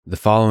The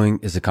following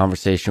is a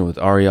conversation with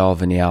Ariel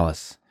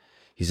Vinales.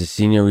 He's a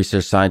senior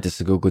research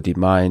scientist at Google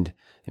DeepMind,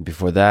 and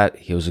before that,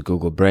 he was at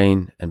Google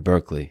Brain and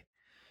Berkeley.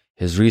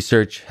 His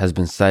research has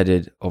been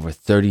cited over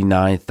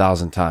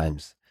 39,000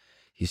 times.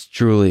 He's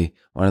truly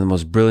one of the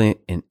most brilliant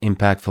and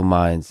impactful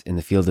minds in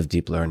the field of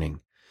deep learning.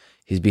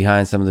 He's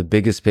behind some of the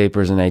biggest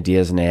papers and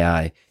ideas in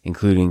AI,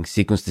 including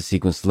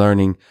sequence-to-sequence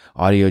learning,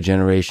 audio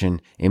generation,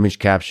 image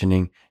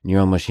captioning,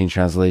 neural machine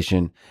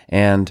translation,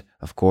 and,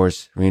 of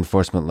course,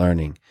 reinforcement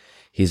learning.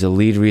 He's a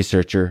lead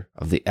researcher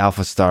of the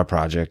AlphaStar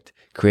project,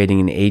 creating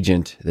an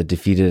agent that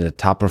defeated a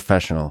top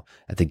professional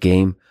at the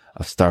game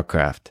of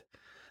StarCraft.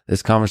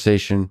 This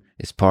conversation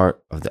is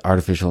part of the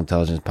Artificial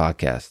Intelligence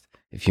Podcast.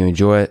 If you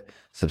enjoy it,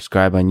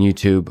 subscribe on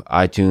YouTube,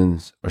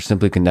 iTunes, or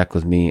simply connect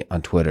with me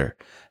on Twitter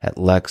at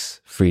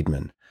Lex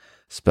Friedman,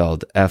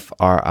 spelled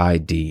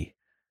F-R-I-D.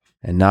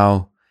 And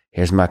now,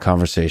 here's my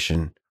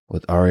conversation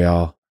with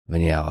Ariel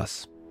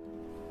Vinales.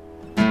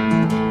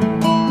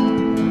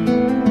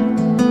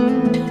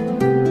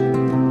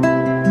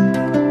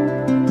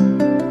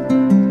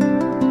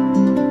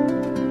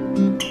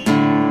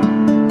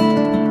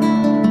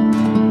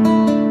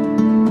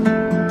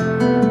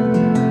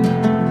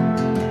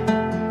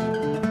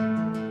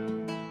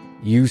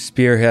 You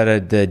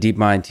spearheaded the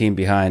DeepMind team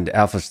behind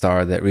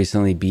AlphaStar that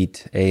recently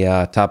beat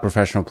a top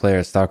professional player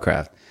at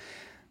StarCraft.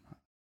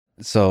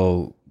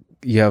 So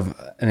you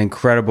have an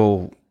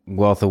incredible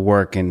wealth of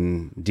work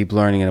in deep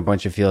learning in a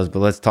bunch of fields, but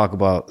let's talk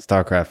about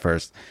StarCraft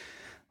first.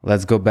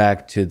 Let's go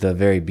back to the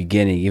very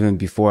beginning, even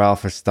before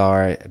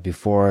AlphaStar,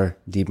 before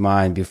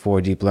DeepMind,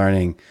 before deep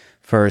learning.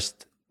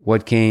 First,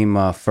 what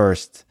came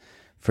first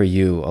for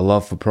you, a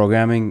love for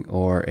programming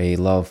or a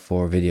love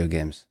for video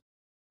games?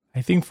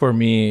 I think for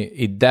me,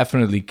 it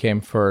definitely came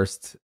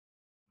first,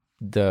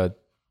 the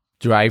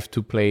drive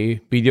to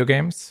play video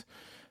games.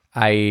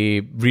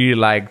 I really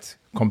liked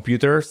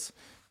computers.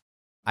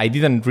 I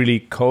didn't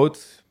really code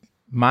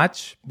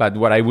much, but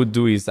what I would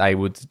do is I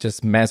would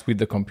just mess with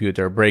the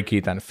computer, break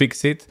it and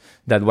fix it.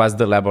 That was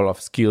the level of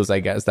skills, I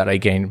guess, that I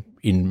gained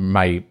in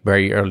my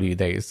very early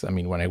days. I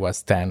mean, when I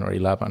was 10 or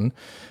 11.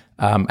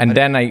 And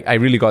then I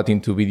really got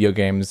into video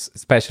games,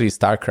 especially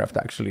StarCraft,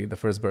 actually, the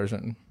first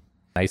version.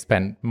 I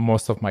spent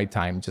most of my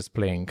time just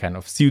playing kind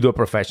of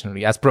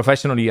pseudo-professionally, as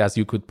professionally as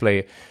you could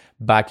play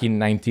back in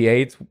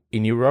 98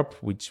 in Europe,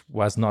 which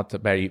was not a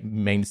very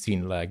main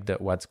scene like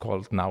what's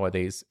called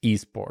nowadays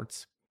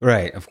esports.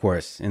 Right, of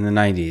course, in the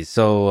 90s.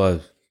 So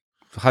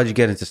how did you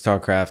get into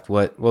StarCraft?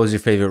 What was your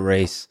favorite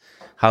race?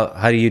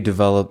 How did you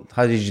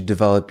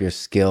develop your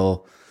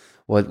skill?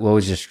 What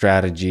was your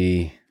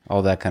strategy?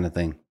 All that kind of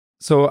thing.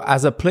 So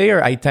as a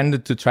player, I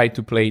tended to try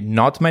to play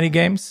not many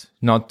games,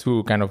 not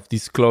to kind of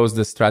disclose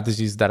the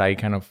strategies that I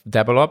kind of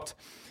developed.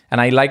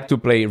 And I like to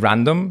play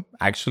random,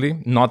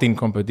 actually, not in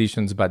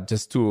competitions, but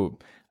just to,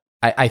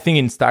 I think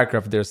in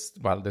StarCraft,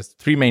 there's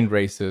three main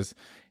races,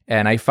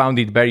 and I found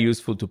it very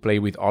useful to play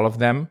with all of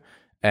them.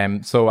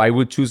 So I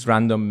would choose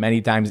random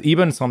many times,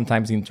 even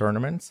sometimes in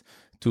tournaments,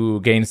 to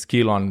gain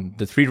skill on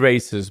the three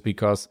races,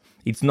 because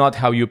it's not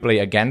how you play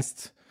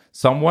against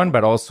someone,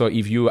 but also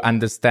if you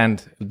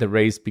understand the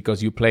race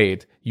because you play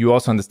it, you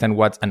also understand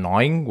what's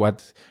annoying,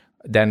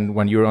 then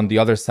when you're on the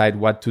other side,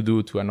 what to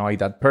do to annoy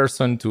that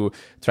person, to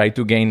try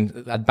to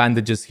gain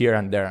advantages here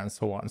and there and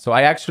so on. So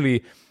I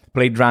actually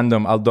played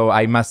random, although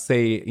I must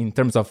say in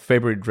terms of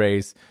favorite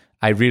race,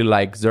 I really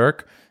like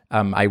Zerg.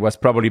 I was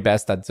probably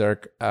best at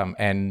Zerg,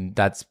 and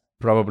that's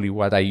probably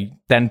what I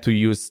tend to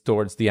use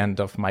towards the end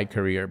of my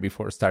career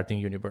before starting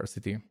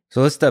university.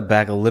 So let's step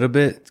back a little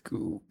bit.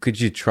 Could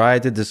you try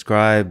to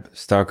describe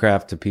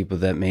StarCraft to people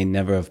that may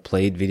never have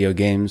played video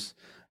games,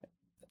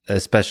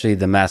 especially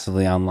the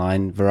massively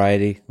online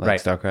variety like Right.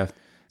 StarCraft?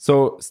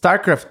 So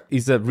StarCraft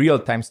is a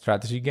real-time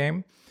strategy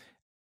game.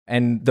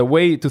 And the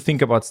way to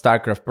think about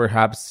StarCraft,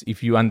 perhaps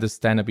if you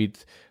understand a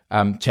bit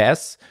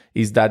chess,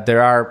 is that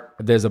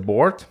there's a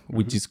board,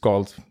 which is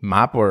called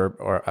map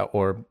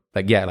or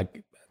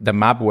the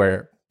map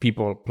where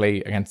people play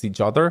against each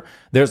other.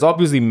 There's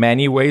obviously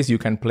many ways you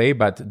can play,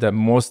 but the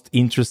most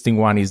interesting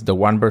one is the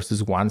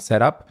 1-versus-1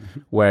 setup,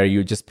 where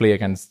you just play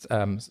against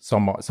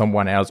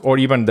someone else, or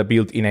even the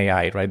built-in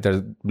AI, right?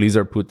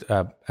 Blizzard put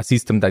a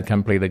system that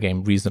can play the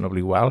game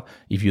reasonably well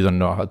if you don't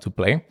know how to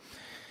play.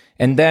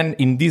 And then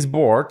in this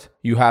board,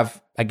 you have,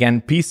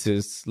 again,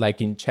 pieces like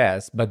in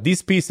chess, but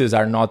these pieces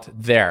are not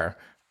there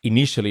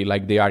initially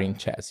like they are in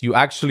chess. You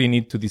actually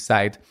need to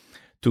decide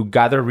to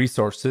gather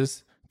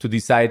resources, to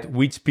decide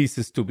which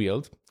pieces to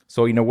build.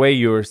 So in a way,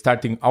 you're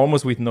starting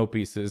almost with no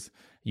pieces.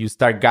 You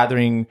start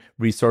gathering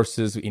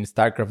resources. In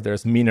StarCraft,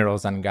 there's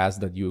minerals and gas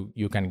that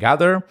you can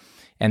gather.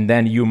 And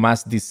then you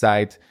must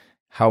decide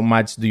how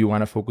much do you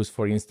want to focus,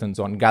 for instance,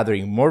 on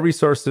gathering more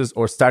resources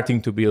or starting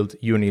to build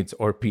units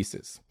or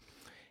pieces.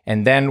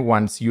 And then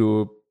once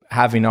you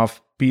have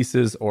enough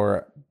pieces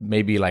or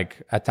maybe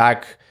like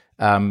attack,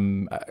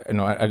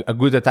 a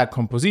good attack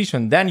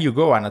composition, then you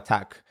go and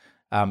attack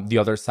the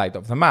other side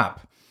of the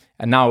map.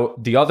 And now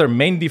the other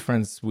main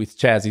difference with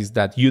chess is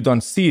that you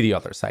don't see the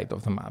other side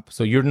of the map.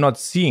 So you're not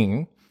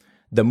seeing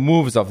the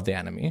moves of the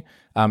enemy.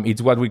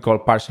 It's what we call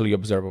partially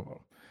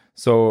observable.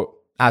 So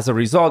as a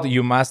result,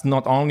 you must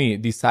not only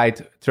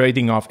decide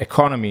trading off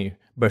economy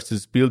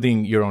versus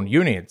building your own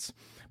units,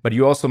 but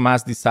you also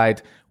must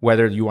decide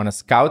whether you want to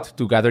scout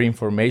to gather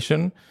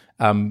information.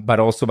 But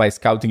also by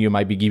scouting, you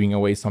might be giving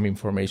away some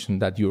information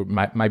that you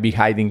might be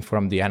hiding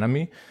from the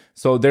enemy.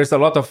 So there's a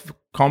lot of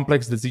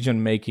complex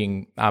decision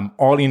making,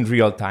 all in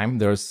real time.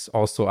 There's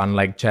also,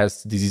 unlike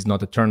chess, this is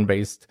not a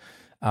turn-based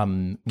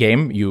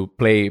game. You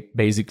play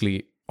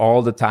basically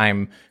all the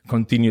time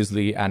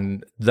continuously,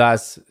 and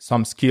thus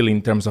some skill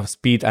in terms of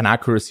speed and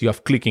accuracy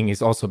of clicking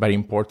is also very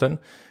important.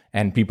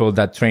 And people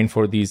that train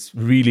for this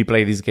really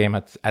play this game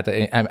at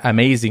an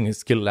amazing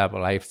skill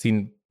level. I've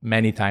seen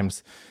many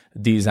times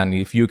this, and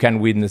if you can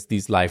witness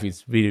this live,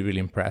 it's really, really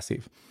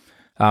impressive.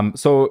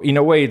 So in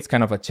a way, it's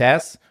kind of a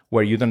chess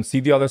where you don't see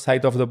the other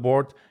side of the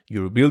board.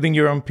 You're building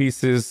your own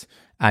pieces,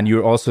 and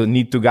you also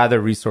need to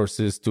gather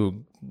resources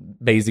to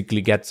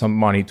basically get some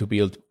money to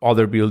build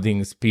other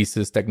buildings,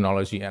 pieces,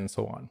 technology, and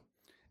so on.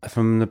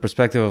 From the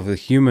perspective of the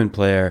human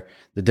player,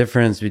 the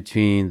difference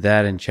between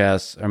that and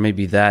chess, or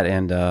maybe that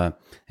and a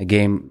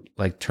game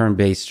like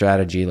turn-based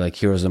strategy like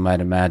Heroes of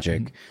Might and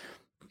Magic,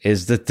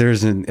 is that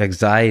there's an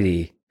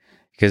anxiety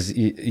because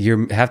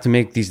you have to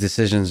make these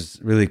decisions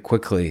really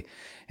quickly.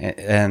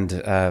 And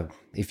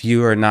if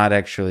you are not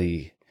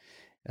actually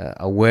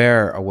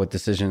aware of what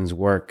decisions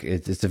work,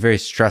 it's a very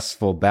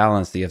stressful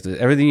balance that you have to.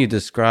 Everything you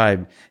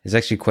described is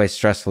actually quite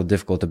stressful,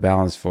 difficult to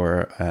balance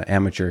for an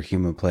amateur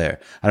human player.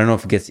 I don't know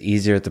if it gets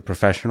easier at the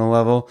professional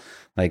level,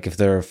 like if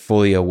they're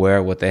fully aware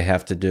of what they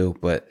have to do,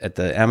 but at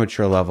the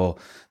amateur level,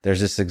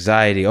 there's this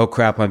anxiety. Oh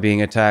crap, I'm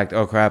being attacked.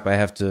 Oh crap, I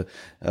have to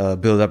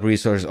build up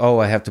resources. Oh,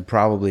 I have to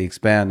probably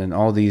expand, and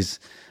all these.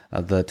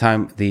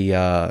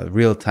 The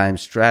real-time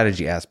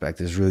strategy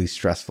aspect is really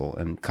stressful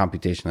and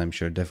computation, I'm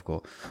sure,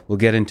 difficult. We'll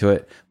get into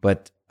it.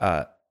 But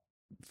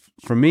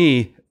for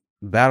me,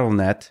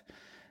 Battle.net,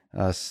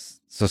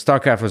 so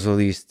StarCraft was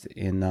released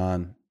in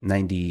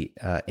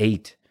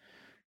 98,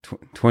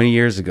 20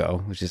 years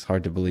ago, which is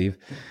hard to believe.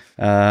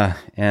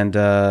 And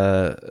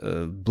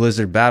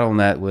Blizzard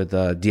Battle.net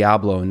with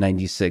Diablo in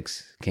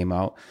 96 came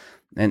out.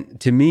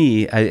 And to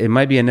me, it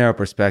might be a narrow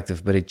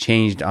perspective, but it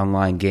changed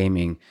online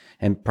gaming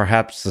and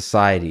perhaps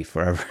society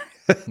forever.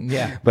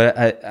 Yeah.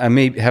 But I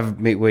may have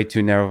made way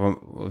too narrow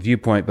a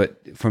viewpoint.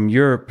 But from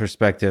your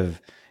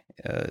perspective,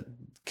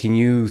 can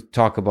you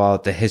talk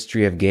about the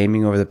history of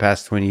gaming over the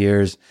past 20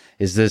 years?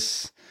 Is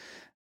this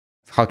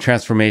how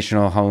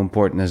transformational, how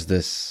important is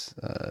this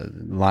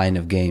line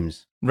of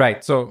games?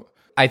 Right. So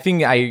I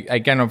think I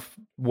kind of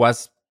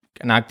was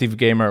an active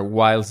gamer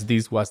whilst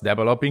this was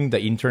developing,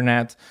 the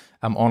internet,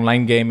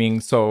 online gaming.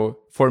 So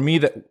for me,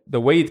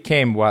 the way it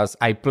came was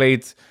I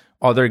played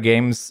other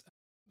games,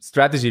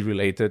 strategy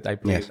related. I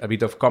played a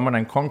bit of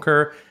Command &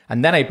 Conquer,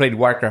 and then I played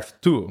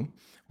Warcraft 2,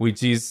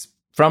 which is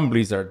from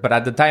Blizzard. But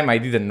at the time, I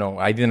didn't know.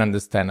 I didn't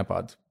understand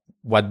about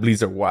what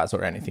Blizzard was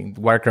or anything.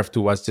 Warcraft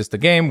 2 was just a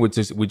game, which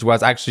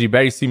was actually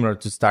very similar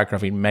to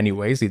StarCraft in many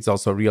ways. It's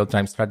also a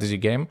real-time strategy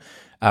game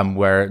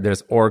where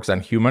there's orcs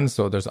and humans,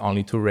 so there's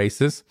only two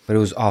races. But it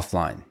was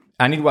offline.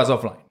 And it was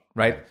offline,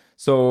 right?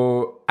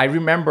 So I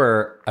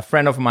remember a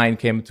friend of mine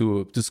came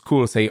to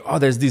school say, oh,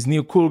 there's this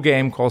new cool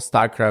game called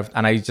StarCraft.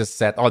 And I just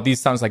said, oh, this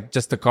sounds like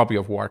just a copy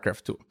of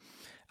Warcraft 2.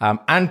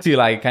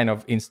 Until I kind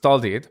of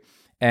installed it.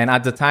 And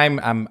at the time,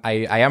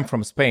 I am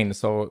from Spain,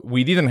 so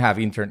we didn't have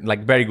internet,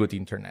 like very good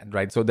internet,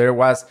 right? So there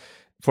was,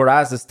 for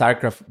us, the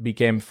StarCraft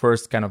became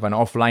first kind of an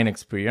offline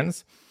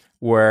experience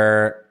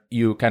where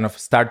you kind of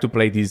start to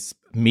play these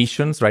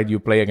missions, right? You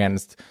play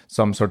against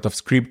some sort of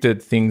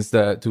scripted things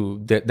to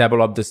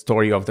develop the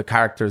story of the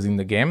characters in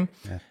the game.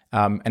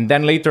 Yeah. And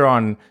then later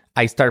on,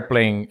 I start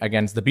playing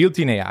against the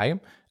built-in AI,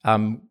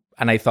 and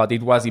I thought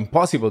it was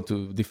impossible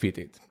to defeat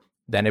it.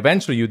 Then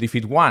eventually you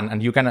defeat one,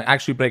 and you can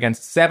actually play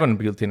against 7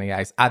 built-in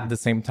AIs at the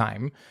same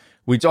time,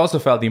 which also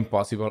felt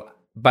impossible.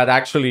 But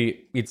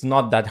actually, it's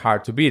not that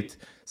hard to beat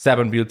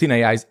 7 built-in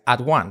AIs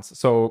at once.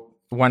 So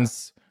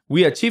once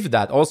we achieved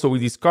that, also we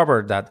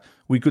discovered that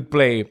we could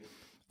play,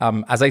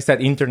 as I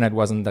said, internet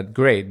wasn't that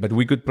great, but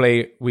we could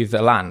play with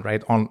a LAN,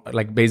 right? On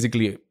like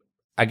basically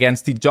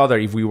against each other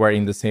if we were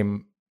in the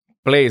same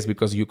place,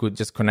 because you could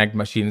just connect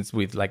machines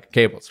with like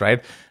cables,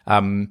 right?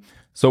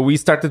 So we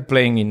started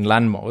playing in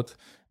LAN mode,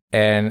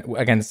 and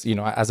against,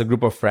 as a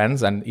group of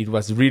friends, and it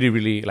was really,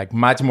 really like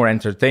much more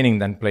entertaining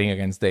than playing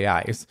against the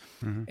AIs.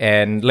 Mm-hmm.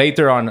 And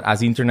later on,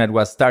 as internet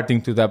was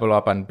starting to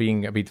develop and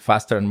being a bit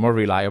faster and more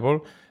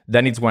reliable,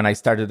 then it's when I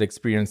started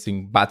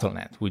experiencing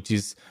Battle.net, which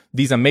is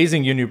this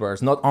amazing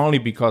universe, not only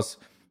because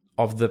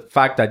of the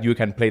fact that you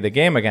can play the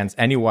game against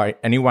anyone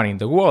in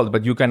the world,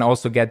 but you can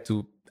also get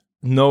to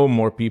know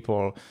more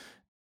people.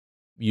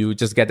 You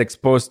just get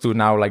exposed to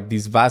now like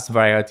this vast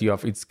variety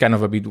of, it's kind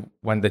of a bit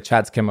when the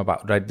chats came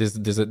about, right?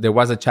 There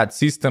was a chat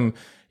system.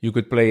 You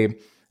could play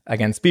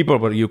against people,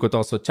 but you could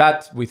also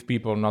chat with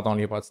people, not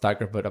only about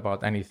StarCraft, but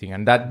about anything.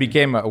 And that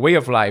became a way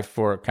of life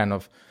for kind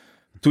of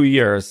 2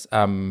 years,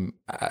 and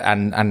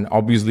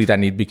obviously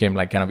then it became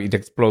like kind of, it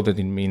exploded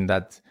in me, in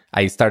that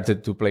I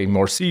started to play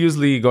more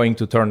seriously, going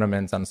to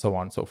tournaments and so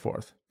on and so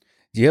forth.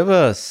 Do you have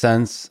a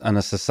sense on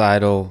a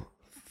societal,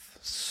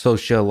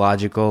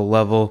 sociological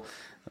level,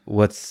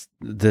 what's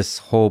this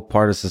whole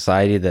part of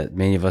society that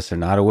many of us are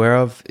not aware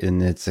of?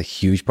 And it's a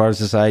huge part of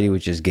society,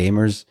 which is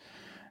gamers.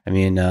 I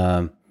mean,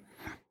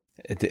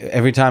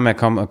 every time I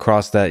come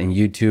across that in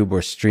YouTube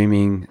or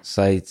streaming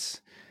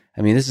sites,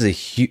 I mean, this is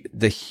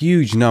the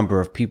huge number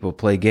of people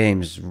play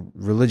games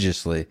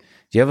religiously.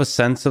 Do you have a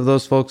sense of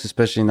those folks,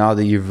 especially now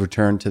that you've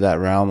returned to that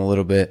realm a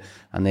little bit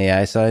on the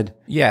AI side?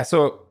 Yeah.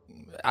 So,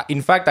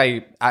 in fact,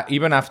 I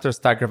even after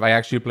StarCraft, I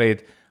actually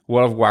played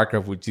World of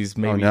Warcraft, which is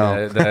maybe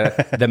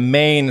the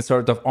main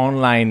sort of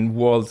online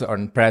world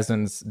and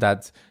presence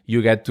that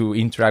you get to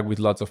interact with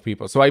lots of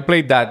people. So I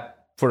played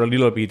that for a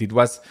little bit.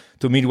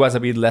 To me, it was a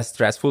bit less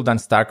stressful than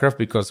StarCraft,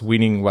 because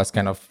winning was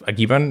kind of a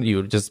given.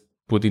 You just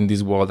put in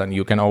this world and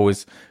you can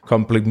always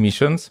complete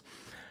missions.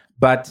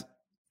 But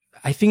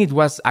I think it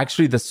was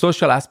actually the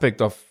social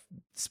aspect of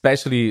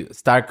especially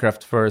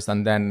StarCraft first,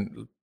 and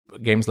then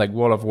games like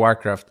World of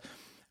Warcraft,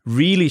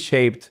 really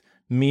shaped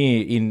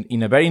me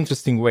in a very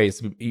interesting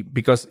ways,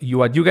 because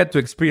what you get to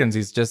experience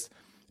is just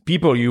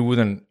people you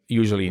wouldn't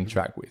usually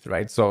interact with,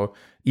 right? So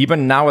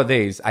even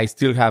nowadays, I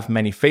still have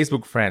many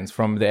Facebook friends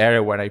from the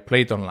area where I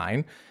played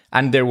online,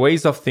 and their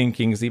ways of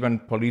thinking is even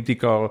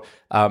political.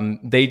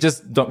 They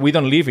just don't. We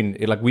don't live in,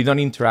 like, we don't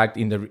interact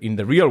in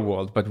the real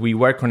world, but we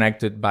were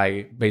connected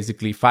by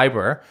basically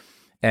fiber,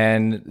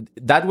 and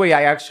that way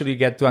I actually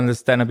get to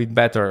understand a bit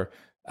better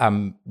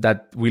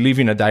that we live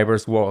in a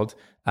diverse world.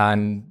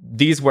 And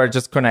these were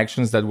just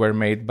connections that were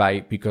made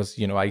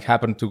because I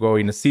happened to go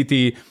in a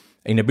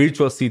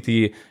virtual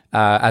city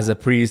as a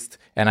priest,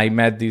 and I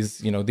met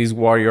this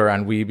warrior,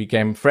 and we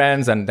became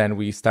friends, and then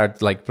we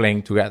start like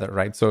playing together,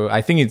 right? So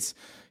I think it's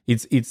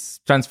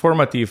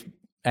transformative,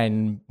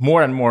 and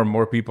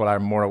more people are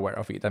more aware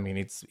of it. I mean,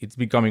 it's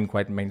becoming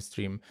quite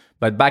mainstream.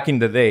 But back in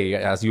the day,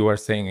 as you were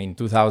saying, in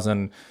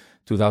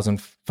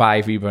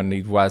 2005 even,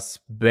 it was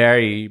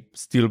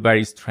still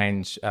very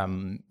strange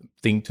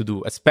thing to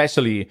do,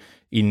 especially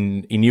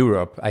in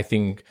Europe. I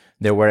think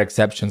there were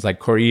exceptions, like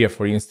Korea,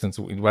 for instance.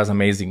 It was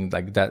amazing,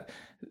 like that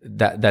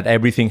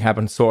everything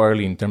happened so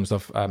early in terms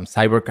of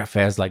cyber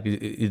cafes. Like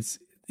it's,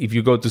 if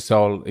you go to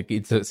Seoul,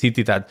 it's a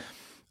city that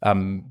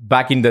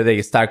back in the day,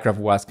 StarCraft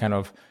was kind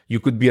of, you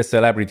could be a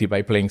celebrity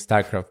by playing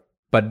StarCraft,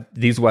 but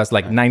this was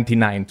like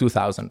 99,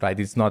 2000, right?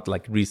 It's not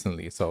like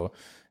recently. So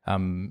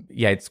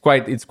it's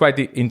quite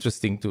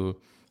interesting to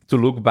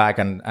look back,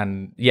 and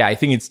I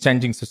think it's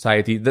changing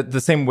society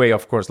the same way,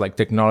 of course, like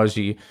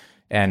technology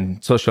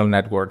and social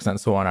networks and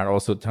so on are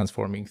also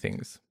transforming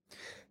things.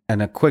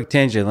 And a quick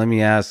tangent, let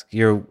me ask,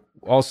 you're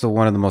also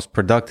one of the most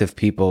productive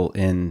people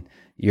in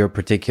your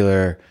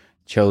particular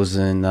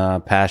chosen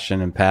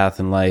passion and path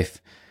in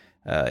life,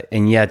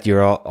 and yet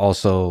you're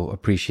also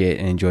appreciate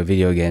and enjoy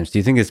video games. Do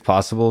you think it's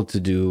possible to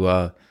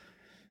do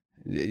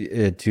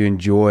to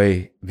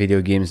enjoy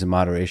video games in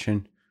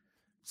moderation?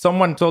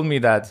 Someone told me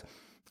that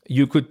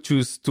you could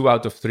choose 2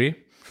 out of 3.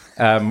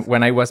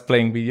 When I was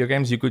playing video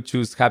games, you could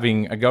choose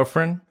having a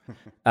girlfriend,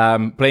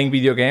 playing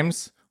video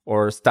games,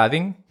 or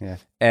studying. Yeah.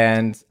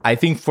 And I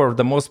think for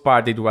the most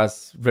part, it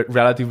was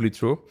relatively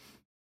true.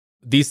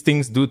 These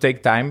things do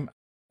take time.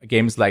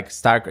 Games like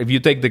StarCraft, if you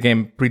take the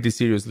game pretty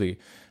seriously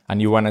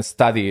and you want to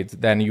study it,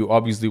 then you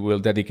obviously will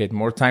dedicate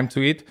more time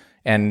to it.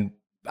 And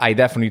I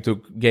definitely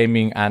took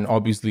gaming and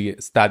obviously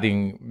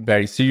studying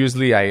very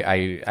seriously.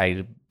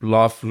 I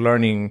love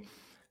learning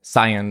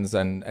science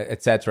and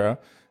etc.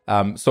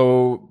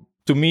 So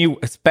to me,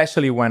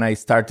 especially when I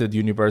started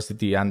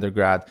university,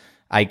 undergrad,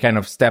 I kind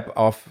of stepped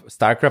off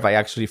StarCraft. I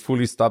actually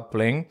fully stopped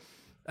playing.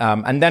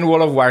 And then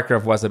World of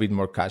Warcraft was a bit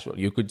more casual.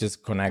 You could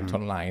just connect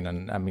online,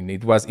 and I mean,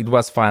 it was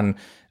fun.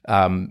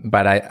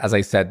 But as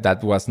I said,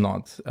 that was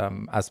not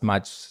as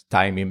much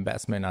time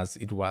investment as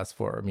it was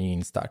for me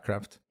in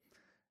StarCraft.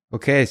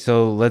 Okay,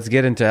 so let's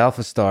get into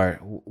AlphaStar.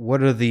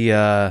 What are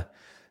the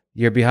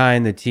you're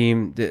behind the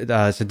team?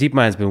 So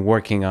DeepMind's been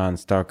working on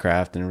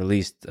StarCraft and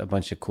released a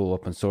bunch of cool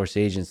open source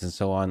agents and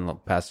so on in the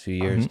past few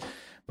years. Mm-hmm.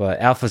 But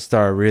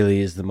AlphaStar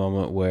really is the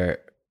moment where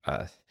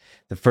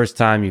the first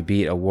time you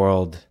beat a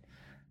world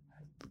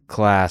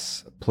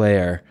class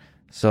player.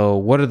 So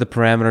what are the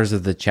parameters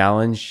of the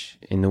challenge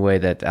in the way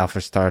that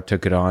AlphaStar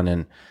took it on,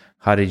 and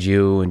how did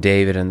you and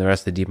David and the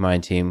rest of the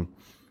DeepMind team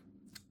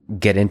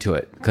get into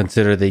it?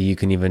 Consider that you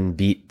can even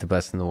beat the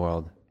best in the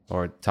world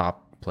or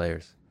top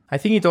players. I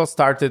think it all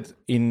started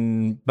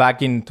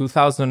back in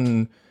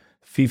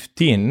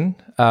 2015.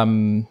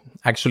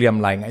 Actually,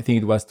 I'm lying. I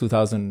think it was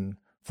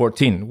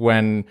 2014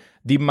 when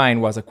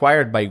DeepMind was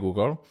acquired by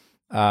Google.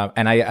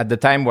 And I, at the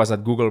time, was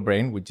at Google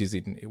Brain, which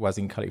it was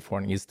in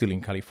California, is still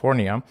in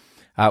California.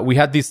 We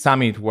had this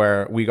summit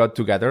where we got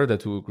together, the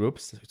two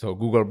groups. So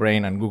Google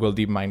Brain and Google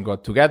DeepMind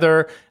got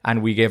together,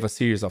 and we gave a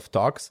series of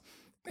talks.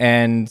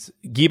 And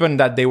given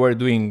that they were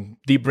doing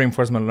deep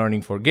reinforcement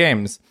learning for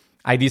games,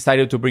 I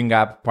decided to bring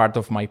up part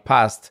of my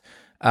past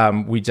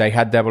which I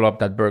had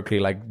developed at Berkeley,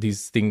 like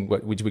this thing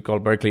which we call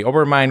Berkeley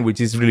Overmind,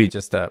 which is really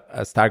just a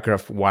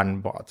StarCraft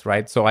 1 bot,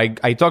 right? So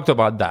I talked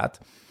about that.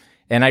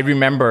 And I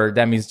remember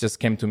Demis just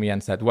came to me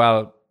and said,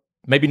 well,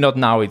 maybe not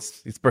now,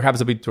 it's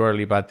perhaps a bit too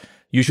early, but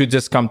you should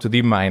just come to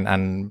DeepMind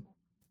and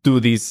do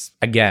this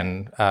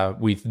again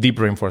with deep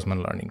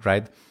reinforcement learning,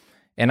 right?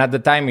 And at the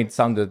time, it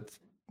sounded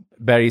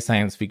very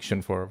science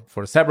fiction for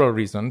several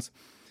reasons.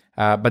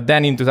 But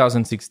then in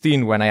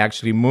 2016, when I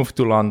actually moved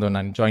to London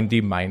and joined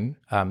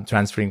DeepMind,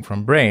 transferring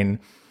from Brain,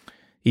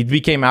 it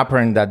became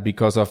apparent that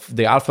because of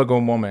the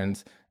AlphaGo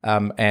moment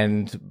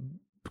and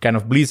kind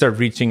of Blizzard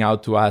reaching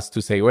out to us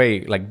to say,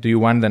 wait, like, do you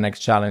want the next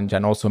challenge?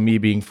 And also me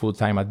being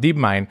full-time at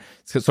DeepMind,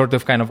 so sort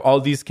of kind of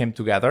all these came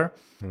together.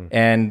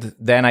 And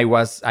then I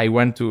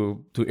went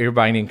to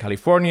Irvine in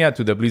California,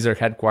 to the Blizzard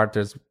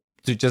headquarters,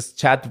 to just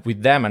chat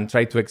with them and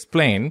try to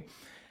explain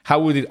how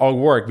would it all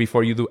work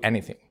before you do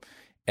anything.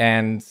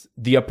 And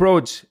the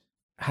approach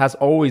has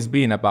always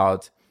been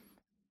about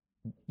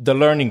the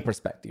learning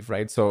perspective,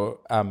 right?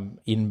 So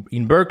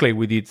in Berkeley,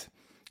 we did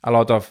a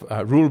lot of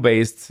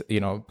rule-based,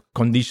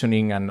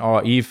 conditioning, and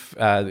if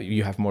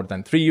you have more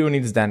than 3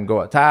 units, then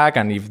go attack,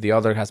 and if the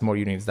other has more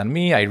units than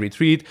me, I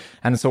retreat,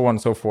 and so on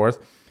and so forth.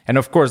 And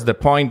of course, the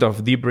point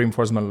of deep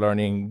reinforcement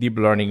learning, deep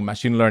learning,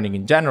 machine learning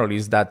in general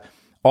is that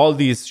all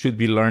these should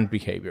be learned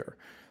behavior.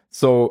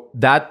 So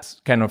that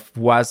kind of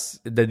was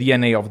the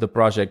DNA of the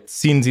project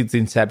since its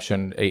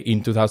inception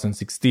in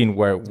 2016,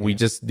 where we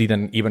just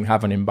didn't even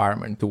have an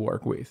environment to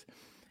work with.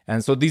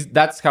 And so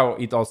that's how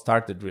it all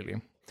started,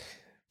 really.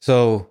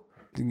 So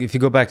if you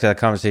go back to that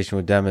conversation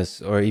with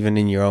Demis, or even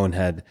in your own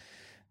head,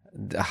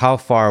 how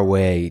far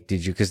away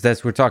did you,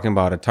 because we're talking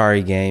about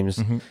Atari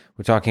games,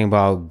 we're talking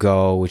about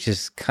Go, which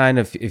is kind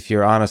of, if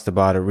you're honest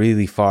about it,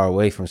 really far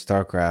away from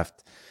StarCraft.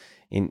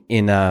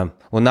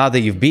 Well, now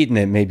that you've beaten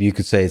it, maybe you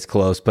could say it's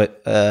close,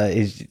 but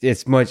it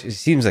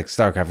seems like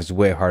StarCraft is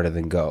way harder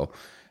than Go,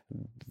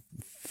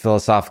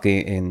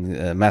 philosophically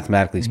and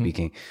mathematically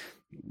speaking.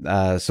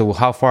 So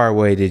how far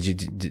away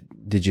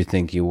did you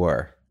think you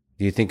were?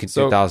 Do you think in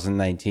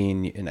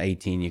 2019 and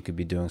 18 you could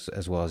be doing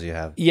as well as you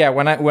have? Yeah,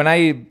 when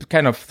I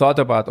kind of thought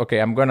about, okay,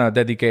 I'm gonna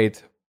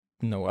dedicate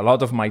a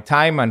lot of my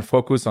time and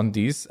focus on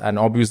this, and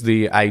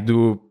obviously I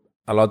do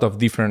a lot of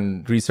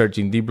different research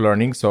in deep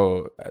learning,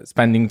 so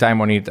spending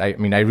time on it, I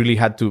really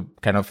had to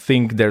kind of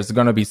think there's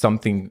gonna be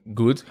something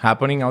good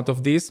happening out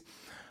of this.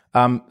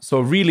 So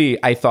really,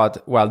 I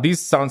thought, well, this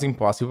sounds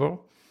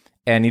impossible,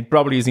 and it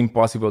probably is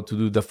impossible to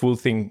do the full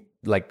thing,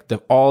 like the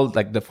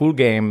full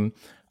game.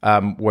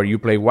 Where you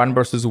play 1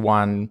 versus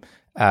 1,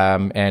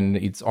 and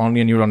it's only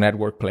a neural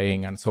network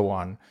playing, and so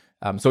on.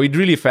 So it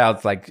really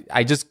felt like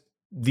I just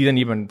didn't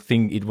even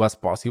think it was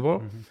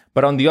possible.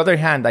 But on the other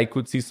hand, I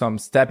could see some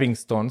stepping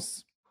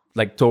stones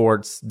like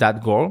towards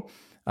that goal.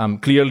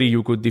 Clearly,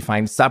 you could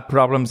define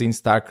sub-problems in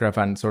StarCraft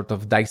and sort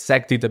of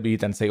dissect it a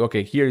bit and say,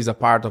 okay, here is a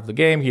part of the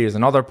game, here is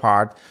another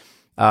part.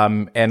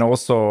 And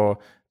also,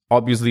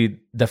 obviously,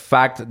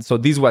 so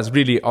this was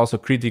really also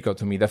critical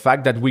to me, the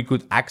fact that we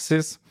could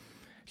access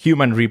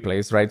human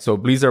replays, right? So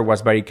Blizzard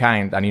was very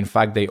kind, and in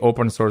fact, they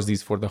open source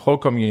this for the whole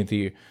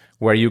community,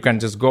 where you can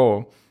just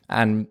go,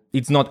 and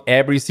it's not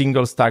every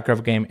single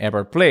StarCraft game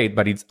ever played,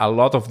 but it's a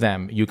lot of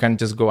them. You can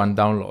just go and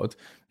download,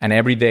 and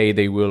every day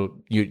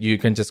you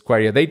can just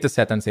query a data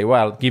set and say,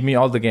 well, give me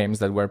all the games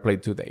that were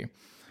played today.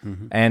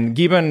 And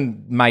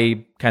given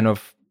my kind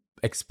of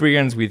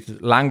experience with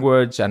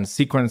language and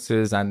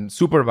sequences and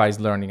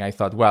supervised learning, I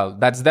thought, well,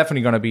 that's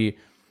definitely going to be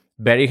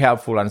very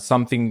helpful and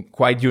something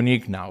quite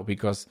unique now,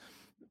 because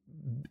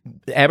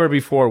ever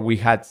before we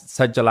had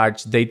such a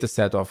large data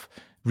set of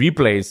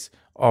replays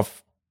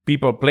of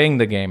people playing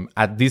the game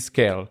at this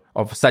scale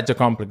of such a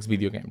complex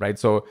video game, right?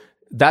 So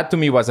that to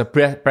me was a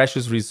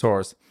precious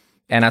resource.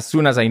 And as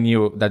soon as I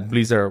knew that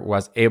Blizzard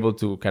was able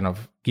to kind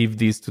of give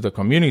this to the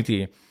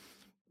community,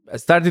 I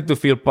started to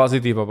feel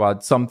positive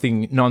about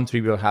something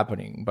non-trivial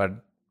happening.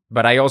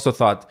 But I also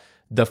thought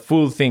the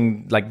full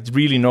thing, like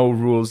really no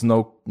rules,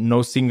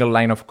 no single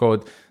line of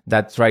code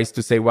that tries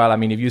to say, well,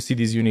 if you see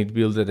this unit,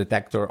 build a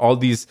detector. All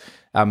these,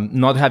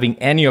 not having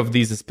any of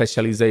these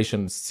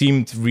specializations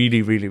seemed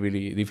really, really,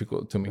 really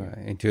difficult to me.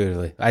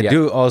 Intuitively. I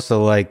do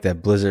also like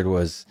that Blizzard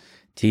was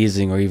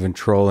teasing or even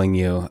trolling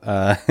you,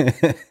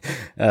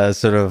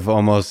 sort of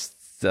almost,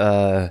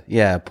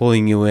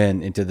 pulling you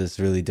into this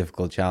really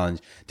difficult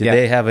challenge. Did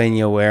they have any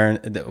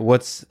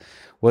awareness?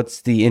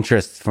 What's the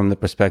interest from the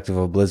perspective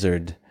of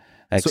Blizzard?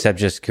 Except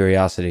just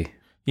curiosity.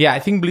 Yeah, I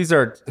think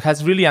Blizzard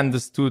has really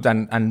understood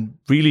and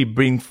really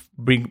bring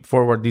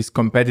forward this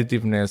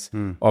competitiveness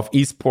of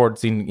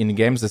esports in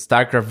games. The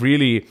StarCraft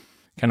really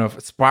kind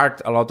of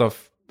sparked a lot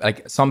of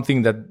like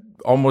something that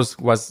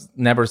almost was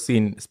never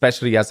seen,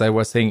 especially as I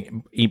was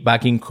saying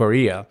back in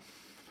Korea.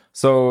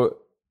 So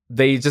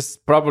they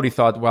just probably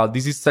thought, well,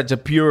 this is such a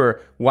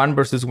pure 1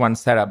 versus 1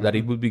 setup that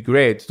it would be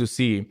great to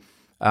see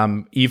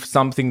if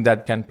something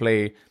that can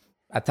play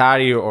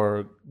Atari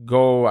or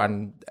Go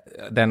and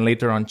then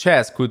later on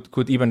chess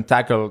could even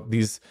tackle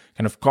this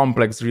kind of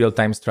complex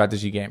real-time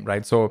strategy game,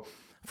 right? So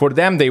for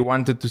them, they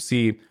wanted to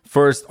see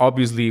first,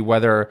 obviously,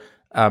 whether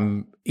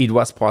it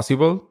was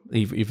possible,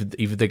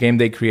 if the game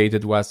they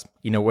created was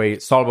in a way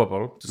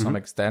solvable to some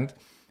extent.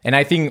 And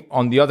I think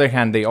on the other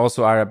hand, they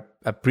also are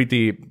a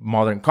pretty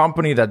modern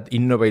company that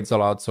innovates a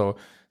lot. So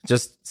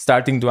just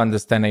starting to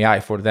understand AI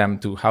for them,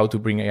 to how to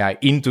bring AI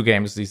into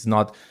games is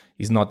not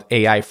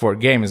AI for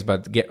games,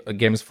 but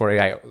games for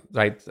AI,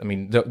 right? I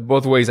mean,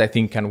 both ways I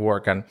think can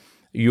work. And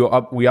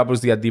we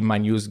obviously at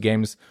DeepMind use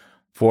games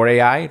for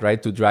AI,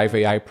 right, to drive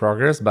AI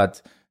progress,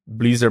 but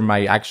Blizzard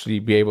might actually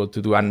be able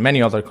to do, and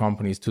many other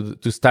companies,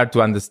 to start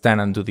to understand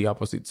and do the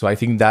opposite. So I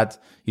think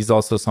that is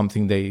also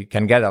something they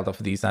can get out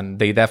of this, and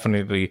they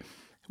definitely,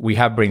 we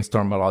have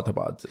brainstormed a lot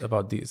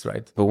about this,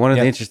 right? But one of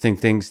the interesting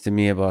things to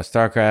me about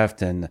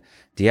StarCraft and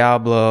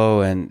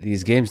Diablo and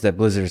these games that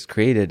Blizzard has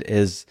created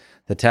is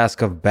the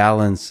task of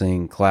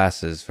balancing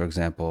classes, for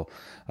example,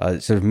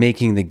 sort of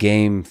making the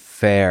game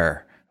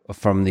fair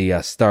from the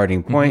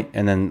starting point,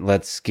 and then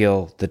let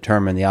skill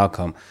determine the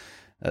outcome.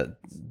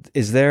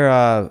 Is there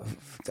I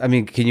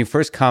mean, can you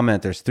first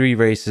comment? There's 3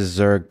 races: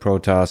 Zerg,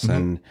 Protoss,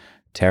 and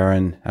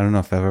Terran. I don't know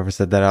if I've ever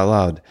said that out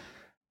loud.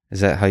 Is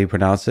that how you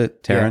pronounce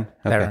it? Terran?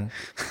 Yeah, okay. Terran.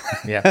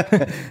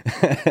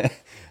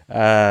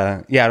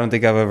 Yeah. Yeah, I don't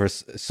think I've ever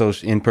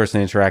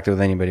in-person interacted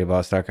with anybody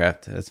about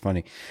StarCraft. That's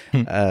funny.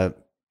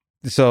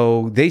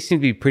 So they seem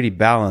to be pretty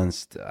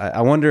balanced.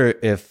 I wonder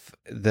if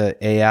the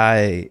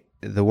AI,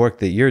 the work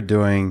that you're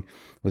doing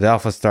with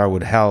AlphaStar,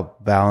 would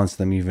help balance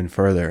them even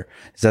further.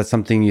 Is that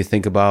something you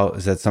think about?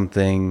 Is that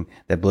something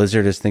that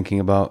Blizzard is thinking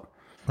about?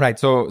 Right.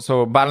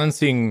 So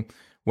balancing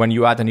when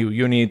you add a new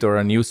unit or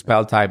a new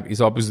spell type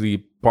is obviously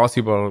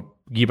possible,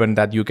 given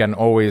that you can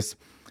always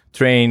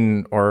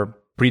train or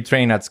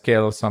pre-train at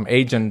scale some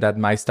agent that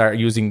might start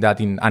using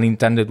that in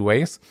unintended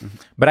ways.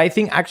 But I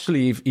think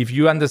actually if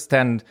you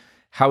understand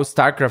how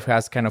StarCraft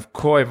has kind of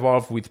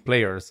co-evolved with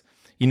players,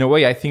 in a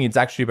way, I think it's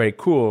actually very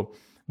cool,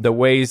 the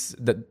ways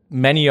that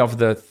many of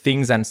the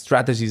things and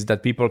strategies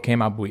that people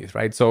came up with,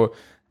 right? So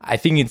I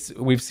think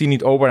we've seen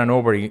it over and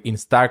over in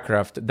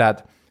StarCraft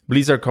that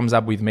Blizzard comes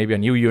up with maybe a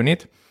new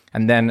unit,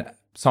 and then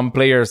some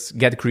players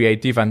get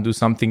creative and do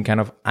something kind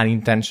of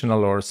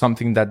unintentional or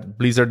something that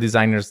Blizzard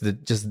designers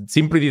that just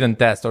simply didn't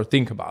test or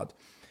think about.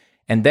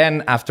 And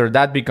then after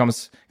that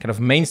becomes kind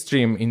of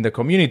mainstream in the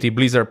community,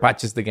 Blizzard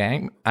patches the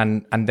game,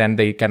 and then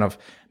they kind of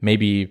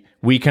maybe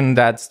weaken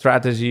that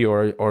strategy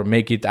or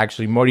make it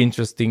actually more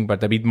interesting,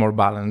 but a bit more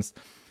balanced.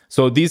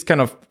 So this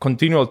kind of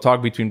continual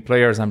talk between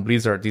players and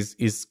Blizzard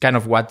is kind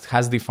of what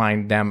has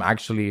defined them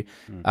actually,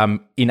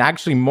 in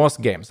actually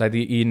most games, like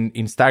in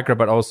StarCraft,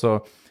 but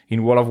also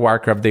in World of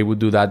Warcraft, they would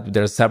do that.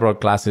 There are several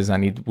classes,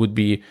 and it would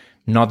be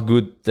not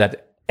good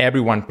that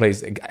everyone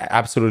plays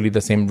absolutely the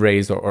same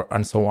race or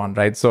and so on,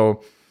 right?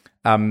 So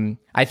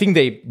I think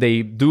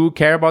they do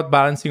care about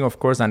balancing, of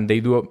course, and they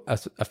do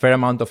a fair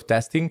amount of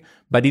testing.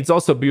 But it's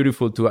also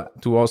beautiful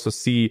to also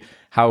see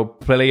how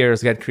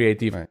players get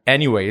creative, right,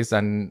 anyways.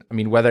 And I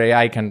mean, whether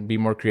AI can be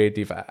more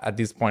creative at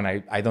this point,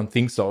 I don't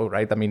think so,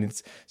 right? I mean,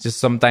 it's just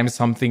sometimes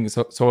something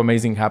so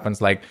amazing happens.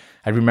 Like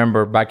I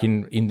remember back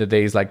in the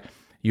days, like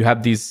you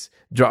have these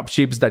drop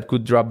ships that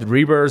could drop the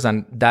rivers,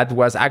 and that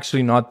was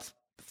actually not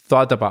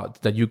thought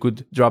about, that you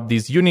could drop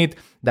this unit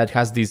that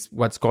has this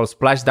what's called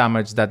splash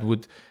damage that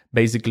would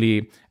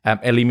basically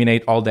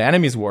eliminate all the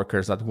enemy's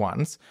workers at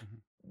once.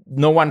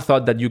 No one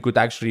thought that you could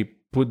actually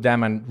put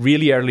them in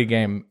really early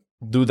game,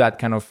 do that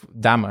kind of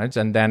damage,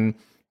 and then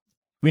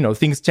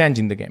things change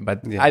in the game.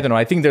 But I don't know,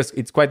 I think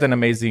it's quite an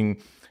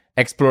amazing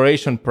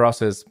exploration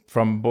process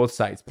from both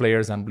sides,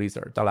 players and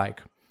Blizzard alike.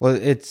 Well,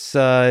 it's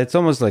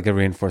almost like a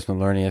reinforcement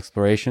learning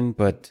exploration,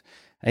 but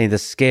I mean, the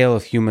scale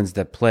of humans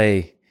that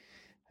play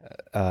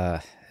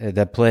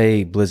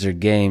Blizzard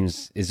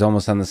games is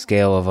almost on the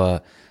scale of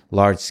a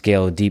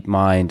large-scale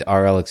DeepMind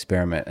RL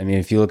experiment. I mean,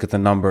 if you look at the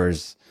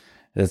numbers,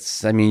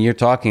 you're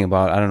talking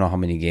about, I don't know how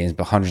many games,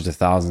 but hundreds of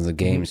thousands of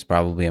games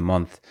probably a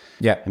month.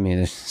 Yeah. I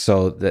mean,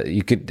 so that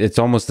it's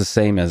almost the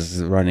same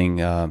as running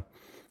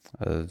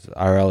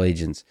RL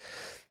agents.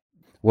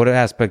 What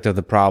aspect of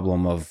the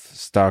problem of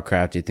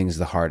StarCraft do you think is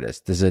the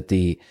hardest? Is it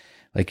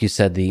like you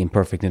said, the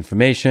imperfect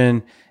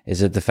information?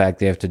 Is it the fact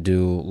they have to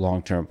do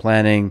long-term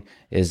planning?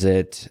 Is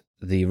it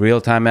the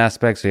real-time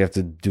aspect, so you have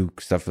to do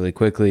stuff really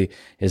quickly?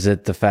 Is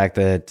it the fact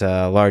that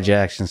large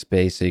action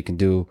space, so you can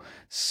do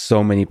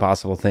so many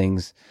possible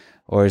things?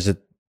 Or is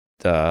it,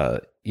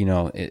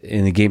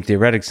 in the game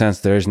theoretic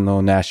sense, there is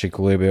no Nash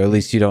equilibrium, or at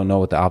least you don't know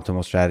what the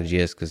optimal strategy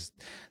is because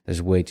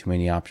there's way too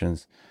many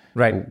options.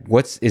 Right.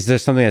 Is there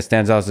something that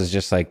stands out as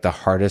just like the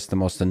hardest, the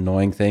most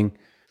annoying thing?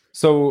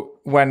 So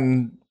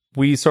when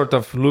we sort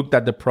of looked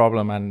at the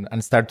problem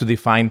and start to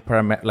define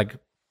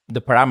the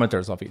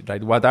parameters of it,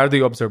 right? What are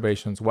the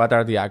observations? What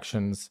are the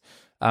actions?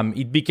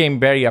 It became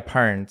very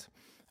apparent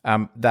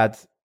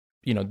that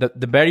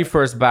the very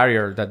first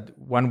barrier that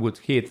one would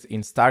hit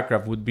in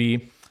StarCraft would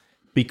be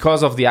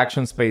because of the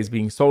action space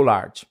being so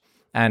large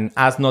and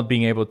us not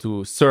being able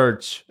to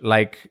search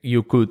like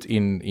you could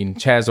in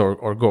chess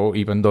or Go,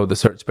 even though the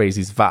search space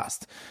is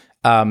vast.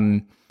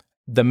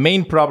 the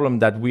main problem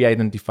that we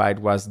identified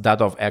was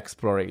that of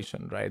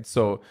exploration, right?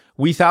 So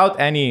without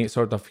any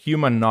sort of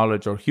human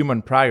knowledge or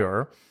human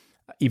prior,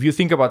 if you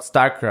think about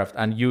StarCraft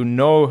and you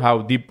know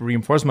how deep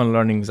reinforcement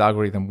learning's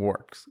algorithm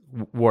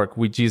work,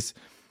 which is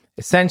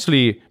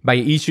essentially by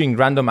issuing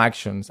random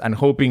actions and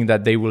hoping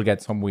that they will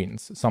get some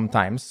wins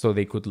sometimes so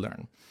they could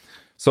learn.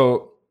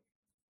 So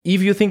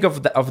if you think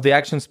of the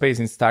action space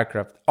in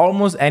StarCraft,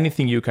 almost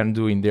anything you can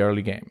do in the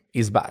early game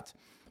is bad,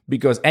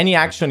 because any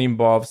action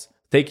involves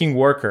taking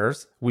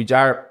workers, which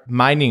are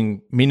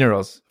mining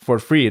minerals for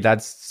free.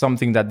 That's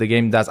something that the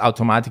game does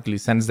automatically,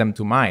 sends them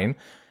to mine,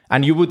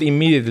 and you would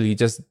immediately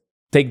just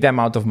take them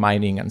out of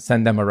mining and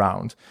send them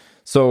around.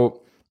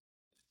 So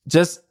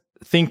just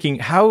thinking,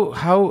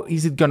 how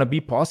is it going to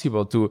be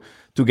possible to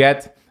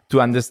get to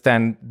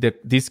understand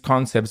these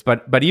concepts,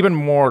 but even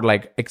more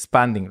like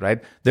expanding,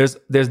 right? There's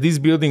these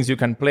buildings you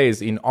can place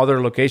in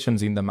other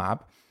locations in the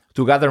map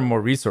to gather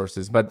more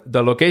resources, but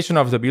the location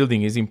of the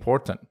building is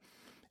important.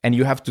 And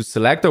you have to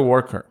select a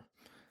worker,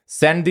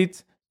 send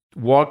it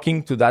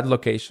walking to that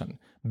location,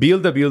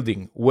 build a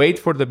building, wait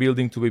for the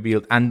building to be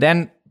built, and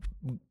then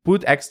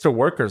put extra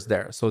workers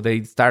there so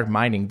they start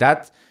mining.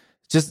 That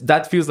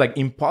feels like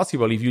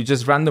impossible if you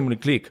just randomly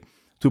click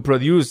to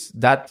produce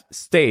that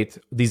state,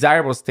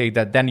 desirable state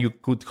that then you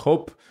could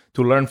hope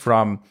to learn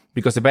from,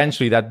 because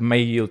eventually that may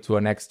yield to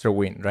an extra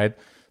win, right?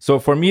 So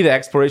for me, the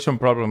exploration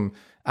problem,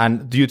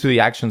 and due to the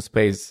action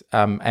space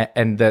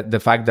and the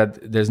fact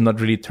that there's not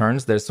really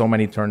turns, there's so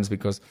many turns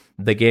because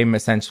the game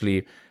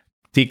essentially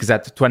ticks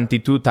at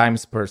 22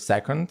 times per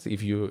second.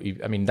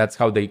 I mean, that's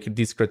how they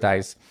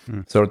discretize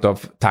sort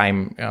of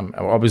time.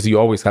 Obviously, you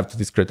always have to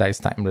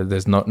discretize time.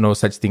 There's no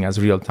such thing as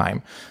real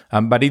time.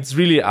 But it's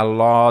really a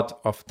lot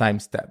of time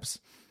steps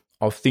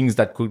of things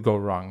that could go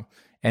wrong.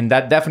 And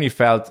that definitely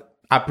felt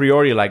a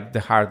priori like the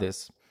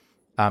hardest.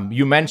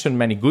 You mentioned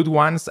many good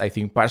ones. I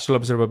think partial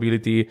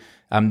observability,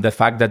 the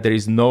fact that there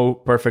is no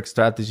perfect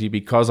strategy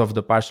because of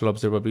the partial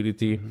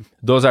observability,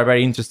 those are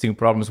very interesting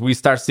problems. We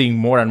start seeing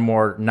more and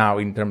more now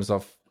in terms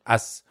of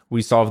as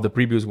we solve the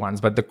previous ones.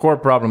 But the core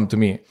problem to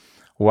me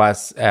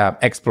was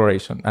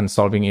exploration, and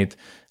solving it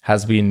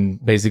has been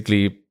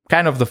basically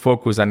kind of the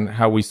focus and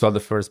how we saw the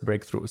first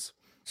breakthroughs.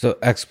 So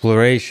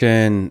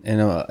exploration in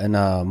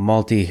a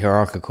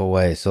multi-hierarchical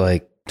way. So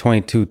like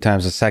 22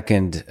 times a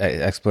second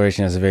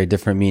exploration has a very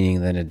different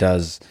meaning than it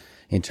does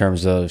in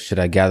terms of should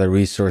I gather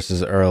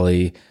resources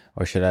early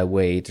or should I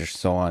wait or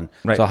so on.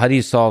 Right. So how do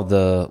you solve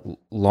the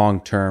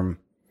long-term?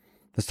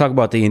 Let's talk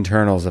about the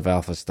internals of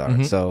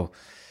AlphaStar. So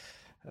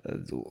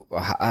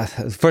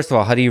first of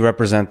all, how do you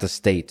represent the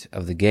state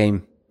of the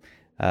game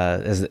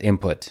as the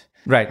input?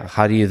 Right.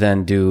 How do you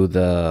then do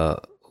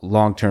the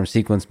long-term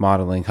sequence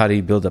modeling? How do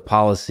you build a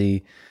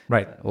policy?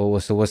 Right.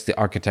 So what's the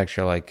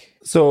architecture like?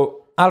 So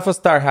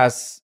AlphaStar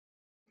has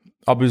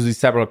obviously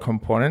several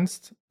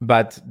components,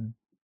 but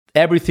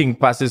everything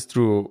passes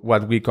through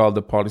what we call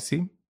the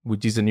policy,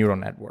 which is a neural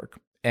network.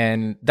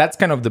 And that's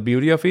kind of the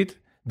beauty of it.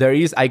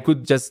 I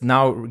could just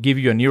now give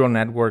you a neural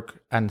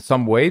network and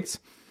some weights.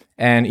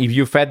 And if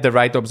you fed the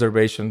right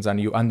observations and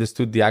you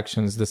understood the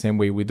actions the same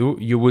way we do,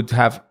 you would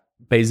have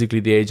basically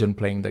the agent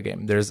playing the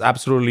game. There's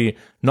absolutely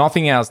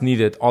nothing else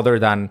needed other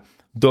than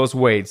those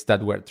weights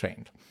that were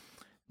trained.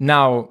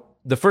 Now,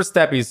 the first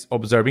step is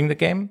observing the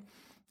game.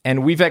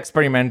 And we've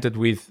experimented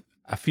with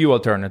a few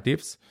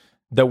alternatives.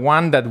 The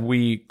one that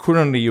we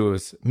currently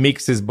use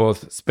mixes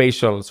both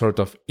spatial sort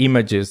of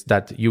images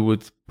that you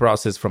would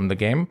process from the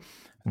game.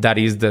 That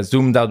is the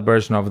zoomed out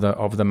version of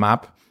the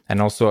map,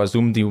 and also a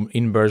zoomed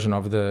in version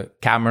of the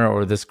camera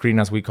or the screen,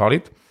 as we call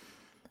it.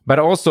 But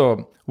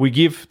also we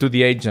give to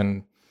the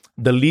agent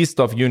the list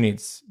of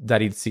units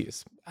that it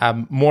sees,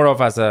 more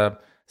of as a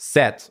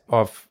set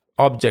of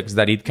objects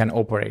that it can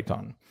operate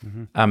on.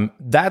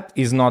 That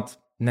is not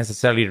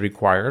necessarily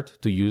required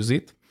to use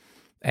it.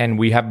 And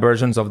we have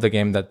versions of the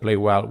game that play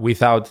well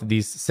without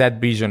this set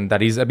vision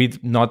that is a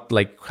bit not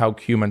like how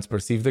humans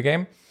perceive the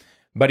game.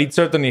 But it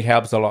certainly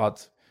helps a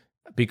lot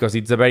because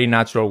it's a very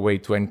natural way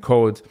to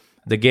encode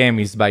the game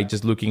is by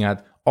just looking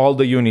at all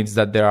the units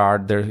that there are.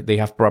 They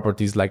have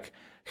properties like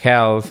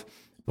health,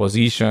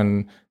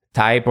 position,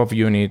 type of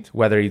unit,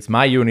 whether it's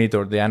my unit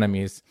or the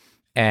enemy's.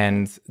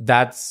 And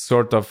that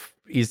sort of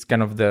is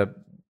kind of the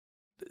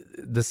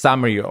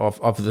summary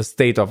of the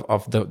state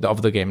of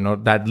the game, no?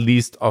 That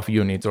list of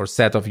units or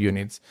set of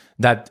units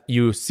that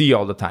you see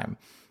all the time.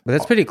 But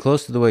that's pretty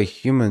close to the way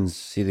humans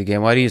see the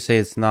game. Why do you say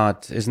it's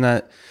not? Isn't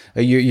that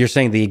you're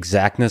saying the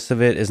exactness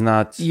of it is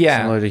not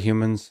similar to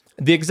humans?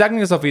 The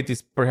exactness of it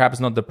is perhaps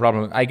not the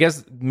problem. I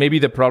guess maybe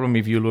the problem,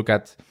 if you look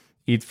at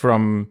it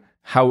from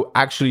how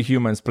actually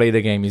humans play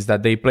the game, is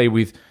that they play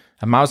with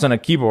a mouse and a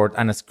keyboard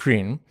and a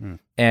screen,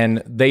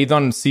 and they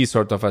don't see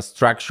sort of a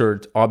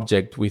structured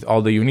object with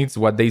all the units.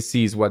 What they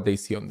see is what they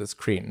see on the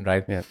screen,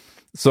 right? Yeah.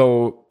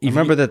 So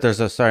remember that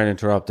sorry to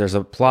interrupt, there's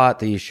a plot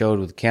that you showed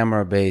with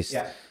camera-based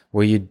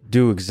where you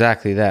do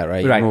exactly that,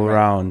 right? You move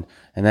around,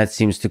 and that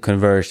seems to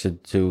converge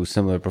to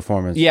similar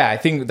performance. Yeah, I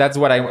think that's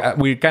what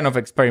we're kind of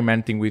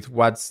experimenting with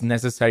what's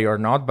necessary or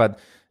not, but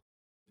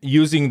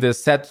using the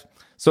set.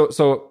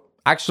 So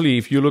actually,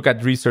 if you look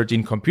at research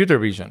in computer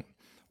vision,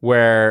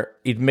 where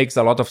it makes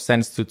a lot of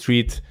sense to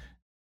treat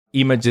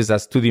images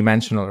as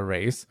two-dimensional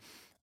arrays,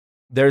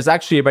 there's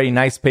actually a very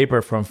nice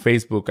paper from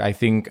Facebook. I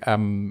think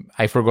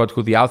I forgot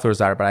who the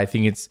authors are, but I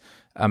think it's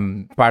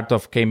part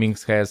of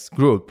Kay-Ming-He's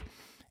group.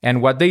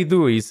 And what they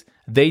do is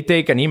they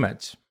take an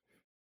image,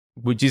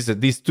 which is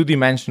this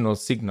two-dimensional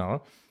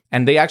signal,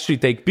 and they actually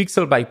take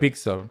pixel by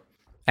pixel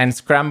and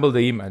scramble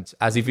the image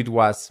as if it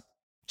was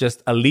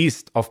just a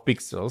list of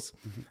pixels.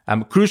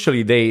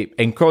 Crucially, they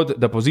encode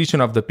the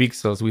position of the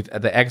pixels with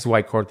the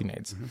XY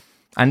coordinates.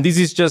 And this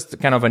is just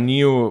kind of a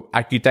new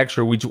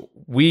architecture, which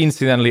we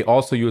incidentally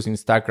also use in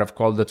StarCraft,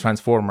 called the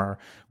transformer,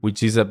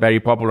 which is a very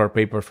popular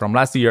paper from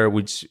last year,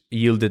 which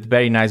yielded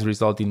very nice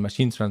result in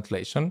machine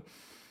translation.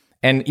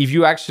 And if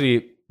you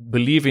actually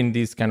believe in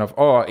this kind of,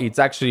 it's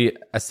actually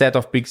a set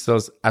of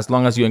pixels, as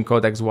long as you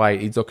encode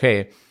XY, it's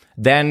okay,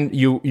 then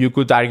you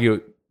could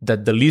argue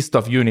that the list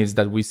of units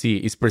that we see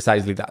is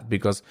precisely that,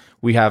 because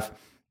we have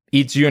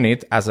each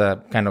unit as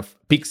a kind of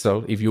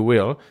pixel, if you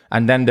will,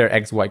 and then their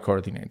XY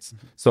coordinates.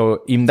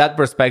 So in that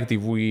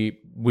perspective, we,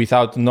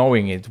 without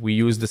knowing it, we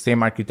use the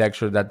same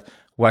architecture that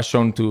was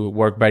shown to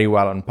work very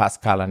well on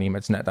Pascal and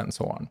ImageNet and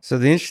so on. So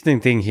the interesting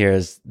thing here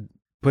is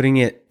putting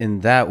it in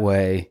that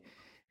way,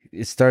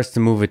 it starts to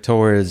move it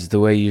towards the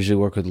way you usually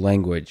work with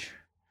language.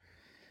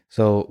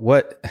 So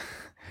what,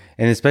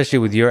 and especially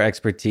with your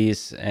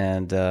expertise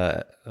and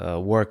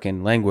work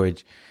in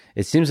language,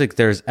 it seems like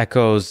there's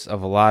echoes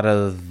of a lot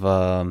of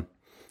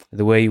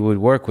the way you would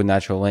work with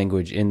natural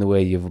language in the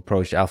way you've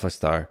approached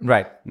AlphaStar.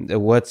 Right.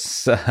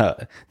 What's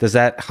does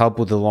that help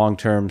with the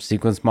long-term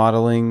sequence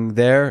modeling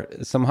there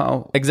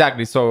somehow?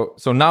 Exactly. So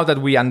now that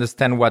we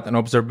understand what an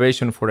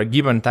observation for a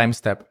given time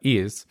step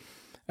is,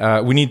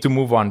 we need to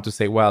move on to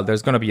say, well,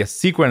 there's going to be a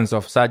sequence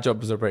of such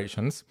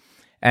observations,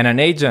 and an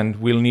agent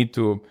will need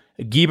to,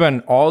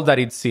 given all that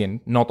it's seen,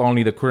 not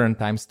only the current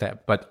time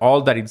step, but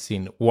all that it's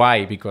seen.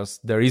 Why? Because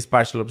there is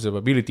partial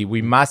observability.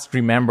 We must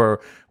remember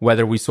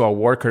whether we saw a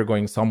worker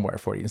going somewhere,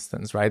 for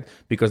instance, right?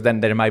 Because then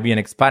there might be an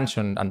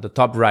expansion on the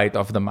top right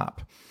of the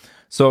map.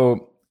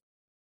 So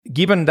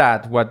given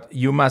that, what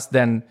you must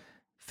then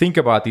think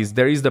about is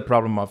there is the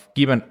problem of,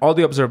 given all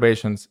the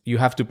observations, you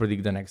have to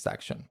predict the next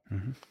action.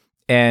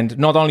 And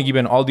not only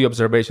given all the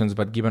observations,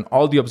 but given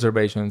all the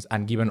observations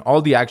and given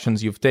all the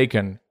actions you've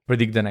taken,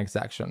 predict the next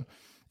action.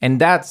 And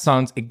that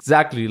sounds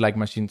exactly like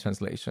machine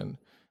translation,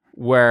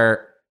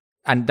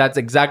 and that's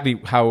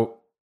exactly how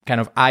kind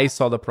of I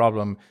saw the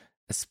problem,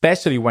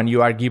 especially when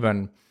you are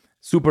given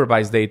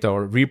supervised data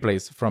or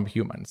replays from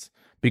humans,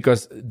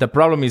 because the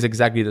problem is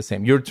exactly the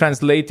same. You're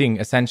translating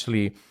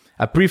essentially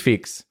a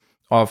prefix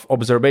of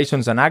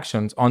observations and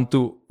actions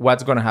onto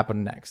what's going to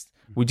happen next,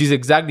 which is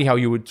exactly how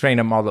you would train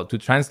a model to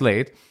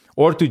translate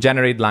or to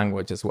generate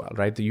language as well,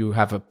 right? You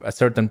have a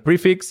certain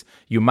prefix.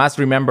 You must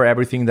remember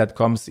everything that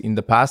comes in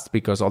the past,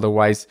 because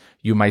otherwise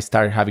you might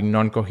start having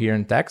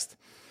non-coherent text.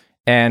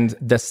 And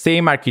the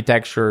same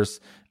architectures,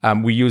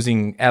 we're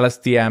using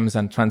LSTMs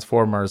and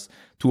transformers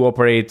to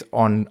operate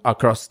on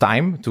across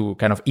time to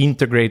kind of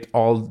integrate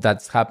all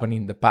that's happened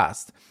in the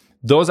past.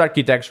 Those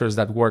architectures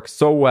that work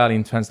so well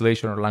in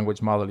translation or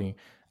language modeling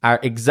are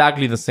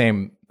exactly the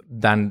same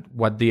than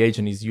what the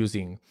agent is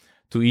using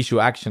to issue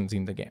actions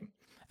in the game.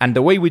 And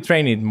the way we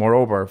train it,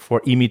 moreover,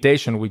 for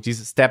imitation, which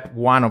is step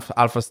one of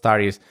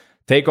AlphaStar, is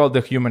take all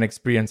the human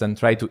experience and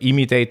try to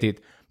imitate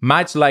it,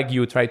 much like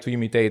you try to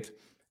imitate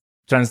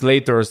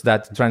translators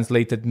that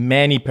translated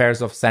many pairs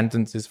of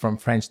sentences from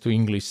French to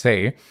English,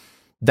 say.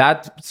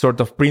 That sort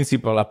of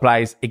principle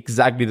applies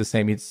exactly the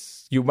same.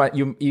 It's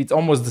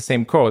almost the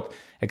same code,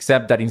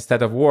 except that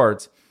instead of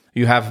words,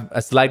 you have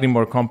a slightly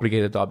more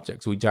complicated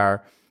objects, which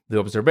are the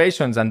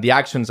observations, and the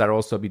actions are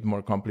also a bit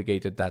more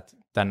complicated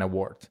than a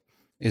word.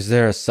 Is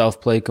there a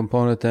self-play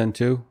component then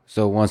too?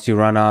 So once you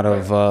run out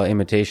of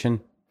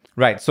imitation?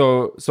 Right.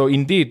 So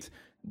indeed,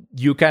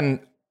 you can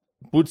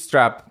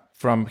bootstrap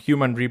from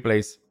human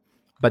replays,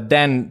 but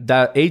then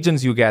the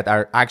agents you get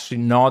are actually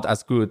not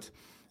as good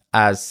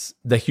as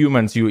the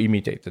humans you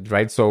imitated,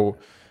 right? So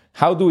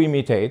how do we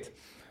imitate?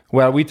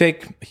 Well, we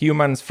take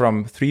humans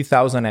from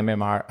 3000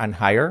 MMR and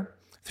higher.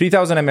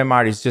 3000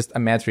 MMR is just a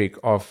metric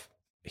of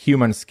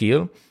human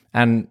skill,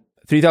 and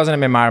 3000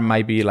 MMR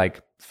might be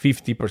like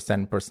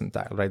 50%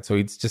 percentile, right? So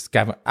it's just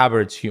kind of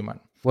average human.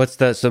 What's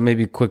that? So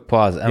maybe quick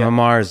pause. Yeah.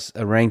 MMR is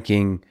a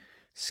ranking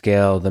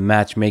scale, the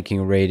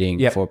matchmaking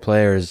rating for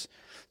players.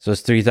 So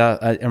it's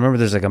 3000. I remember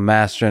there's like a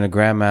master and a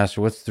grandmaster.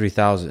 What's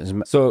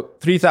 3000? So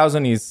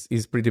 3000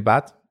 is pretty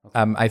bad.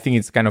 I think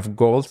it's kind of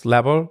gold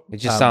level. It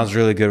just sounds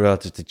really good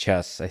relative to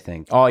chess, I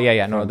think. Oh,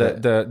 yeah. No,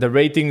 the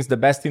ratings, the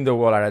best in the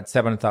world are at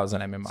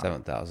 7,000 MMR.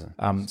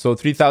 7,000. So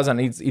 3,000,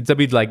 it's a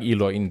bit like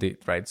ELO indeed,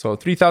 right? So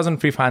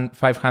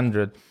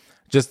 3,500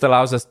 just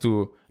allows us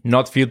to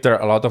not filter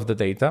a lot of the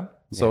data.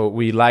 So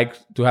we like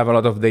to have a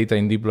lot of data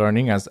in deep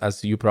learning,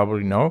 as you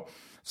probably know.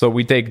 So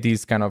we take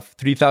these kind of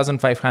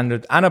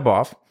 3,500 and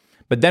above,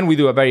 but then we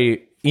do a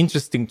very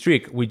interesting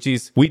trick, which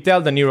is we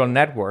tell the neural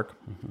network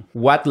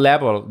what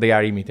level they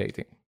are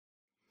imitating.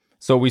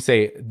 So we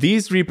say,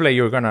 this replay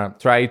you're going to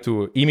try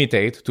to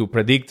imitate to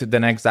predict the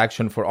next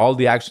action for all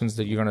the actions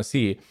that you're going to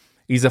see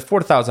is a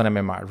 4,000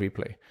 MMR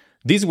replay.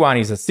 This one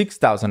is a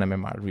 6,000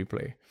 MMR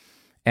replay.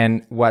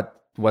 And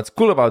what's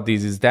cool about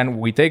this is then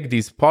we take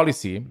this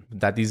policy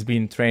that is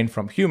being trained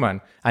from human,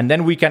 and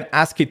then we can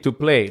ask it to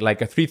play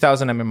like a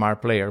 3,000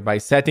 MMR player by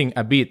setting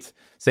a bit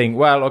saying,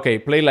 well, okay,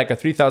 play like a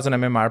 3,000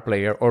 MMR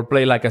player or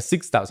play like a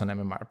 6,000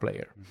 MMR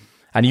player. Mm-hmm.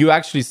 And you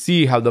actually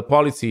see how the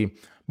policy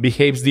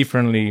behaves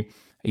differently.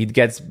 It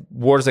gets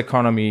worse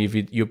economy if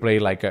you play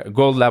like a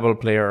gold level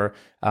player.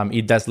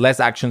 It does less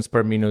actions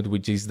per minute,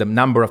 which is the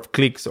number of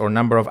clicks or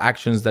number of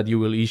actions that you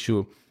will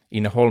issue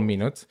in a whole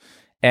minute.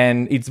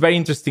 And it's very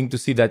interesting to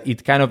see that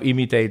it kind of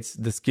imitates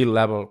the skill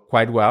level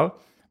quite well.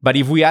 But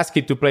if we ask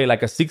it to play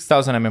like a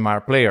 6,000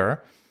 MMR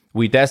player,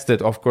 we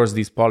tested, of course,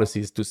 these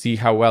policies to see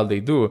how well they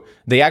do.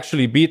 They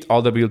actually beat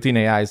all the built-in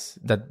AIs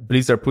that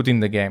Blizzard put in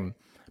the game,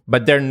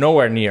 but they're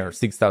nowhere near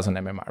 6,000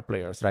 MMR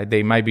players, right?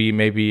 They might be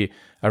maybe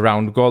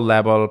around gold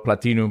level,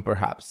 platinum,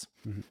 perhaps.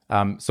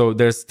 Mm-hmm. So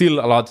there's still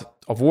a lot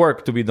of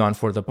work to be done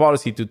for the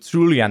policy to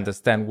truly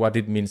understand what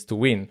it means to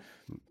win.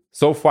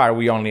 So far,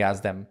 we only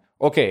ask them,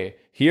 okay,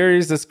 here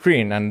is the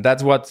screen, and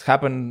that's what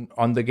happened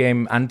on the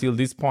game until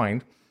this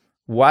point.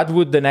 What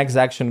would the next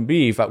action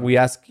be if we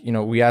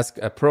ask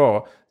a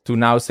pro to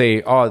now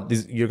say, oh,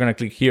 you're going to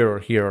click here or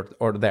here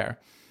or there.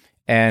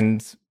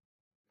 And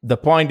the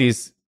point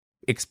is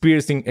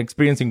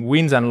experiencing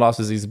wins and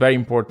losses is very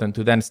important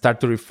to then start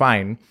to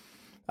refine.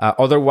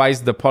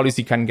 Otherwise, the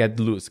policy can get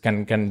loose,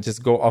 can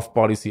just go off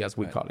policy, as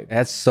we call it.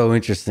 That's so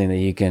interesting that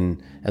you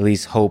can at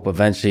least hope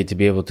eventually to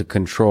be able to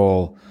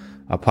control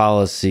a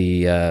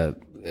policy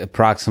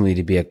approximately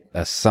to be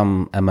a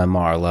some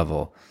MMR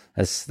level.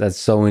 That's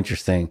so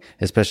interesting,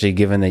 especially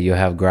given that you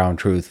have ground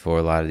truth for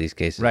a lot of these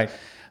cases. Right.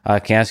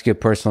 Can I ask you a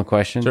personal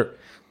question? Sure.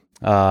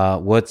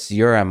 What's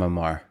your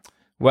MMR?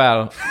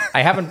 Well,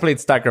 I haven't played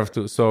StarCraft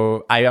 2,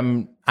 so I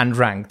am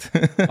unranked,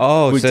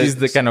 which is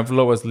the kind of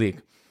lowest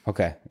league.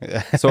 Okay.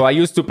 So I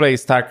used to play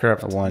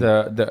StarCraft,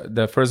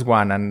 the first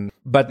one,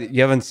 but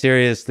you haven't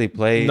seriously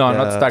played? No,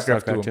 not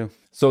StarCraft 2.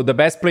 So the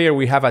best player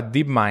we have at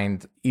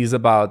DeepMind is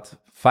about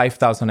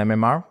 5,000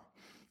 MMR,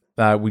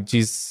 which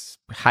is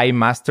high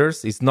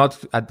masters. It's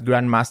not at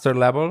Grandmaster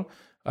level.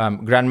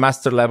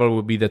 Grandmaster level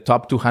would be the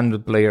top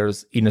 200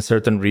 players in a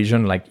certain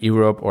region, like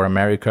Europe or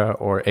America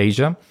or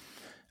Asia.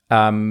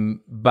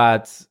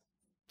 But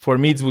for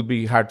me, it would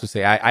be hard to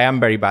say. I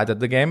am very bad at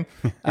the game.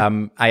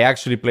 I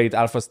actually played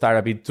Alpha Star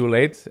a bit too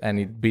late, and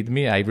it beat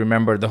me. I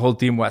remember the whole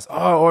team was,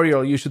 oh,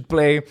 Oriol, you should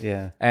play.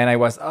 Yeah. And I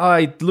was,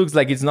 it looks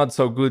like it's not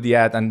so good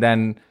yet. And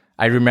then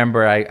I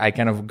remember I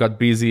kind of got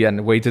busy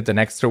and waited an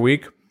extra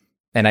week,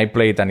 and I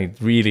played, and it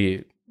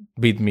really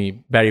beat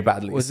me very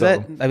badly.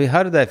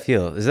 How did that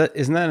feel?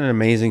 Isn't that an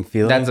amazing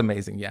feeling? That's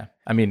amazing, yeah.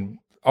 I mean,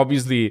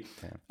 obviously,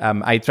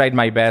 I tried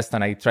my best,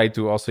 and I tried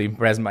to also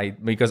impress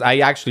because I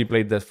actually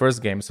played the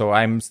first game, so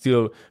I'm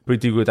still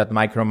pretty good at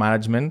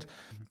micromanagement.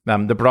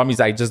 The problem is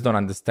I just don't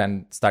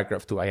understand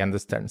StarCraft 2. I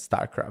understand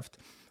StarCraft.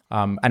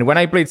 And when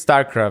I played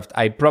StarCraft,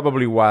 I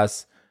probably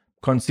was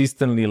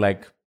consistently,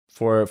 like,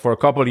 for a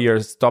couple of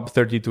years, top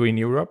 32 in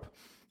Europe.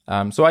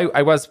 So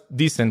I was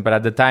decent, but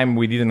at the time,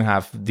 we didn't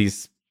have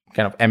this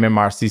kind of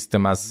MMR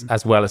system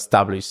as well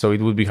established, so it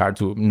would be hard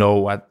to know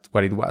what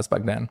it was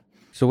back then.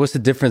 So what's the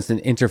difference in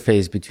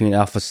interface between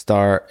Alpha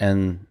Star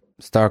and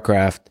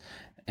StarCraft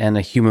and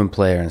a human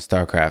player in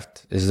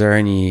StarCraft? Is there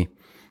any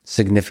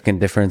significant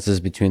differences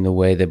between the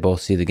way they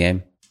both see the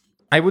game?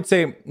 I would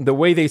say the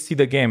way they see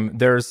the game,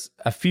 there's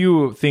a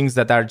few things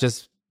that are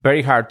just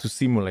very hard to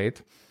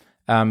simulate.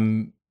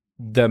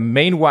 The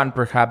main one,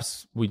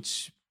 perhaps,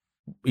 which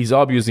is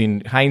obvious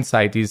in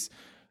hindsight, is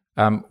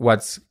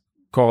what's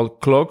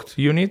called cloaked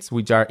units,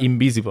 which are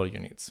invisible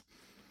units.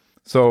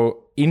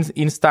 So in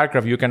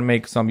StarCraft, you can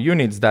make some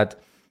units that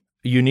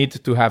you need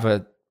to have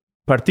a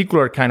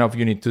particular kind of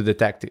unit to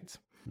detect it.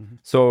 Mm-hmm.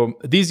 So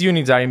these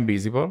units are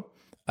invisible.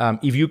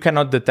 If you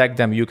cannot detect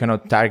them, you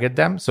cannot target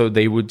them. So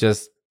they would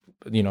just,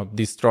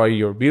 destroy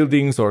your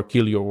buildings or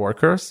kill your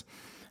workers.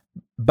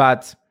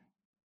 But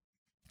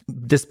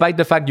despite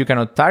the fact you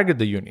cannot target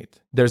the unit,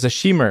 there's a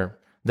shimmer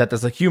that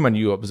as a human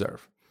you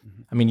observe.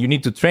 Mm-hmm. I mean, you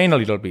need to train a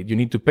little bit. You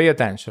need to pay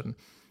attention.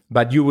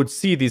 But you would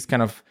see this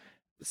kind of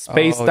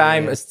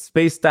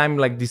space-time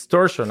like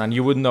distortion, and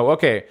you would know,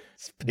 okay,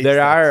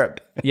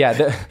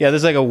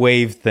 there's like a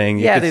wave thing.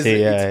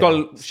 It's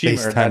called shimmer.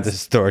 Space-time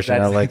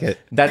distortion. I like it.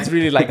 That's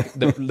really like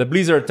the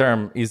Blizzard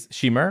term is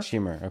shimmer.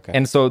 Shimmer, okay.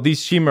 And so this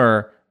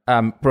shimmer,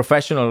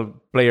 professional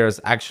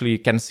players actually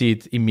can see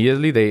it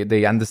immediately.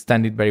 They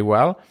understand it very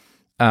well.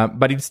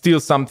 But it's still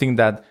something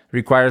that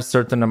requires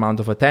certain amount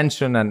of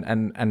attention,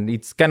 and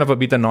it's kind of a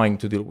bit annoying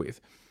to deal with.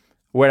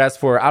 Whereas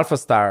for Alpha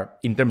Star,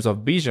 in terms of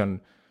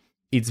vision,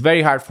 it's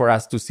very hard for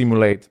us to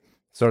simulate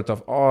sort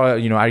of, are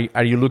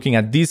you looking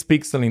at this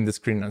pixel in the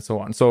screen and so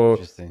on. So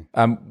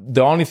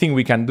the only thing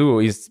we can do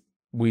is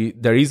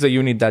there is a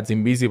unit that's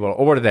invisible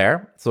over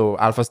there. So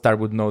Alpha Star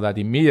would know that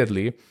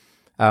immediately.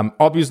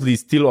 obviously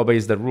still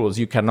obeys the rules.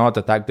 You cannot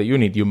attack the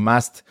unit. You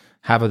must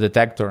have a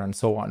detector and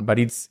so on. But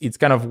it's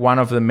kind of one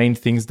of the main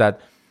things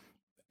that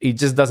it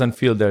just doesn't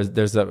feel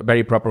there's a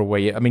very proper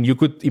way. I mean, you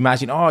could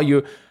imagine,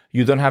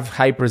 you don't have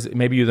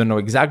maybe you don't know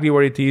exactly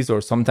where it is,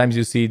 or sometimes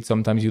you see it,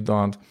 sometimes you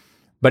don't.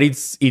 But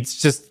it's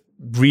just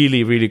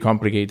really, really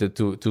complicated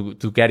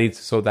to get it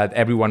so that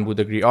everyone would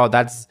agree,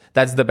 that's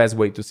the best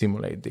way to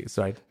simulate this,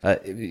 right?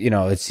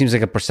 It seems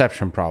like a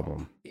perception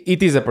problem.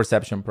 It is a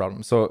perception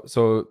problem.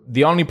 So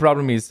the only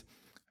problem is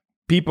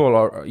people,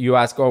 or you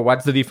ask,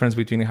 what's the difference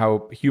between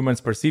how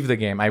humans perceive the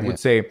game? I would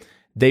say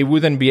they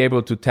wouldn't be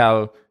able to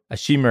tell a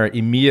shimmer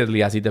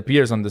immediately as it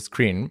appears on the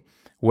screen,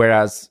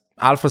 whereas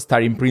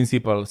AlphaStar in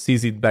principle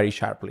sees it very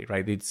sharply,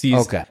 right? It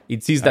sees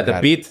that the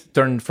bit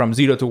turned from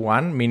 0 to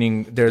 1,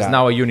 meaning there's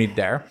now a unit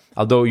there,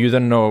 although you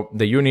don't know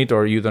the unit,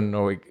 or you don't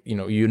know,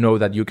 you know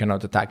that you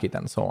cannot attack it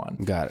and so on.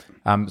 Got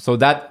it. So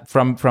that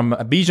from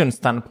a vision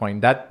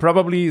standpoint, that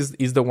probably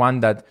is the one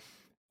that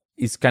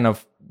is kind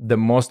of the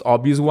most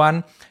obvious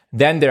one.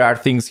 Then there are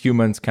things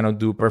humans cannot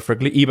do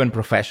perfectly, even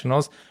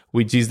professionals,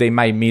 which is they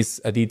might miss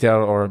a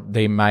detail, or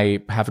they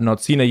might have not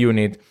seen a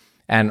unit.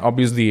 And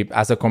obviously,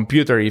 as a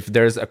computer, if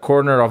there's a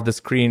corner of the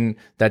screen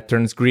that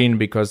turns green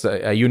because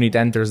a unit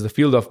enters the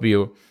field of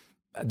view,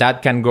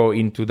 that can go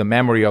into the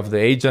memory of the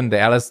agent, the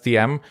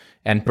LSTM,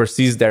 and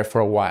persist there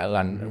for a while,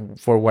 and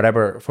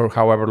for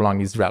however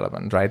long is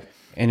relevant, right?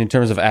 And in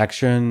terms of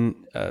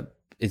action,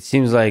 it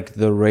seems like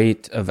the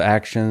rate of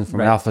action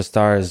from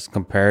AlphaStar is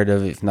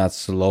comparative, if not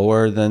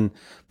slower than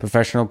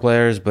professional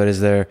players, but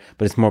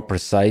it's more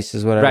precise,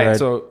 is what I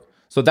read. Right.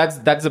 So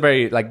that's a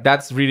very,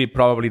 that's really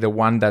probably the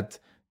one that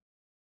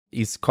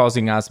is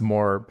causing us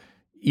more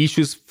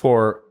issues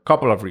for a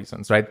couple of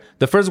reasons, right?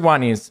 The first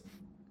one is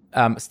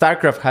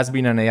StarCraft has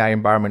been an AI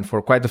environment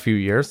for quite a few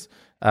years.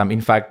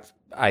 In fact,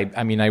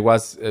 I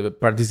was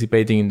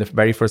participating in the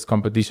very first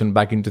competition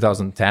back in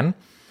 2010.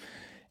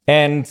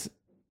 And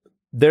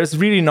there's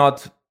really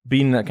not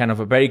been a kind of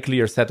a very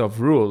clear set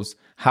of rules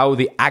how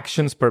the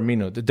actions per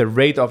minute, the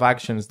rate of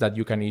actions that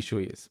you can issue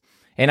is.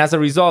 And as a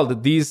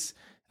result, these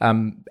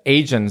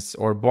agents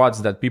or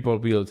bots that people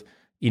build,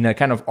 in a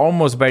kind of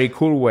almost very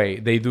cool way,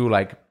 they do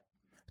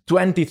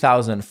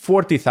 20,000,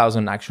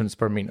 40,000 actions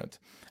per minute.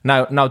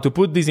 Now, to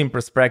put this in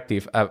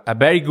perspective, a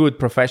very good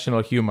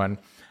professional human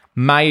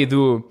might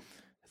do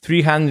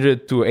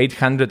 300 to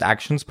 800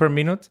 actions per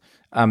minute.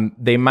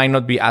 They might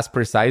not be as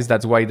precise.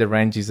 That's why the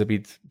range is a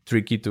bit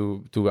tricky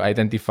to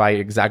identify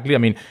exactly. I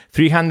mean,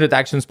 300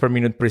 actions per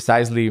minute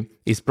precisely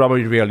is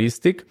probably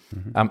realistic.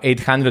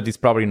 800 is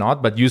probably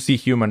not, but you see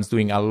humans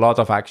doing a lot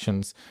of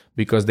actions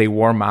because they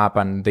warm up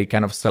and they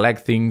kind of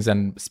select things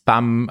and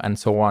spam and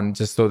so on,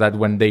 just so that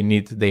when they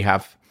need, they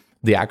have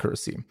the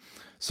accuracy.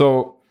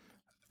 So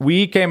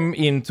we came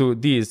into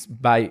this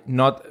by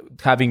not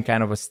having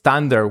kind of a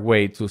standard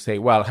way to say,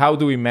 well, how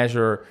do we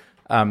measure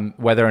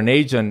whether an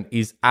agent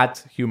is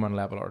at human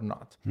level or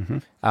not?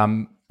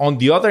 On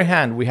the other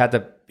hand, we had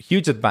a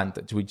huge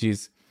advantage, which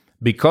is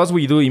because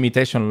we do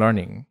imitation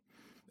learning,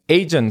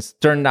 agents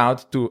turned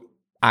out to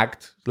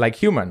act like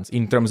humans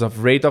in terms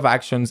of rate of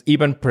actions,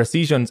 even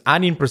precisions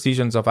and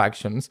imprecisions of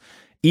actions.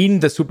 In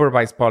the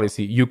supervised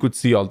policy, you could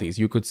see all these.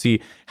 You could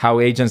see how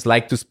agents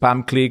like to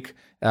spam click,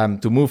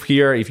 to move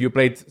here. If you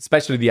played,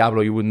 especially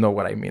Diablo, you would know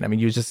what I mean. I mean,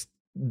 you just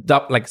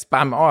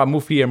spam,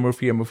 move here, move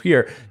here, move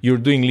here. You're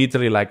doing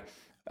literally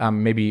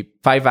maybe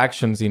 5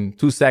 actions in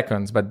 2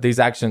 seconds, but these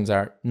actions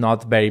are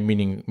not very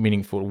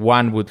meaningful.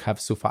 One would have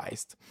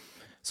sufficed.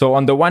 So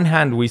on the one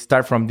hand, we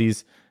start from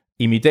this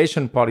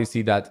imitation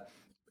policy that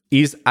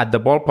is at the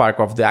ballpark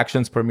of the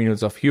actions per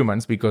minute of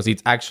humans, because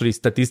it's actually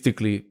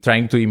statistically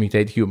trying to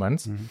imitate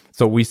humans.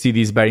 So we see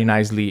this very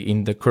nicely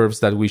in the curves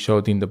that we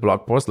showed in the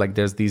blog post.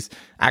 There's these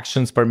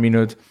actions per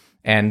minute,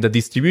 and the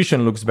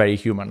distribution looks very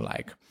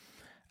human-like.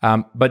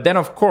 But then,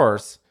 of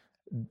course,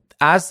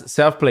 as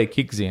self-play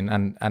kicks in,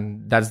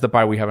 and that's the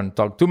part we haven't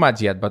talked too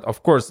much yet, but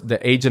of course,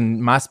 the agent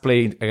must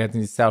play against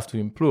itself to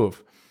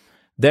improve.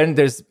 Then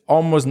there's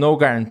almost no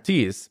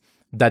guarantees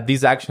that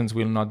these actions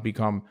will not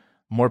become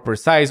more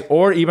precise,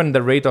 or even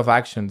the rate of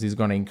actions is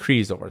going to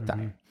increase over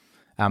time.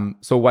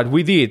 So what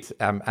we did,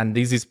 and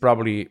this is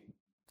probably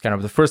kind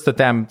of the first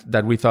attempt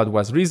that we thought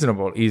was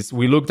reasonable, is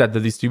we looked at the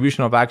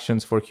distribution of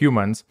actions for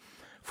humans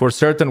for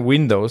certain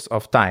windows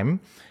of time.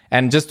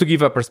 And just to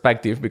give a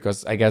perspective,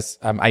 because I guess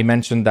I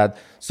mentioned that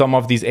some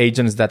of these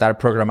agents that are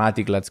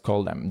programmatic, let's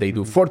call them, they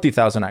do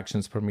 40,000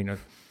 actions per minute.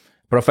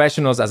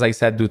 Professionals, as I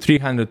said, do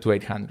 300 to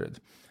 800.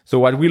 So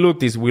what we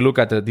looked is we look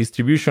at the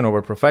distribution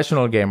over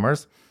professional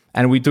gamers,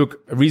 and we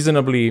took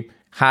reasonably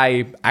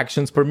high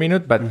actions per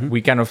minute, but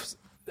we kind of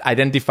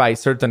identify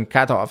certain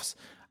cutoffs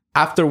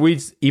after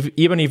which,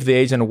 even if the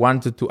agent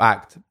wanted to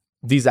act,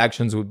 these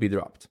actions would be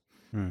dropped.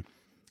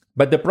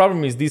 But the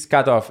problem is this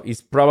cutoff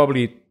is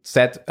probably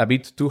set a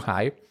bit too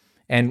high.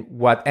 And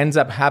what ends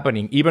up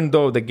happening, even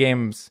though the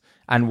games,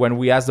 and when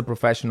we ask the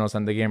professionals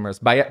and the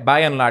gamers, by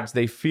and large,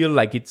 they feel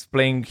like it's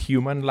playing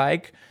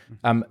human-like.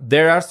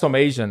 There are some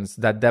agents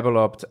that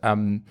developed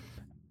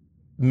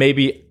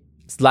maybe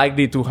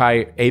slightly too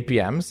high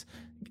APMs,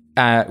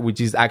 which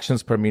is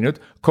actions per minute,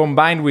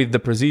 combined with the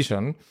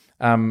precision,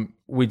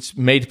 which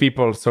made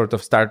people sort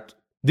of start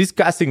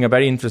discussing a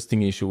very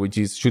interesting issue, which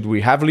is, should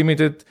we have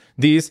limited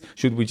this?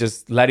 Should we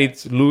just let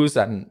it loose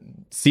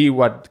and see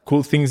what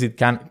cool things it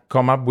can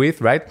come up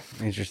with, right?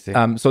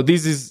 Interesting. So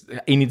this is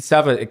in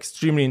itself an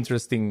extremely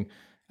interesting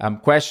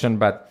question,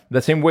 but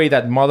the same way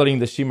that modeling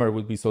the shimmer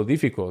would be so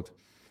difficult,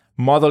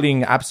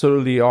 modeling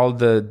absolutely all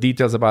the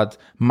details about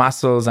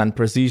muscles and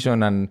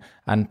precision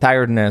and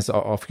tiredness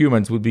of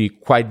humans would be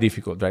quite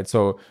difficult, right?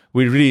 So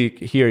we're really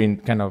here in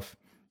kind of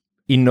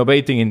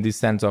innovating in this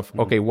sense of,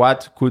 okay,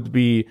 what could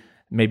be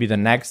maybe the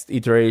next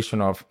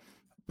iteration of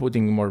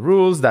putting more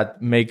rules that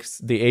makes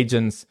the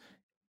agents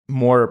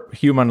more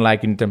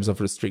human-like in terms of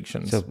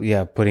restrictions. So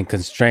yeah, putting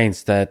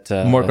constraints that...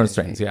 more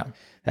constraints, yeah.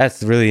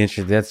 That's really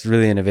interesting. That's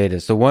really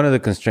innovative. So one of the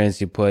constraints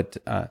you put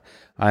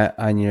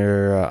on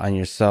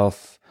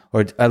yourself,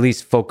 or at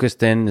least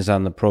focused in, is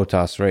on the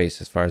Protoss race,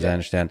 as far as I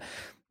understand.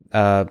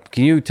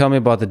 Can you tell me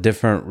about the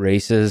different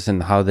races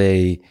and how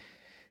they...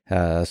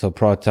 so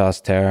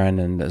Protoss, Terran,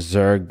 and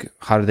Zerg,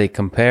 how do they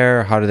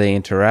compare? How do they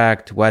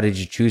interact? Why did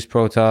you choose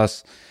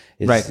Protoss?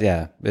 Right.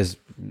 Yeah.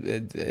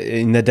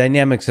 In the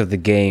dynamics of the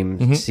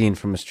game, seen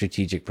from a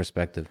strategic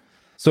perspective.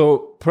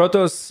 So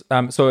Protoss,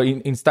 so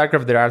in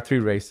StarCraft, there are 3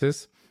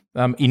 races.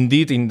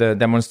 Indeed, in the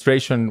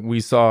demonstration, we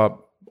saw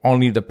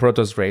only the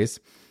Protoss race.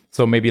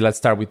 So maybe let's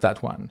start with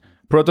that one.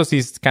 Protoss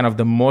is kind of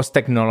the most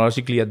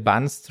technologically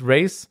advanced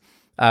race.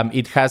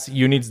 It has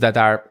units that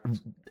are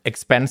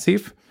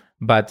expensive,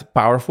 but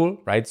powerful,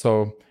 right?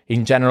 So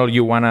in general,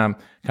 you want to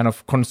kind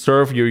of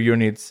conserve your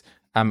units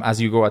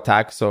as you go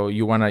attack. So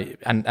you want to,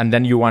 and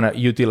then you want to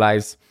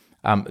utilize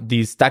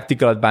these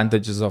tactical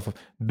advantages of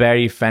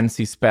very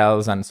fancy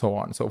spells and so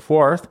on and so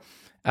forth.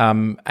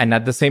 And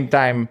at the same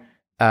time,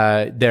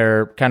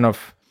 they're kind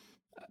of,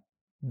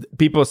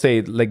 people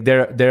say like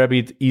they're a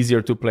bit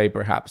easier to play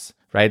perhaps,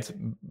 right?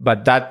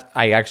 But that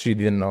I actually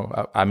didn't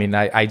know. I mean,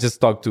 I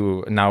just talked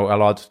to now a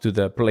lot to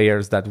the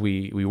players that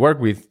we work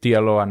with,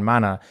 TLO and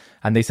Mana,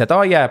 and they said,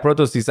 oh yeah,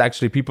 Protoss is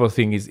actually, people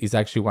think is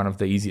actually one of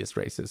the easiest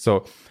races.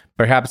 So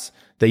perhaps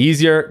the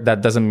easier,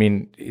 that doesn't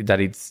mean that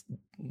it's,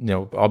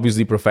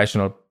 obviously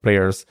professional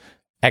players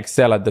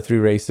excel at the 3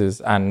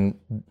 races, and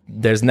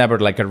there's never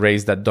like a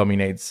race that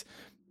dominates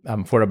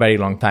for a very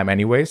long time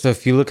anyway. So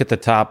if you look at the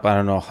top,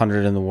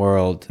 100 in the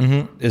world,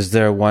 is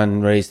there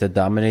one race that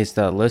dominates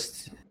that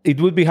list?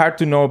 It would be hard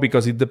to know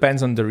because it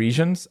depends on the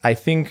regions. I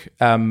think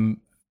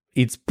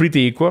it's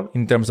pretty equal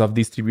in terms of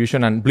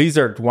distribution, and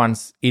Blizzard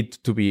wants it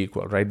to be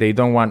equal, right? They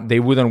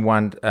wouldn't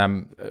want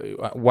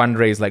one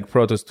race like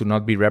Protoss to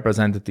not be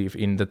representative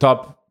in the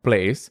top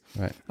place.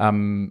 Right.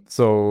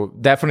 So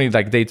definitely,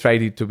 like, they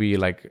tried it to be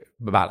like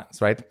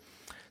balanced, right?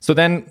 So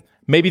then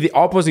maybe the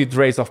opposite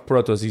race of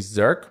Protoss is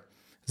Zerg.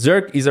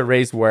 Zerg is a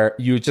race where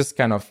you just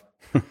kind of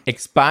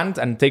expand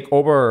and take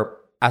over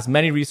as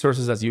many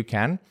resources as you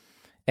can.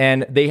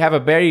 And they have a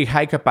very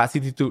high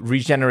capacity to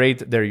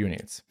regenerate their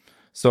units.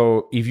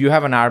 So if you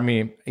have an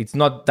army, it's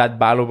not that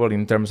valuable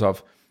in terms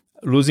of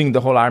losing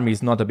the whole army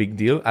is not a big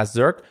deal as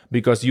Zerg,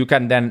 because you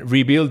can then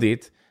rebuild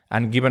it.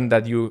 And given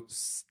that you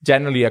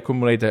generally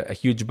accumulate a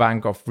huge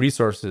bank of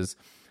resources,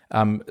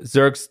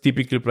 Zergs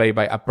typically play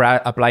by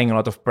applying a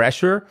lot of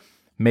pressure,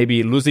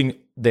 maybe losing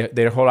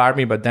their whole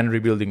army, but then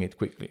rebuilding it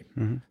quickly.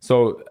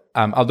 So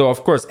although,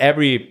 of course,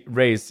 every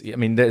race, I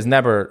mean, there's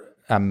never...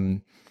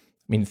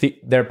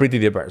 they're pretty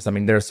diverse. I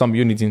mean, there are some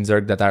units in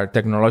Zerg that are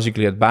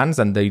technologically advanced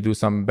and they do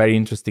some very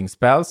interesting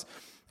spells.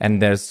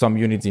 And there's some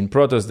units in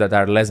Protoss that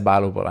are less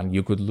valuable and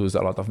you could lose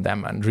a lot of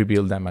them and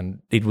rebuild them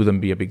and it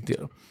wouldn't be a big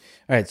deal.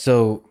 All right.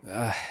 So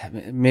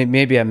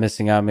maybe I'm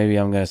missing out. Maybe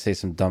I'm going to say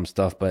some dumb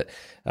stuff, but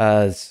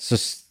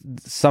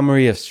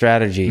summary of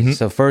strategy.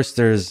 So first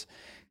there's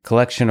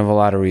collection of a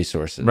lot of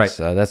resources. Right.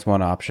 That's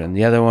one option.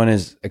 The other one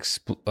is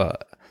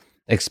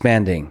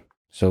expanding.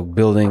 So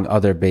building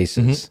other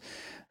bases.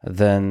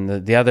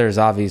 Then the other is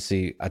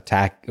obviously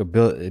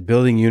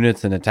building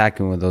units and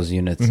attacking with those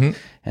units.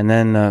 And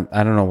then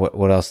I don't know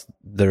what else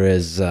there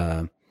is.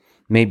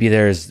 Maybe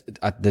there's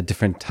the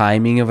different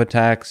timing of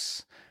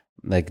attacks,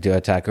 like do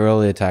attack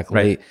early, attack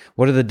late. Right.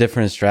 What are the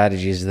different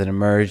strategies that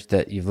emerged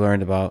that you've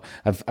learned about?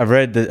 I've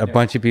read that a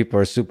bunch of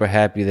people are super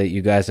happy that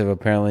you guys have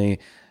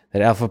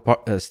that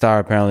Alpha Star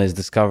apparently has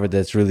discovered that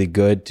it's really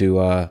good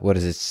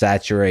to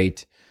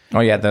saturate.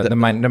 Oh yeah, the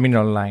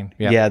mineral line.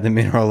 Yeah, the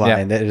mineral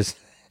line. That is.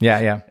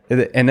 Yeah.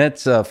 And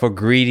that's for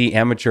greedy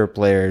amateur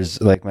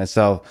players like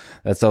myself.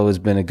 That's always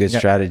been a good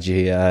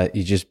strategy.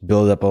 You just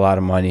build up a lot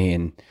of money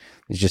and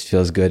it just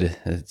feels good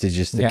to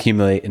just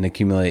accumulate and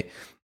accumulate.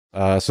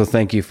 So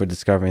thank you for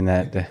discovering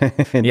that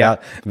and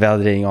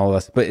validating all of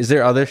us. But is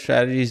there other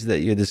strategies that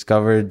you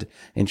discovered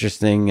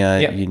interesting,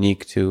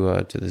 unique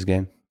to this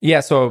game?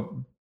 Yeah.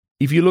 So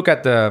if you look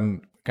at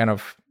the kind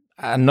of,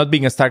 not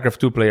being a StarCraft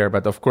 2 player,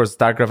 but of course,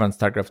 StarCraft and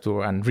StarCraft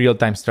 2 and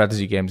real-time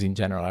strategy games in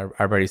general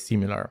are very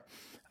similar.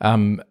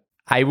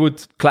 I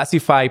would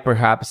classify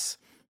perhaps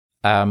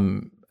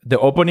the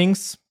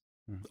openings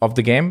of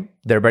the game.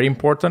 They're very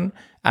important.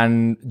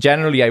 And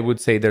generally, I would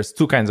say there's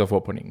two kinds of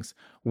openings.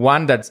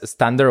 One that's a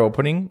standard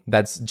opening.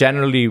 That's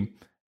generally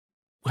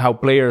how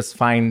players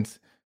find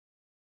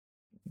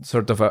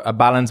sort of a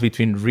balance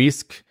between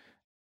risk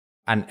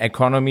and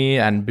economy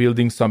and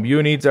building some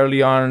units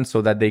early on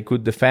so that they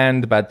could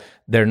defend, but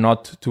they're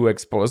not too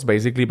exposed,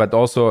 basically, but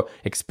also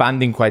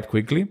expanding quite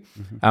quickly.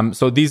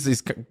 So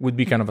this would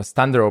be kind of a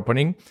standard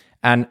opening.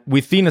 And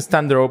within a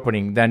standard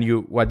opening, then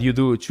what you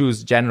do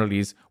choose generally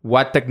is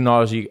what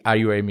technology are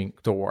you aiming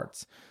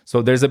towards.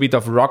 So there's a bit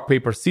of rock,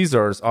 paper,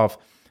 scissors of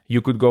you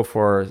could go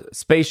for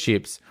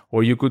spaceships,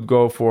 or you could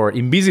go for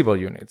invisible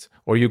units,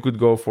 or you could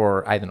go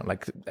for, I don't know,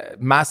 like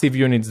massive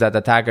units that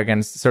attack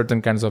against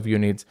certain kinds of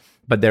units,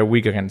 but they're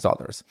weak against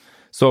others.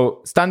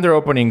 So standard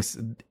openings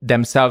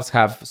themselves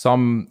have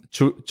some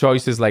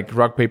choices like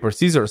rock, paper,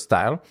 scissors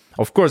style.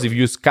 Of course, if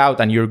you scout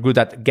and you're good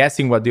at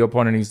guessing what the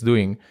opponent is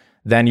doing,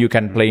 then you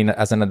can play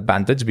as an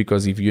advantage,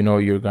 because if you know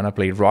you're going to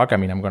play rock, I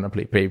mean, I'm going to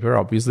play paper,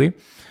 obviously.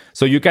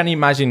 So you can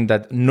imagine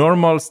that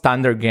normal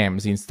standard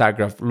games in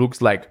StarCraft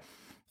looks like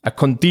a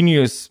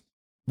continuous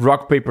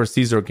rock, paper,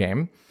 scissor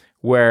game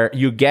where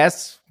you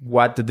guess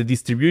what the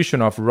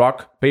distribution of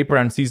rock, paper,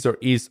 and scissor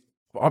is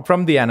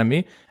from the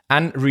enemy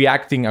and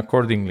reacting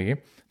accordingly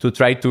to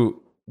try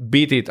to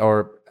beat it,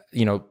 or,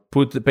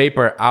 put the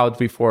paper out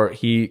before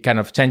he kind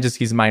of changes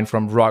his mind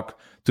from rock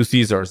to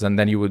scissors, and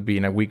then you would be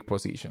in a weak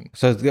position.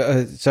 So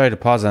sorry to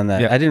pause on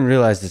that. Yeah. I didn't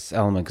realize this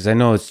element, because I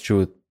know it's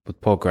true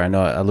with poker. I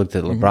know I looked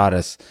at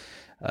Lebradas.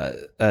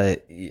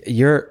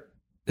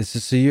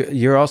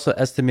 You're also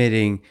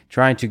estimating,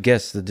 trying to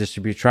guess the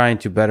distribution, trying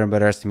to better and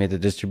better estimate the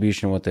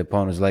distribution of what the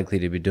opponent is likely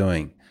to be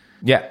doing.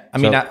 Yeah. I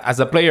mean, as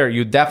a player,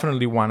 you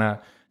definitely want to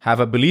have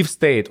a belief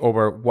state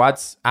over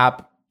what's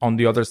up on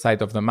the other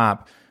side of the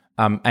map.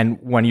 And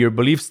when your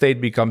belief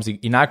state becomes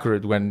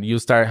inaccurate, when you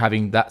start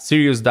having that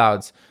serious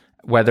doubts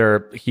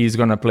whether he's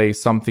going to play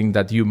something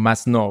that you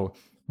must know,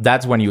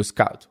 that's when you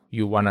scout.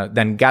 You want to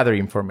then gather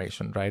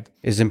information, right?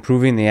 Is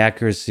improving the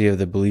accuracy of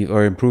the belief,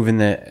 or improving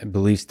the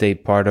belief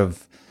state, part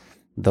of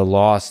the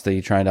loss that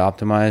you're trying to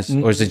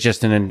optimize? Or is it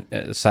just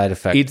a side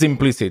effect? It's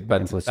implicit,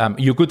 but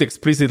you could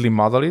explicitly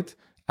model it,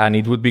 and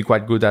it would be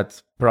quite good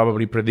at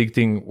probably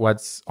predicting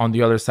what's on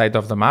the other side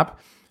of the map.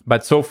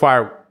 But so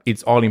far,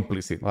 it's all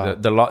implicit. Wow.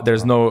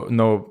 There's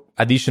no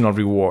additional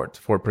reward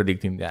for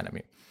predicting the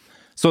enemy.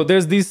 So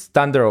there's these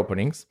standard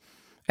openings,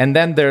 and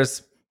then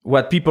there's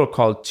what people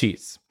call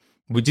cheese,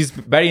 which is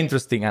very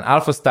interesting. And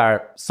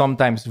AlphaStar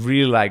sometimes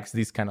really likes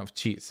this kind of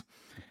cheese.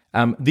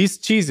 These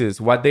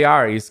cheeses, what they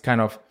are is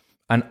kind of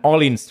an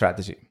all-in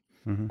strategy.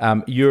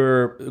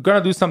 You're going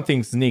to do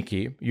something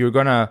sneaky. You're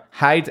going to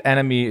hide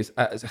enemies,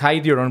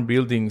 hide your own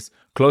buildings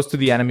close to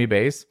the enemy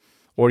base,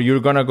 or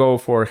you're going to go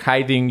for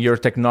hiding your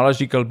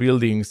technological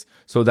buildings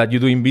so that you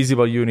do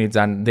invisible units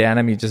and the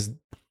enemy just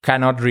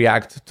cannot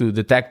react to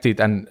detect it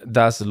and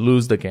thus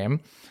lose the game.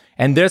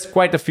 And there's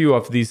quite a few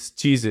of these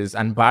cheeses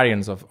and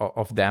variants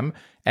of them.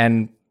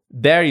 And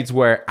there it's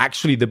where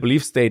actually the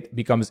belief state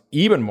becomes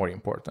even more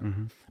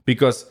important.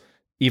 Because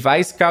if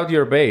I scout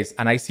your base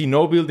and I see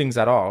no buildings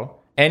at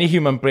all, any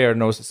human player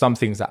knows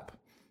something's up.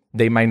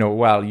 They might know,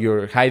 well,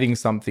 you're hiding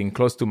something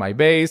close to my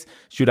base.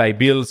 Should I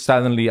build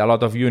suddenly a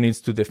lot of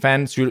units to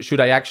defend? Should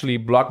I actually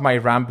block my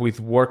ramp with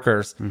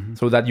workers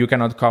so that you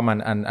cannot come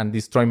and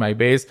destroy my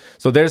base?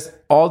 So there's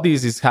all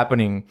this is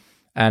happening,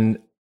 and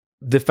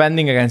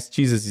defending against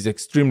cheeses is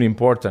extremely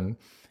important.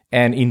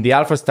 And in the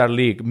AlphaStar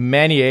League,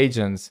 many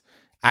agents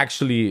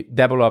actually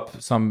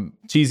develop some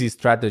cheesy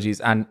strategies.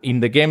 And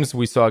in the games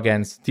we saw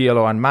against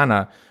TLO and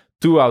Mana,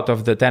 2 out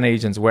of the 10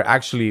 agents were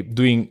actually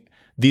doing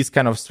these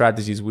kind of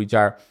strategies, which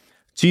are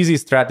cheesy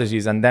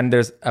strategies. And then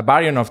there's a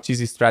variant of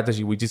cheesy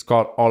strategy, which is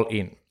called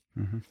all-in.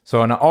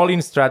 So an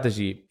all-in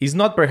strategy is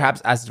not perhaps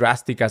as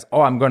drastic as,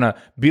 I'm going to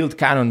build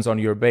cannons on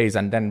your base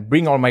and then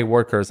bring all my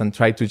workers and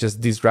try to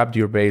just disrupt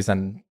your base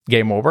and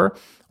game over,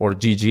 or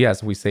GG,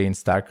 as we say in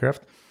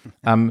StarCraft.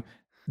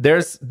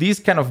 There's these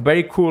kind of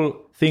very cool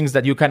things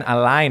that you can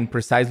align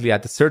precisely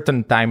at a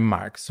certain time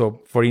mark.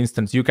 So, for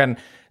instance, you can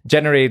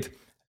generate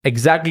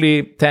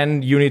exactly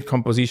 10 unit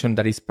composition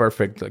that is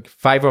perfect, like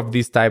 5 of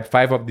this type,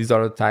 5 of this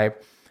other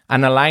type,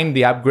 and align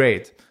the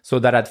upgrade so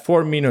that at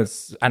 4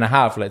 minutes and a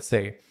half, let's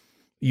say,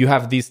 you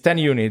have these 10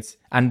 units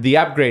and the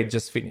upgrade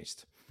just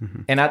finished.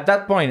 And at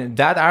that point,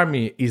 that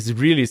army is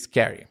really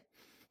scary.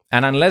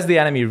 And unless the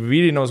enemy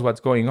really knows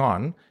what's going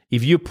on,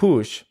 if you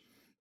push,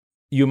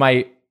 you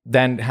might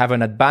then have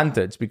an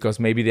advantage because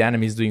maybe the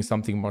enemy is doing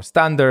something more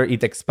standard.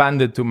 It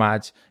expanded too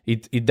much.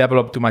 It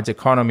developed too much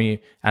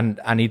economy, and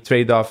it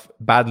trade off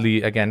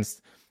badly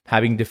against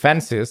having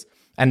defenses,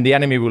 and the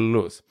enemy will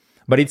lose.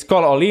 But it's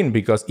called all in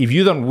because if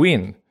you don't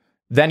win,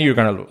 then you're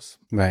going to lose.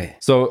 Right.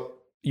 So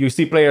you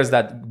see players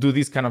that do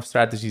these kind of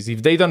strategies.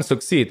 If they don't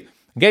succeed,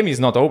 game is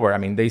not over. I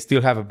mean, they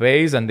still have a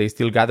base and they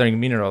still gathering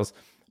minerals,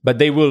 but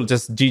they will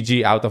just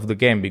GG out of the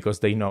game because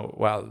they know,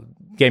 well,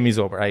 game is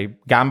over. I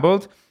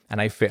gambled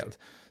and I failed.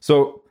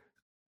 So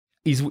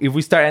if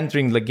we start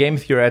entering the game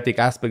theoretic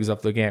aspects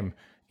of the game,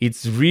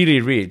 it's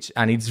really rich,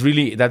 and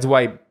that's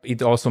why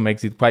it also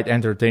makes it quite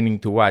entertaining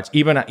to watch.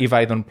 Even if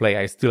I don't play,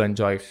 I still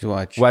enjoy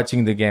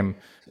watching the game.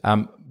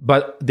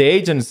 But the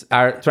agents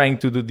are trying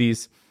to do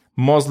this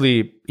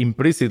mostly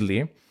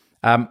implicitly.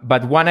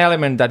 But one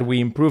element that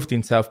we improved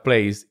in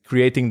self-play is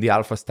creating the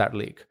Alpha Star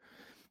League.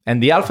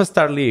 And the Alpha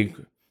Star League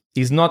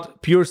is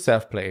not pure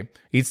self-play.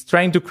 It's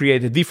trying to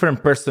create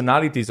different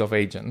personalities of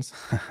agents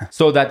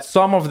so that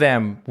some of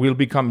them will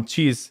become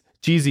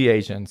cheesy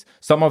agents.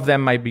 Some of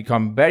them might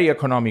become very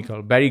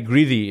economical, very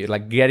greedy,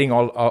 like getting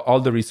all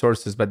the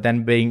resources, but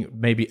then being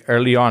maybe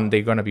early on,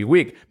 they're going to be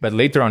weak, but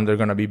later on, they're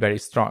going to be very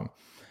strong.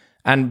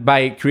 And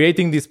by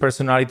creating this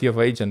personality of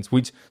agents,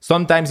 which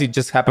sometimes it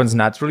just happens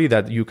naturally,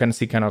 that you can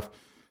see kind of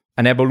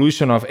an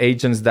evolution of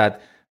agents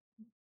that,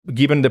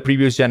 given the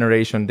previous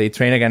generation, they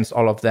train against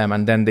all of them,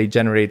 and then they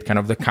generate kind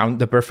of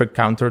the perfect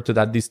counter to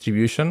that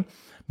distribution.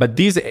 But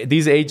these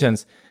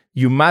agents,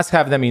 you must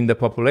have them in the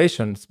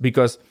populations,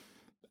 because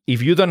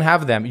if you don't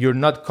have them, you're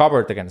not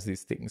covered against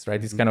these things,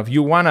 right? It's kind of,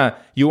 you wanna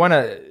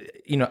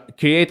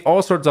create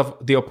all sorts of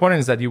the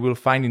opponents that you will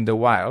find in the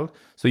wild,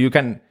 so you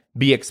can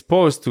be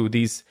exposed to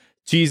these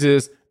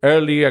cheeses,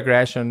 early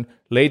aggression,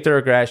 later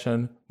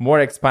aggression,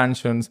 more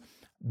expansions,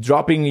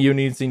 dropping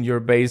units in your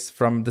base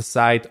from the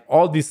side,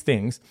 all these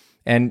things.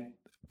 And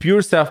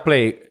pure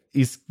self-play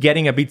is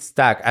getting a bit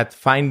stuck at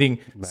finding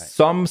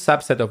some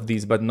subset of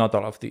these, but not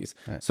all of these.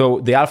 Right.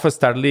 So the Alpha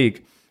Star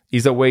League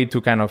is a way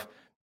to kind of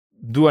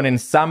do an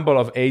ensemble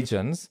of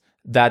agents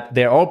that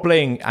they're all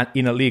playing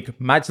in a league,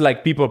 much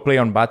like people play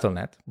on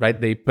Battle.net,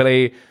 right?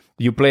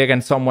 You play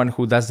against someone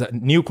who does a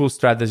new cool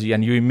strategy,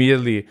 and you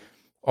immediately,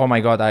 oh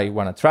my God, I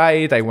want to try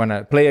it. I want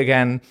to play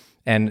again.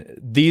 And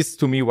this,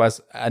 to me,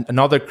 was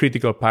another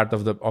critical part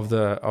of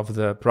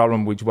the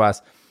problem, which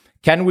was,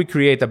 can we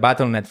create a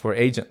Battle.net for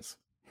agents?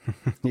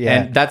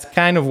 Yeah, and that's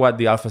kind of what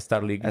the Alpha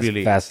Star League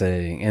really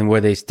fascinating, and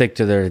where they stick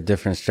to their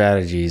different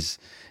strategies.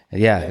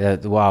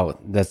 Wow,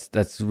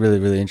 that's really,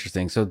 really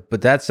interesting. So,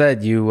 but that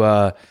said, you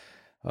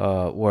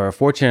were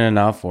fortunate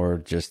enough, or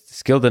just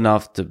skilled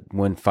enough, to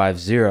win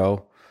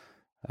 5-0.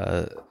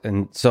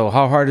 And so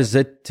how hard is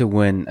it to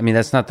win? I mean,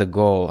 that's not the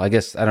goal. I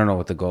guess, I don't know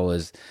what the goal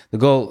is. The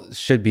goal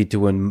should be to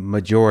win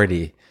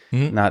majority,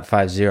 not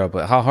 5-0.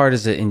 But how hard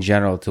is it in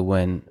general to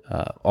win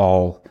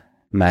all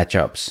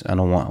matchups on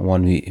a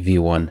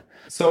 1v1?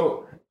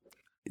 So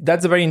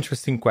that's a very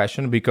interesting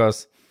question,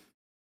 because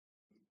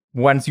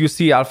once you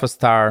see Alpha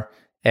Star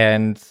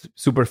and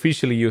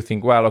superficially you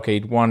think, well, okay,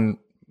 it won.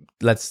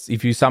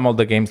 If you sum all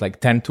the games like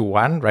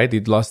 10-1, right?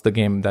 It lost the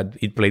game that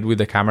it played with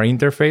the camera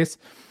interface.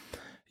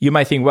 You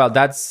might think, well,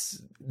 that's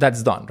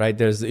done, right?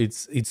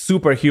 It's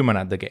superhuman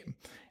at the game.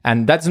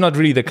 And that's not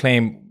really the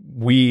claim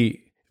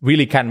we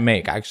really can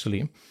make,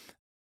 actually.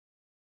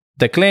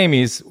 The claim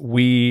is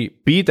we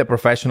beat a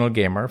professional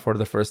gamer for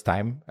the first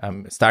time.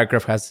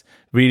 StarCraft has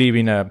really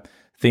been a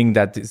thing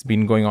that has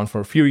been going on for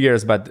a few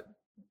years, but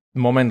a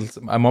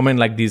moment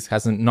like this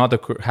had not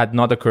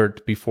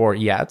occurred before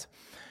yet.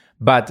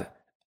 But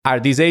are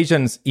these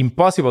agents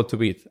impossible to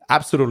beat?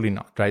 Absolutely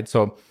not, right?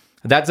 So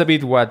that's a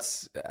bit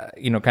what's,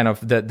 kind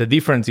of the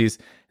difference is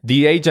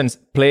the agents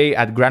play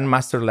at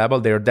grandmaster level.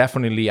 They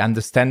definitely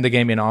understand the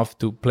game enough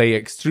to play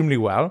extremely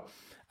well.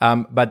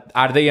 But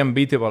are they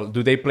unbeatable?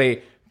 Do they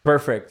play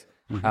perfect?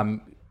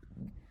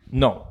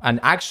 No. And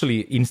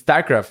actually, in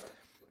StarCraft,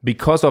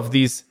 because of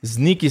these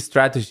sneaky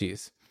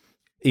strategies,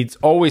 it's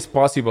always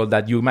possible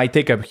that you might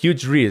take a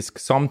huge risk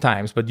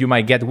sometimes, but you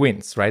might get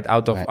wins, right?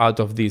 Out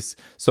of this.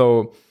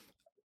 So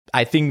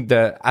I think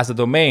as a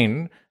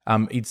domain,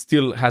 it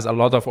still has a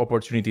lot of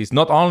opportunities,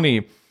 not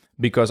only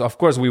because, of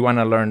course, we want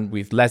to learn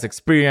with less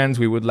experience.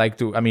 We would like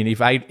to,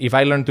 if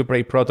I learn to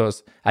play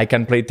Protoss, I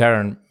can play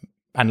Terran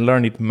and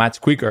learn it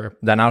much quicker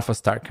than Alpha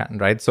Star can,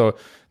 right? So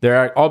there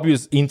are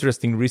obvious,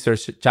 interesting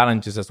research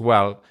challenges as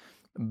well.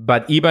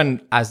 But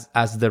even as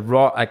the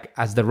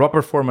raw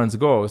performance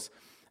goes,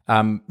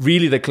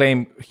 really the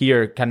claim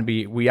here can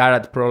be we are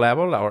at pro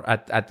level or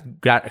at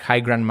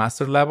high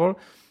grandmaster level.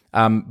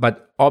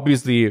 But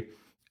obviously,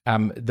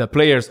 the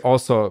players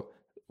also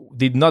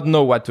did not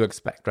know what to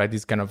expect, right?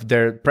 This kind of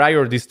their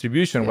prior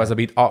distribution was a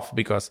bit off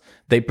because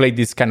they played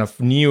this kind of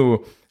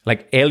new,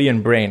 like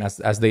alien brain,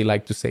 as they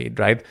like to say it,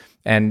 right?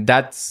 And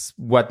that's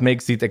what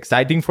makes it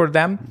exciting for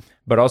them.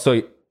 But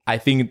also, I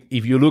think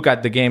if you look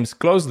at the games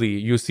closely,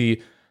 you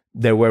see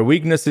there were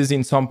weaknesses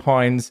in some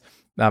points.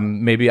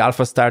 Maybe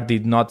Alpha Star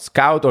did not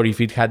scout, or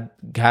if it had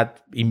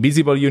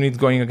invisible units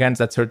going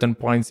against at certain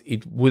points,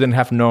 it wouldn't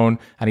have known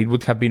and it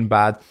would have been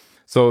bad.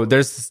 So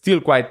there's still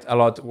quite a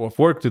lot of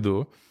work to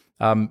do.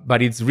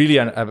 But it's really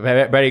a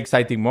very, very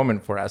exciting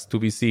moment for us to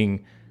be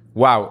seeing,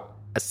 wow,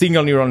 a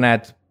single neural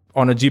net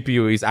on a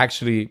GPU is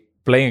actually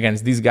playing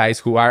against these guys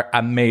who are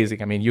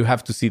amazing. I mean, you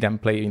have to see them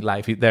play in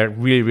live. They're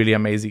really, really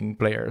amazing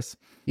players.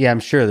 Yeah, I'm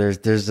sure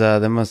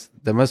there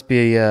must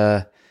be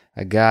a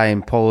guy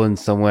in Poland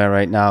somewhere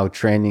right now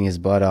training his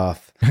butt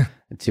off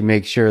to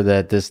make sure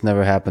that this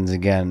never happens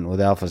again with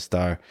Alpha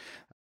Star.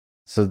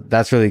 So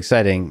that's really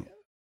exciting.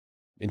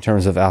 in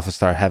terms of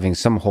AlphaStar having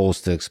some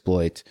holes to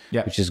exploit,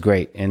 which is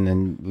great. And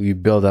then we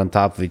build on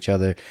top of each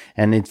other.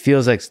 And it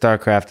feels like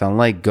StarCraft,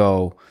 unlike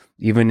Go,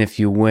 even if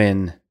you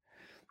win,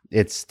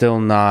 it's still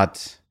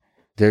not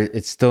there.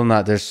 It's still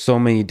not, there's so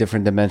many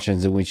different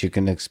dimensions in which you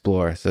can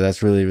explore. So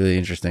that's really, really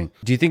interesting.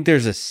 Do you think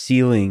there's a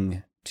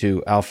ceiling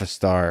to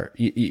AlphaStar?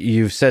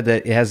 You've said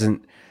that it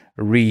hasn't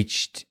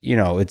reached,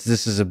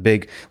 this is a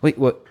big, let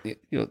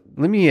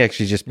me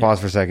actually just pause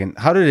for a second.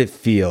 How did it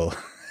feel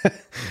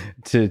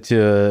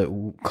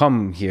to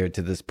come here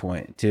to this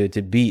point, to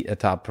beat a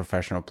top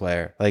professional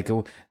player like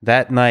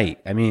that night?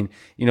 I mean,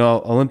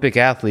 Olympic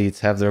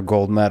athletes have their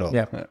gold medal,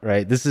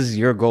 right? This is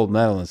your gold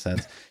medal in a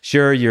sense.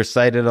 Sure, you're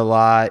cited a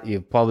lot,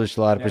 you've published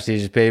a lot of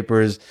prestigious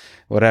papers,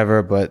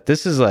 whatever, but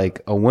this is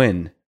like a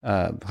win.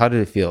 How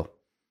did it feel?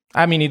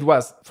 I mean,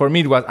 for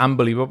me, it was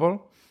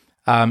unbelievable,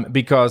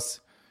 because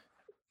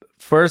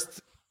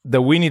first,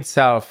 the win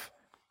itself,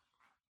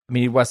 I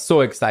mean, it was so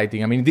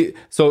exciting. I mean,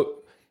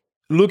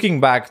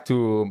 looking back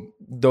to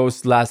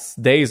those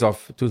last days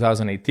of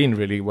 2018,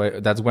 really,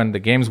 that's when the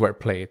games were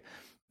played.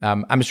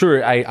 I'm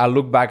sure I'll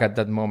look back at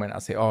that moment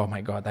and say, oh my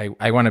God,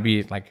 I want to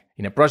be like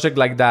in a project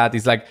like that.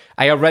 It's like,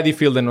 I already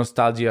feel the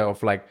nostalgia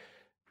of like,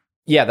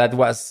 yeah, that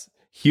was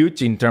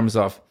huge in terms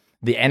of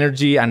the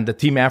energy and the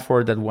team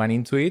effort that went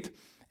into it.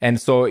 And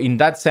so in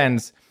that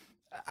sense,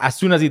 as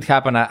soon as it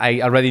happened, I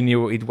already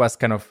knew it was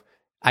kind of,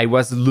 I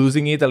was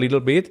losing it a little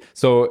bit.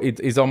 So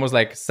it's almost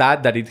like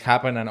sad that it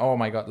happened and oh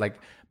my God,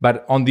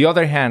 but on the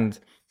other hand,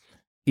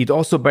 it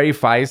also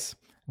verifies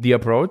the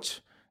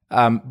approach.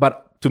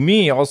 But to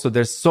me also,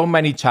 there's so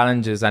many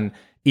challenges and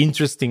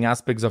interesting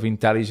aspects of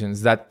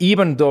intelligence that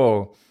even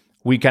though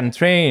we can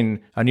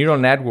train a neural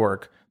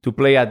network to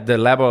play at the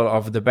level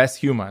of the best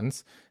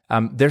humans,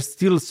 there's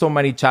still so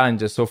many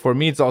challenges. So for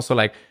me, it's also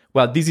like,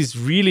 well, this is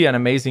really an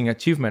amazing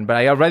achievement, but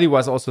I already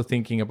was also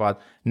thinking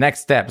about next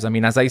steps. I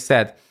mean, as I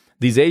said,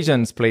 these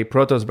agents play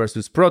Protoss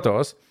versus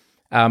Protoss,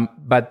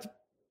 but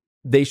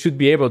they should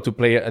be able to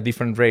play a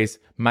different race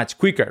much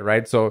quicker,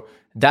 right? So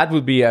that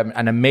would be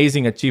an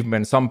amazing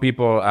achievement. Some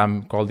people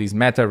call these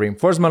meta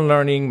reinforcement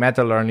learning,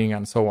 meta learning,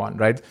 and so on,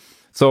 right?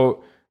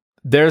 So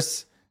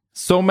there's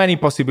so many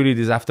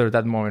possibilities after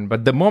that moment,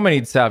 but the moment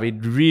itself, it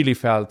really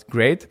felt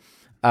great.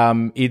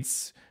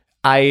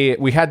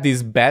 We had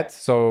this bet,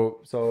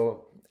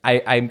 so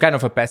I'm kind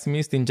of a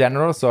pessimist in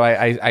general, so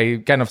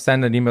I kind of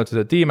sent an email to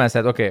the team. I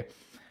said, okay,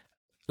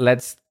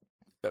 let's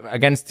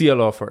against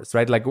TLO first,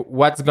 right? Like,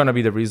 what's going to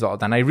be the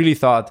result? And I really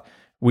thought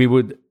we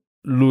would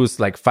lose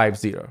like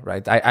 5-0,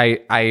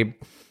 right?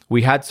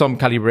 We had some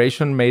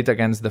calibration made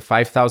against the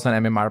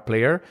 5,000 MMR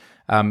player.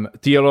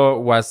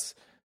 TLO was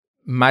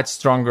much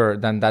stronger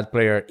than that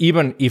player,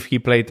 even if he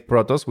played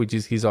Protoss, which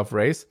is his off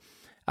race.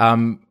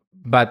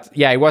 But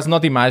yeah, I was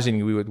not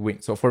imagining we would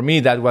win. So for me,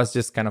 that was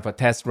just kind of a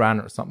test run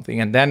or something.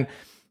 And then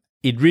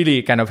it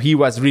really he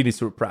was really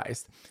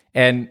surprised.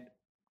 And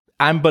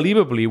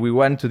unbelievably, we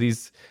went to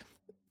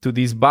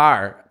this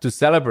bar to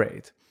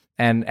celebrate.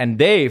 And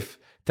Dave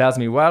tells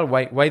me, well,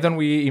 why don't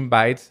we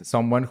invite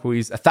someone who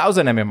is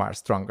 1,000 MMR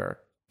stronger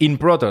in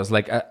Protoss,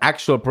 like an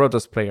actual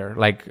Protoss player,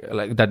 like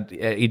that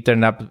it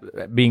turned up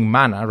being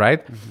Mana,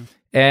 right? Mm-hmm.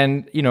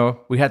 And,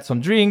 we had some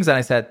drinks and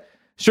I said,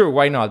 sure,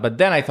 why not? But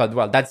then I thought,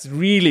 well, that's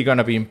really going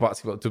to be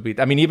impossible to beat.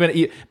 I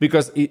mean,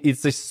 because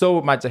it's just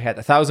so much ahead.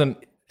 1,000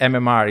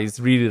 MMR is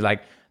really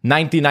like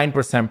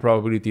 99%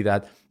 probability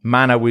that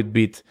Mana would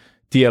beat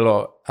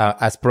TLO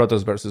as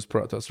Protoss versus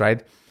Protoss,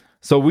 right?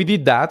 So we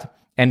did that.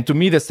 And to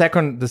me, the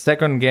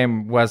second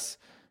game was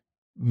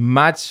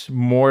much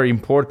more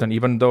important,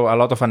 even though a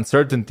lot of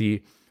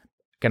uncertainty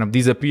kind of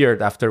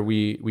disappeared after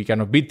we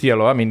kind of beat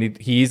TLO. I mean,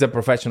 he is a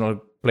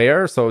professional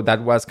player, so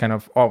that was kind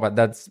of, but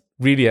that's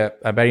really a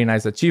very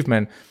nice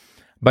achievement.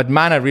 But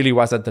Mana really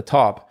was at the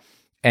top,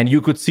 and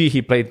you could see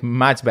he played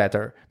much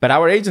better. But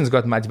our agents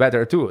got much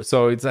better too.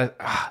 So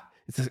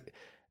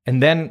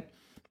and then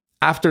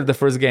after the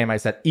first game, I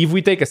said, if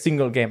we take a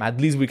single game, at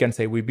least we can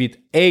say we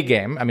beat a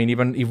game. I mean,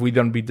 even if we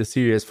don't beat the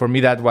series, for me,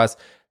 that was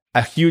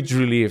a huge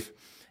relief.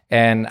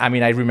 And I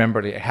mean, I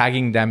remember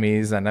hugging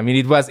dummies. And I mean,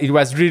 it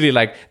was really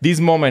like, this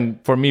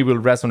moment for me will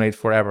resonate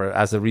forever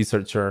as a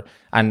researcher.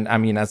 And I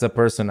mean, as a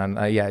person. And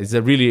it's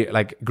a really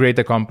like great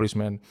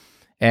accomplishment.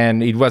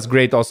 And it was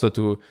great also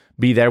to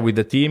be there with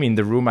the team in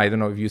the room. I don't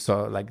know if you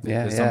saw like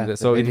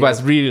so it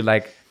was really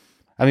like,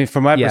 I mean,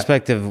 from my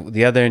perspective,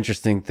 the other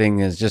interesting thing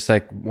is just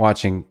like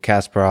watching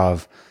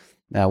Kasparov,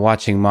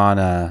 watching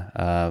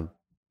Mana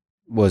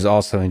was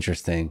also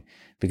interesting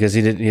because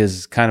he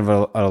is kind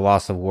of a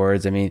loss of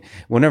words. I mean,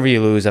 whenever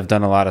you lose, I've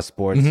done a lot of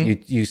sports.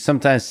 Mm-hmm. You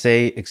sometimes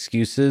say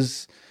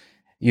excuses.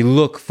 You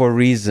look for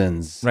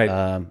reasons.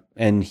 Right.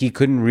 And he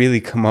couldn't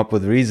really come up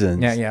with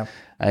reasons. Yeah.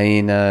 I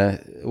mean,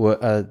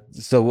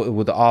 so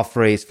with the off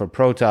race for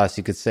Protoss,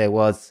 you could say,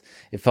 well,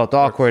 it felt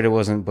awkward. It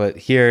wasn't, but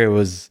here it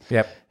was.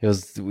 Yep. It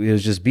was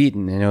just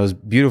beaten, and it was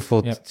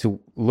beautiful to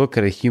look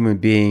at a human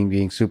being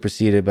being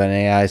superseded by an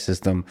AI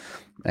system.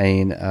 I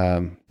mean,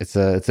 it's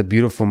a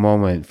beautiful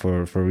moment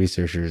for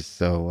researchers.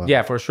 So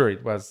yeah, for sure,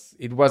 it was.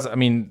 I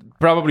mean,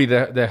 probably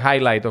the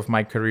highlight of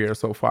my career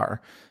so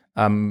far.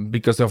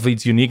 Because of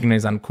its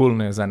uniqueness and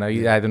coolness. And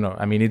I don't know.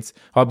 I mean, it's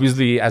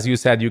obviously, as you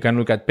said, you can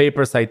look at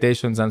paper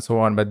citations and so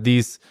on, but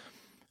this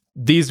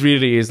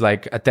really is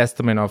like a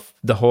testament of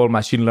the whole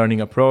machine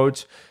learning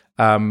approach,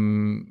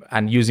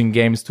 and using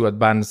games to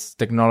advance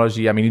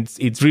technology. I mean,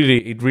 it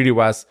really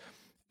was,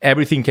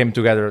 everything came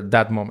together at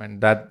that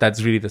moment.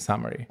 That's really the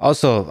summary.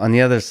 Also, on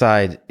the other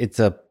side, it's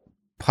a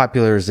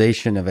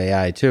popularization of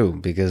AI too,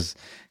 because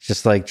it's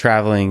just like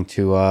traveling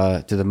to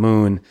the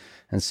moon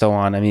and so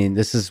on. I mean,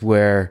 this is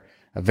where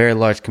a very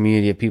large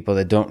community of people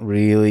that don't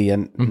really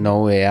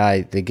know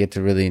AI, they get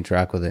to really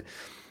interact with it.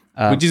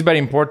 Which is very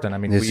important. I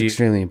mean, it's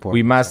extremely important.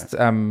 We must,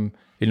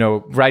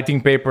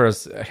 writing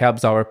papers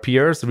helps our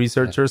peers,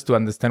 researchers, to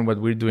understand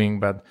what we're doing.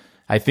 But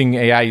I think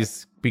AI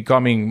is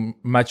becoming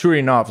mature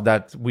enough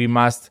that we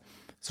must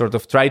sort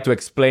of try to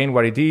explain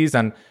what it is.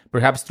 And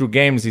perhaps through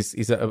games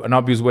is an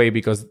obvious way,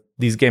 because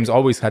these games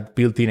always had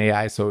built-in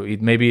AI. So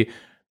it maybe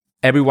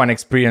everyone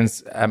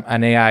experienced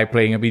an AI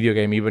playing a video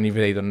game, even if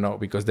they don't know,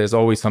 because there's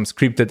always some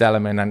scripted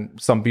element, and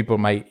some people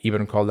might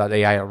even call that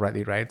AI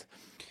already, right?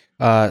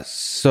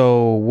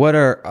 So what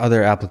are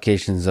other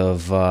applications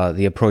of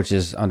the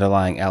approaches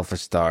underlying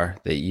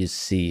AlphaStar that you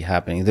see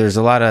happening? There's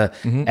a lot of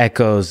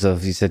echoes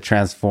of, you said,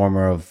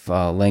 transformer, of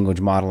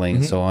language modeling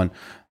and so on.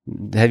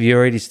 Have you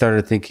already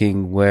started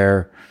thinking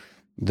where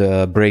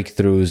the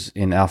breakthroughs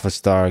in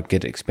AlphaStar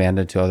get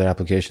expanded to other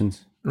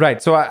applications?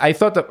 Right. So I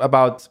thought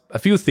about a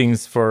few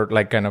things for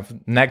like kind of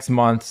next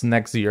months,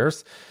 next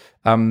years.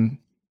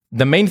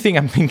 The main thing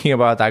I'm thinking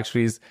about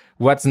actually is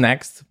what's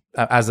next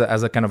as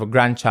a kind of a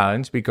grand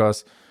challenge,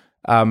 because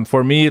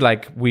for me,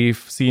 like, we've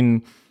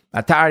seen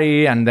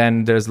Atari, and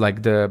then there's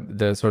like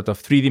the sort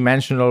of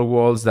 3-dimensional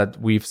worlds that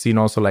we've seen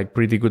also like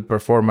pretty good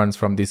performance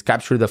from these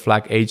capture the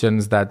flag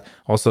agents that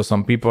also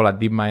some people at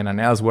DeepMind and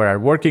elsewhere are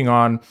working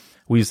on.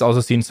 We've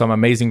also seen some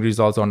amazing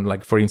results on,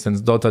 like, for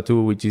instance, Dota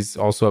 2, which is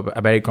also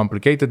a very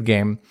complicated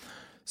game.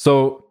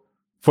 So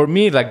for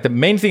me, like, the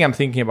main thing I'm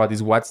thinking about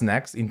is what's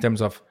next in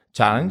terms of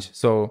challenge.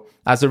 So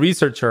as a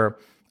researcher,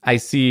 I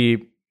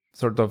see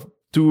sort of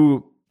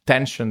two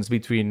tensions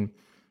between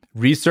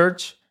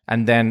research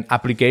and then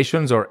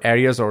applications or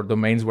areas or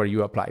domains where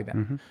you apply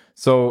them.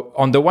 So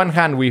on the one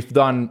hand, we've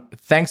done,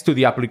 thanks to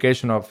the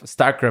application of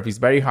StarCraft, is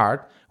very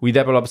hard. We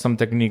developed some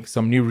techniques,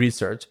 some new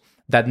research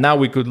that now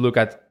we could look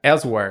at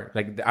elsewhere.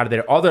 Like, are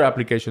there other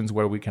applications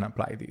where we can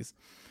apply these?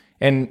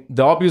 And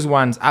the obvious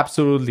ones,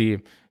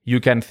 absolutely, you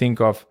can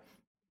think of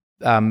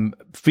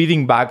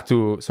feeding back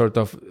to sort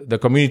of the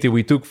community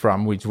we took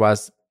from, which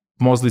was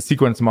mostly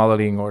sequence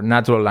modeling or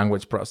natural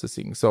language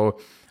processing. So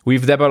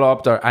we've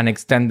developed and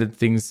extended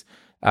things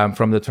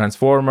from the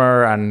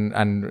transformer,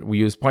 and we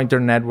use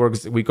pointer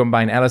networks. We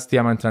combine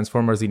LSTM and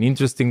transformers in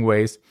interesting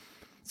ways.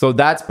 So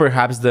that's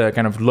perhaps the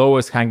kind of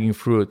lowest hanging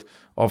fruit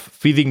of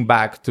feeding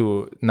back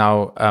to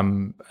now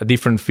a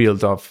different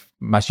field of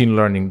machine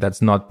learning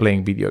that's not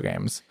playing video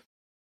games.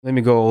 Let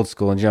me go old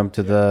school and jump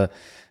to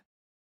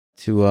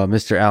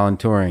Mr. Alan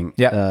Turing.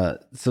 Yeah.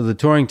 So the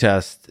Turing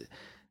test,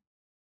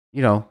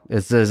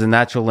 it's a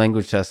natural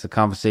language test, a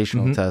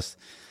conversational test.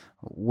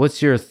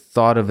 What's your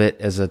thought of it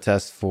as a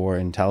test for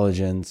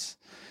intelligence?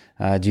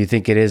 Do you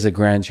think it is a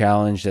grand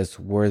challenge that's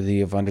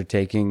worthy of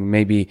undertaking?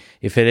 Maybe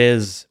if it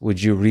is,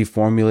 would you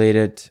reformulate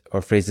it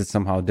or phrase it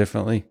somehow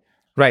differently?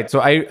 Right. So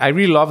I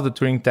really love the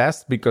Turing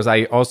test because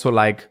I also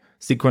like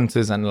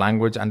sequences and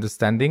language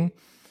understanding.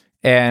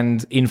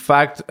 And in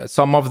fact,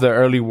 some of the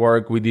early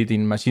work we did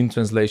in machine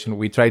translation,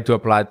 we tried to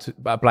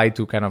apply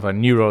to kind of a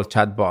neural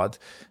chatbot,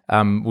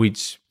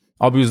 which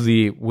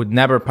obviously would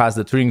never pass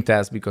the Turing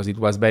test because it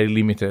was very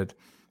limited.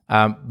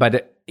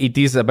 But it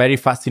is a very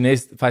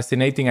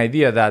fascinating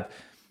idea that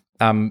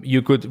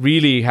you could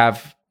really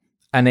have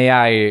an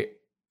AI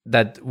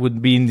that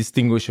would be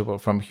indistinguishable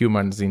from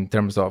humans in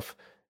terms of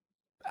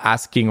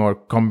asking or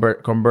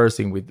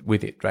conversing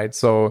with it, right?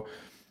 So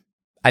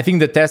I think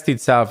the test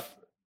itself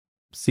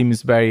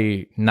seems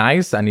very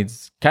nice, and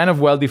it's kind of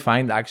well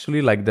defined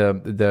actually, like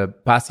the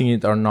passing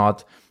it or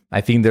not.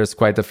 I think there's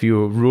quite a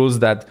few rules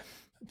that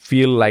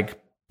feel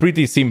like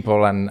pretty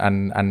simple, and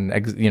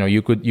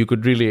you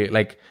could really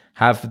like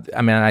have.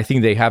 I mean, I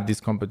think they have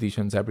these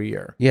competitions every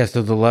year. Yeah,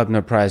 so the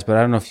Loebner Prize, but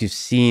I don't know if you've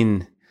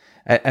seen.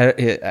 I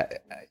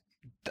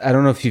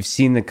don't know if you've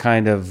seen the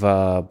kind of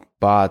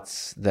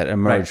bots that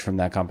emerge from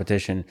that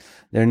competition.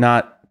 They're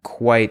not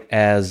quite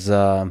as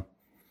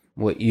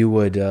what you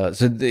would.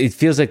 So it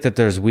feels like that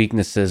there's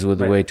weaknesses with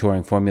the way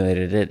Turing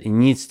formulated it. It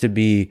needs to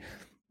be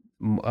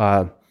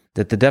that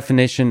the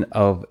definition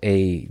of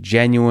a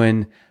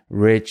genuine,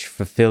 rich,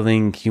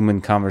 fulfilling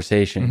human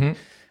conversation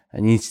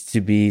it needs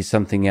to be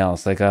something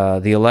else. Like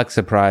the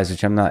Alexa Prize,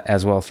 which I'm not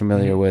as well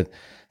familiar with,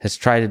 has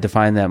tried to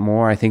define that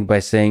more, I think, by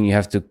saying you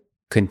have to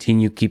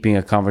continue keeping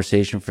a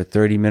conversation for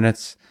 30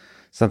 minutes,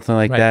 something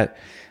like that.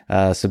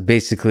 So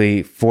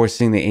basically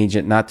forcing the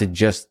agent not to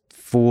just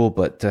fool,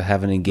 but to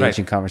have an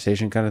engaging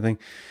conversation kind of thing.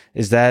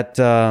 Is that,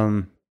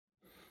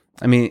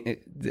 I mean,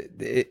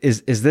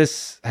 is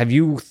this, have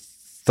you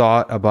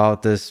thought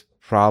about this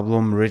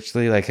problem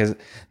richly? Like,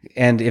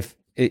 and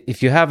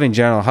if you have in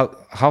general,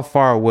 how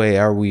far away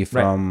are we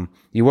from,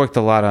 you worked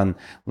a lot on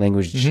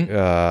language,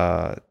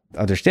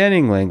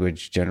 understanding,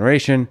 language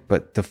generation,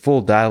 but the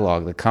full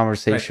dialogue, the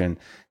conversation,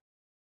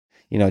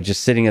 you know,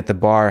 just sitting at the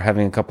bar,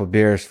 having a couple of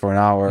beers for an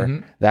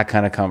hour, that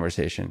kind of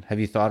conversation. Have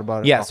you thought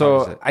about it? Yeah.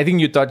 So I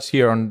think you touched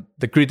here on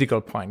the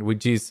critical point,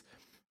 which is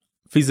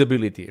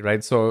feasibility,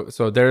 right? So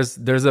there's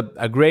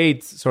a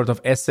great sort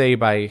of essay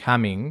by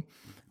Hamming,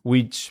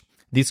 which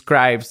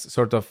describes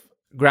sort of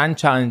grand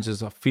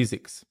challenges of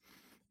physics.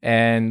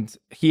 And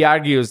he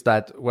argues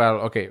that, well,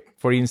 okay,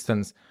 for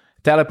instance,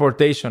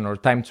 teleportation or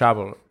time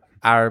travel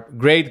are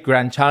great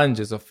grand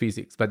challenges of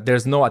physics, but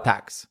there's no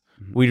attacks.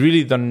 We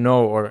really don't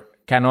know or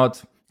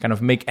cannot kind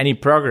of make any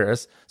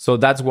progress. So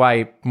that's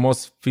why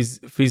most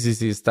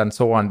physicists and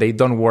so on, they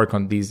don't work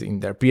on these in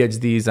their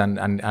PhDs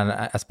and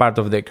as part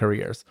of their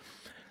careers.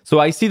 So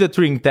I see the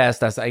Turing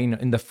test as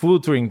in the full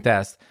Turing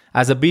test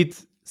as a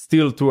bit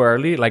still too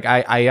early. Like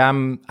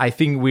I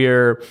think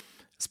we're,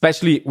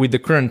 especially with the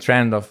current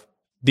trend of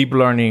deep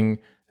learning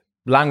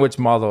language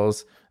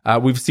models,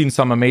 we've seen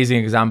some amazing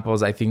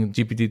examples. I think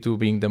GPT-2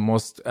 being the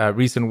most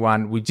recent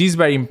one, which is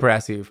very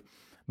impressive.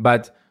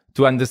 But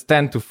to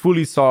understand, to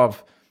fully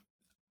solve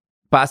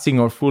passing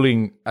or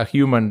fooling a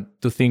human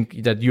to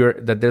think that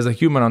there's a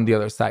human on the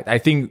other side, I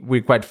think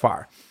we're quite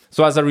far.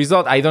 So as a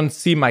result, I don't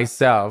see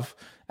myself,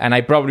 and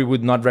I probably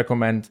would not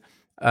recommend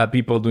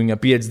people doing a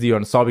PhD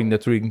on solving the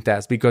Turing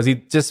test, because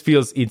it just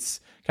feels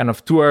it's kind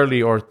of too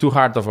early or too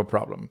hard of a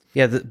problem.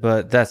 Yeah,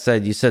 but that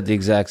said, you said the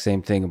exact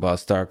same thing about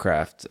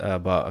StarCraft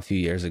about a few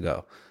years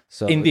ago.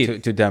 So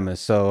indeed, to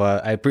Demis. So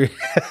I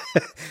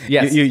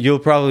yes, you'll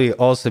probably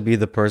also be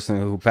the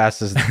person who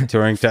passes the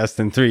Turing test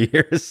in 3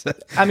 years.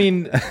 I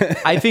mean,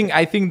 I think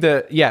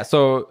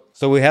So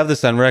we have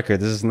this on record.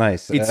 This is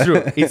nice. It's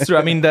true. It's true.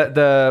 I mean,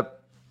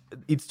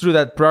 it's true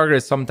that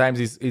progress sometimes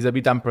is a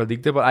bit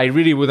unpredictable. I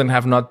really wouldn't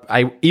have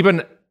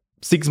even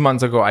 6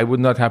 months ago, I would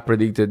not have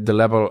predicted the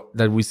level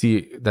that we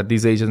see that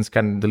these agents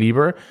can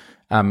deliver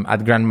at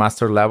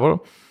grandmaster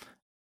level.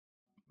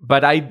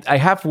 But I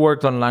have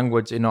worked on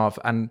language enough.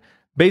 And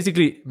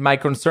basically, my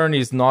concern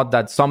is not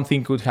that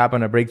something could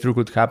happen, a breakthrough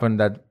could happen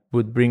that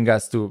would bring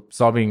us to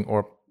solving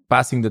or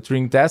passing the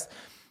Turing test,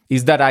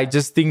 is that I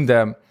just think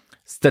the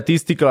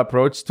statistical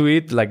approach to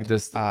it, like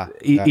this,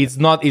 it's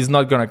not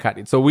going to cut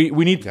it. So we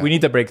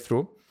need a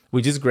breakthrough,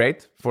 which is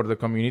great for the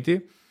community.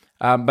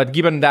 But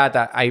given that,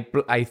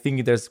 I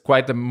think there's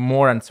quite a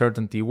more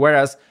uncertainty.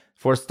 Whereas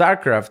for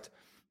StarCraft,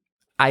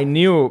 I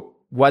knew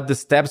what the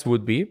steps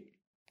would be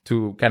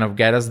to kind of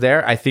get us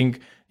there. I think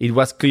it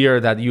was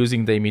clear that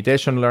using the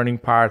imitation learning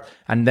part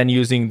and then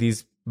using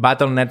these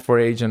BattleNet for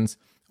agents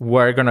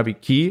were going to be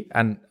key.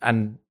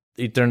 And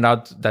it turned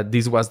out that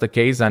this was the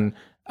case, and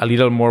a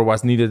little more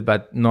was needed,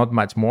 but not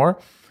much more.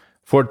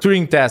 For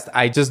Turing test,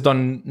 I just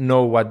don't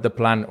know what the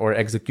plan or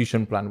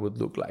execution plan would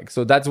look like.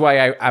 So that's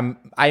why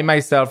I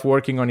myself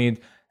working on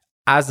it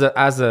as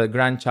a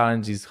grand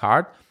challenge is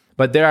hard.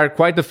 But there are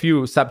quite a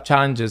few sub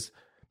challenges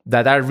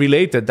that are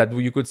related that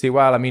you could say,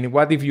 well, I mean,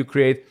 what if you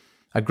create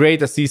a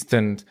great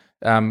assistant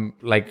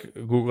like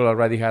Google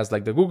already has,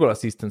 like the Google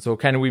Assistant? So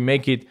can we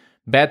make it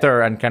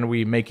better, and can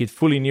we make it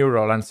fully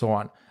neural and so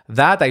on?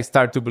 That I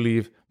start to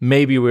believe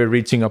maybe we're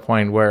reaching a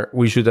point where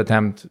we should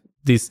attempt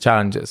these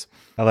challenges.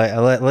 I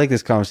like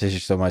this conversation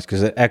so much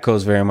because it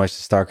echoes very much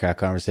the StarCraft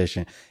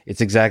conversation.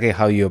 It's exactly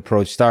how you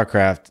approach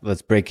StarCraft.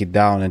 Let's break it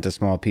down into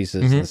small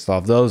pieces and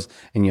solve those,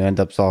 and you end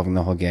up solving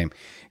the whole game.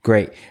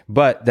 Great.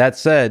 But that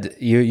said,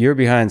 you're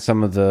behind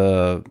some of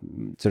the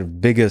sort of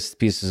biggest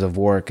pieces of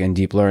work in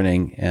deep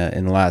learning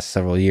in the last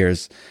several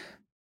years.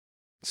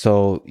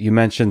 So you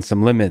mentioned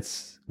some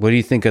limits. What do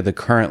you think are the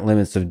current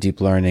limits of deep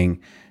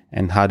learning,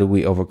 and how do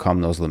we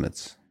overcome those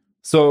limits?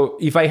 So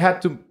if I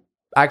had to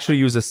actually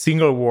use a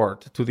single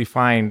word to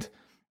define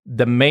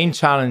the main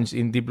challenge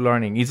in deep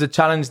learning, it's a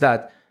challenge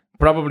that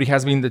probably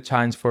has been the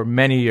challenge for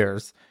many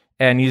years,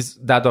 and is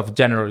that of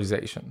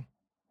generalization.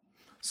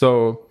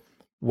 So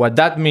what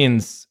that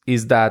means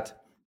is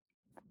that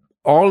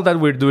all that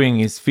we're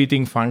doing is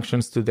fitting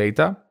functions to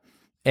data.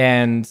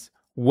 And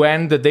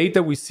when the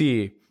data we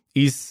see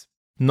is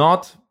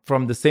not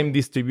from the same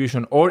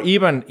distribution, or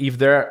even if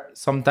there are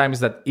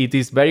sometimes that it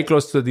is very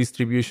close to the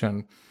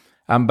distribution,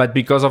 but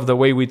because of the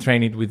way we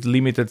train it with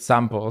limited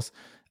samples,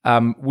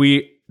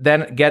 we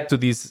then get to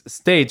this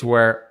stage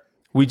where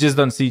we just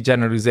don't see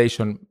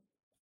generalization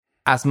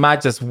as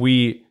much as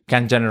we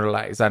can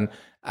generalize. And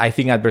I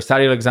think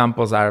adversarial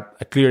examples are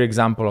a clear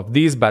example of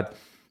this. But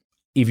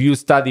if you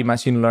study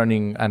machine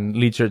learning and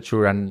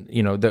literature, and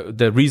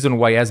the reason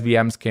why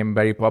SVMs became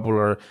very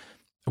popular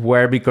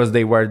where because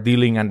they were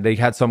dealing and they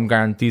had some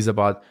guarantees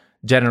about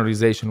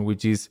generalization,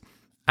 which is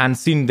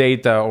unseen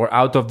data or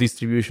out of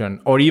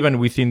distribution, or even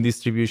within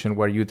distribution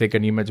where you take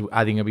an image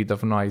adding a bit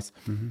of noise,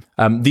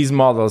 these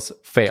models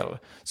fail.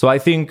 So I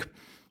think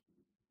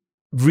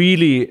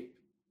really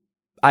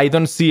I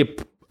don't see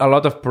a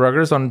lot of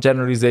progress on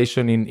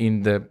generalization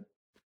in the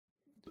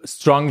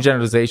strong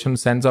generalization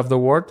sense of the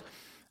word.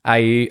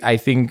 I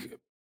think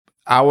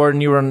our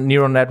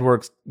neural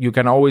networks, you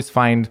can always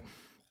find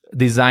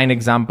design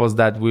examples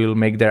that will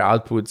make their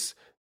outputs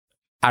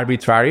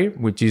arbitrary,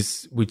 which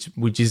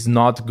is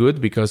not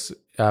good, because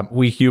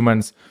we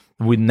humans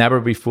would never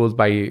be fooled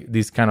by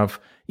these kind of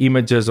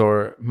images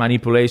or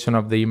manipulation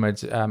of the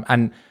image.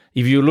 And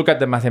if you look at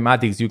the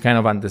mathematics, you kind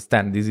of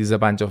understand this is a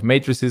bunch of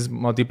matrices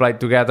multiplied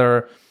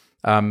together.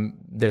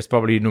 There's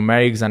probably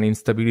numerics and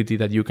instability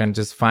that you can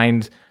just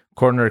find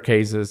corner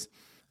cases.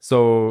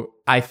 So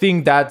I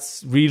think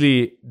that's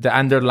really the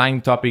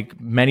underlying topic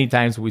many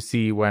times we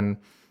see when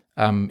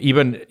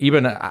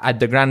even at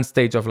the grand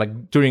stage of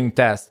like Turing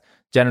test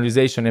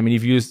generalization. I mean,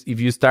 if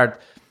you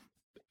start,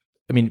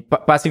 I mean,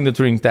 passing the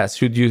Turing test,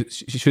 should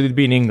it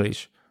be in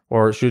English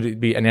or should it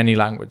be in any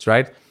language,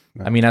 right?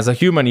 I mean, as a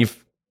human,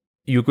 if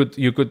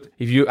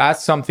you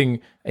ask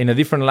something in a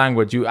different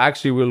language, you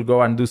actually will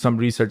go and do some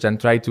research and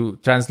try to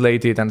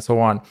translate it and so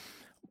on.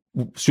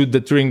 Should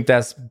the Turing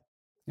test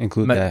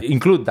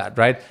include that,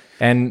 right?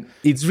 And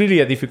it's really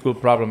a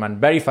difficult problem and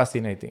very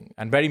fascinating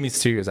and very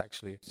mysterious,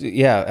 actually.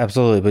 Yeah,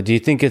 absolutely. But do you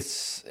think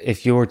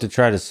if you were to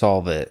try to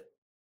solve it,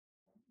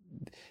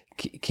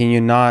 can you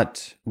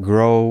not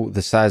grow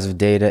the size of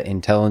data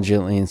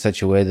intelligently in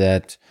such a way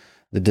that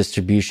the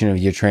distribution of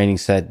your training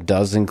set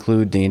does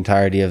include the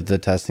entirety of the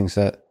testing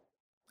set?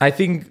 I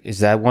think... Is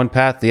that one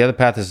path? The other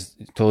path is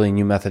totally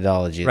new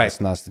methodology. Right.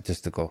 That's not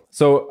statistical.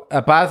 So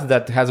a path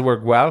that has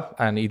worked well,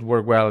 and it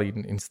worked well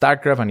in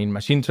StarCraft and in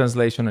machine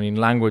translation and in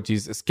language,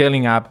 is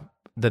scaling up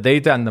the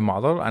data and the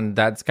model. And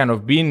that's kind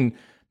of been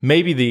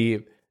maybe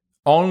the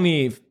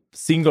only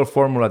single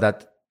formula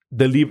that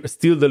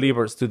still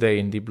delivers today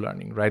in deep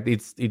learning, right?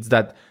 It's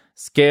that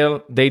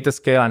scale, data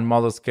scale and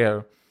model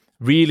scale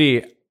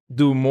really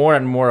do more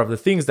and more of the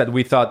things that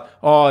we thought,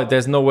 oh,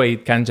 there's no way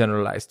it can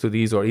generalize to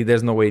these, or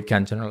there's no way it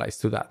can generalize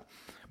to that.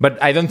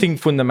 But I don't think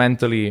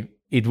fundamentally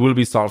it will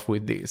be solved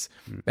with this.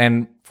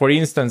 And for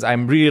instance,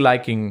 I'm really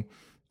liking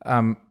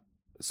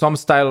some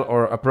style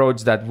or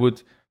approach that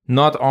would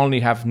not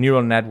only have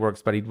neural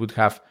networks, but it would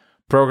have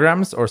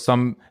programs or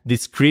some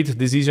discrete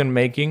decision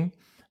making,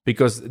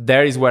 because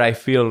there is where I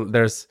feel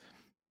there's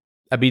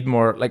a bit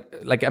more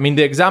like I mean,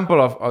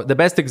 the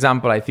best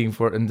example I think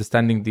for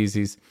understanding this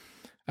is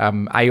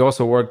I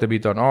also worked a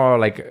bit on,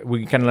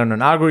 we can learn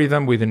an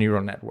algorithm with a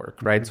neural network,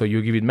 right? So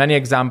you give it many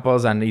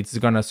examples and it's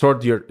going to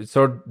sort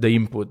the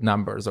input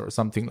numbers or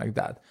something like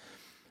that.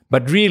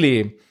 But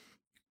really,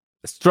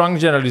 strong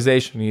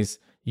generalization is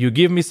you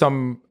give me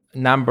some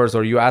numbers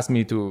or you ask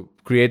me to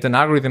create an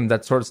algorithm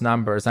that sorts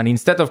numbers. And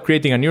instead of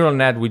creating a neural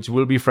net, which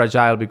will be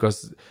fragile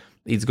because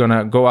it's going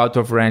to go out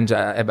of range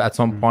at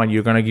some point,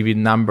 you're going to give it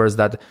numbers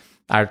that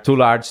are too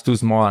large, too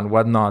small and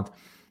whatnot.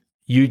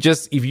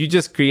 If you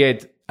just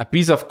create a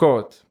piece of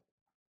code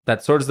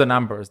that sorts the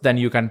numbers, then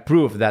you can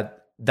prove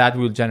that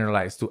will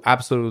generalize to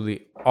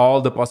absolutely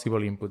all the possible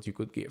inputs you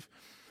could give.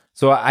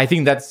 So I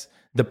think that's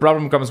the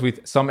problem comes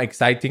with some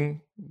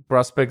exciting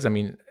prospects. I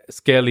mean,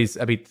 scale is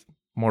a bit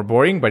more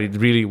boring, but it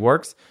really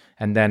works.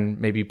 And then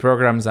maybe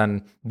programs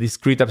and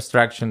discrete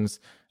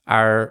abstractions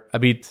are a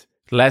bit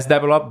less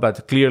developed,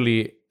 but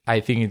clearly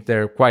I think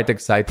they're quite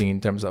exciting in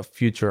terms of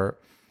future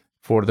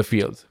for the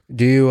field.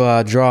 Do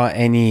you draw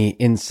any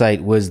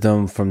insight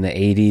wisdom from the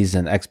 80s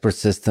and expert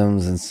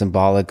systems and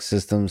symbolic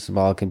systems,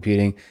 symbolic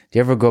computing? Do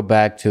you ever go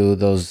back to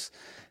those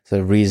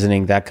sort of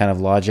reasoning, that kind of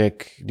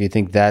logic? Do you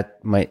think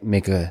that might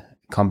make a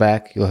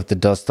comeback? You'll have to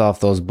dust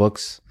off those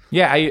books?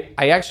 Yeah,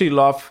 I actually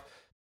love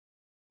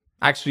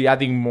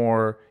adding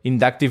more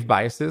inductive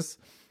biases.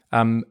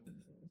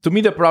 To me,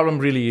 the problem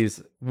really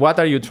is, what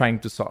are you trying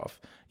to solve?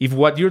 If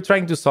what you're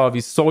trying to solve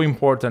is so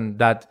important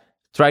that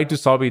try to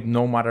solve it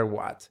no matter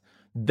what,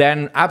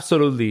 then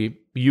absolutely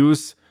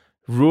use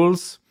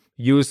rules,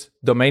 use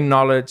domain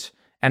knowledge,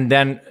 and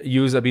then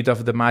use a bit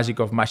of the magic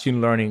of machine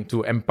learning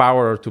to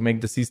empower, to make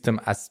the system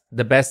as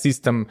the best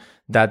system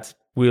that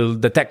will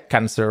detect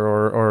cancer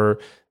or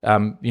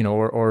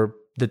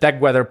detect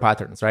weather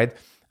patterns, right?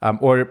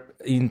 Or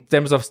in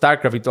terms of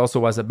StarCraft, it also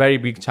was a very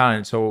big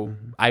challenge. So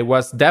I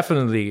was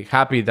definitely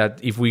happy that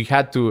if we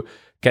had to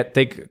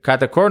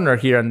cut a corner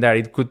here and there,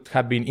 it could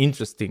have been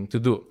interesting to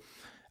do.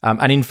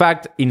 And in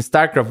fact, in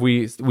StarCraft,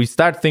 we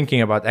start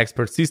thinking about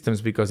expert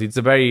systems because it's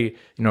a very,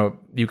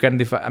 you can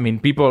define, I mean,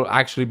 people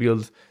actually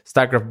build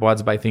StarCraft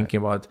bots by thinking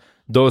about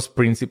those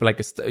principles,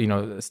 like,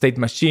 state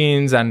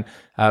machines and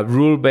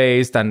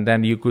rule-based. And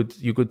then you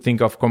could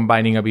think of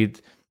combining a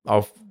bit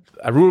of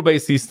a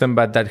rule-based system,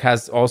 but that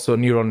has also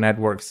neural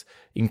networks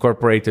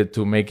incorporated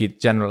to make it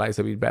generalize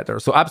a bit better.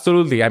 So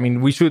absolutely. I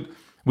mean, we should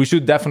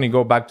definitely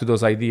go back to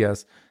those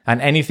ideas, and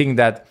anything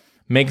that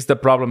makes the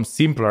problem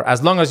simpler,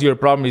 as long as your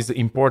problem is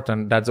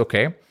important, that's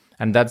okay.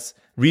 And that's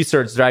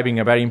research driving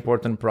a very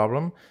important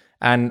problem.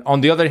 And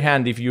on the other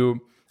hand, if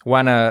you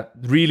want to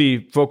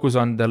really focus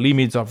on the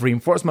limits of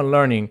reinforcement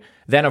learning,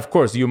 then of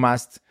course you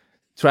must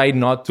try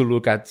not to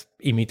look at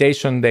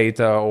imitation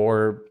data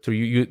or to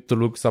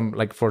look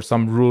for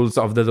some rules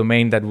of the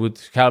domain that would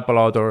help a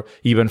lot, or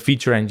even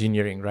feature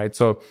engineering, right?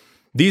 So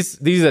this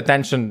is a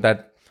tension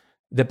that,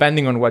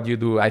 depending on what you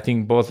do, I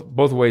think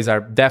both ways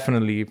are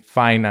definitely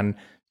fine, and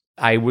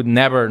I would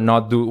never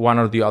not do one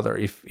or the other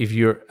if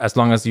you're, as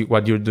long as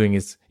what you're doing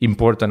is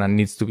important and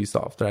needs to be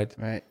solved, right?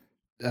 Right.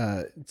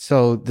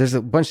 So there's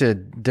a bunch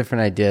of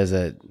different ideas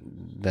that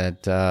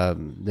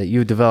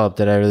you developed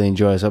that I really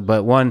enjoy. So,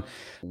 but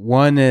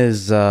one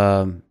is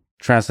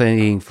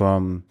translating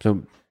from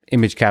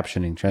image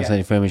captioning,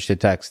 translating from image to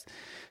text.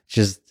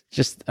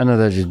 Just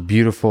another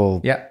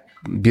beautiful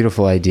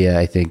idea,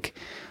 I think,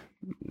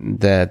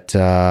 that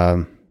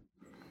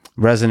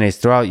resonates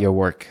throughout your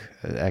work.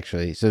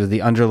 Actually, so the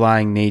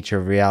underlying nature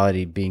of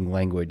reality being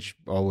language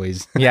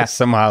always,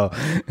 somehow.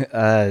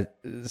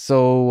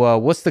 So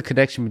what's the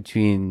connection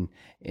between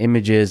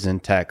images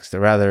and text, or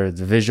rather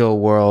the visual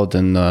world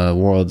and the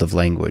world of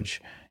language,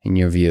 in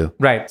your view?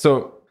 Right.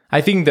 So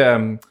I think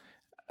a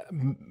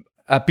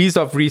piece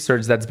of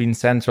research that's been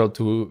central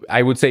to,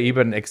 I would say,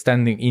 even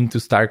extending into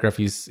StarCraft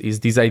is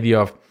this idea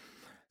of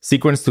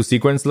sequence to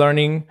sequence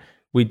learning,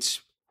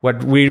 which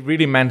what we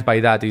really meant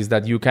by that is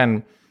that you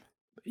can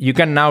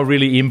now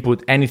really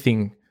input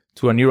anything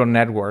to a neural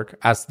network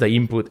as the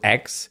input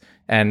X,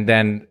 and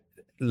then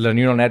the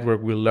neural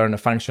network will learn a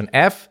function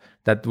F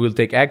that will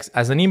take X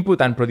as an input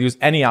and produce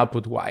any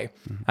output Y.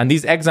 Mm-hmm. And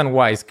these X and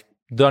Ys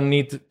don't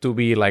need to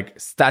be like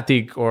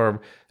static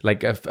or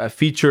like a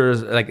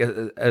features, like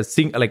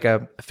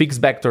a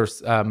fixed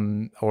vectors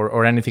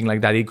or anything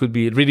like that. It could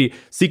be really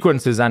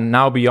sequences and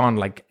now beyond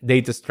like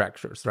data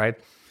structures, right?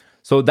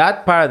 So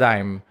that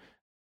paradigm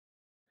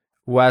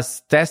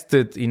was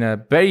tested in a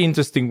very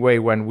interesting way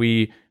when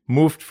we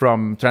moved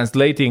from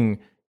translating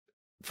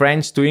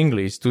French to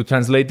English to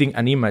translating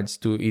an image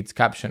to its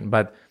caption.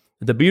 But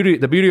the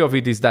beauty of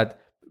it is that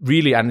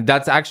really, and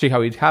that's actually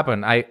how it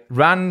happened.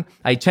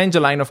 I changed a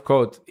line of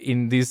code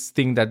in this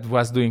thing that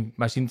was doing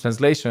machine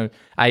translation.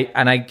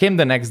 I came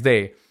the next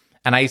day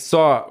and I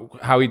saw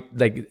how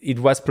it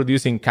was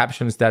producing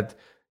captions that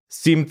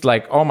seemed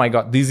like, oh my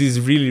God, this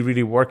is really,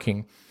 really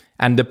working.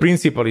 And the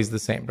principle is the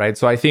same, right?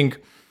 So I think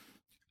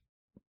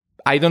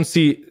I don't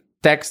see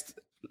text,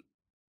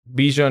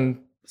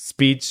 vision,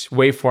 speech,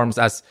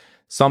 waveforms as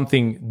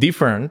something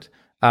different.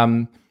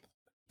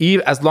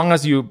 As long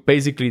as you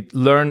basically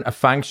learn a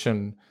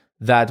function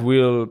that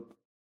will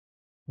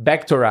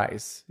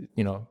vectorize,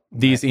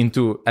 these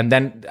into, and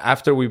then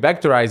after we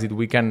vectorize it,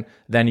 we can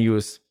then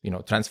use,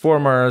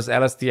 transformers,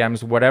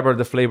 LSTMs, whatever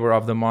the flavor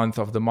of the month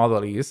of the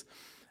model is.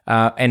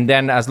 And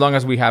then as long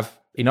as we have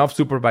enough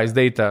supervised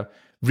data,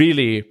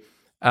 really,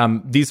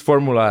 this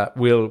formula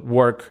will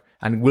work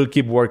and will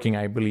keep working,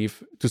 I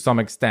believe, to some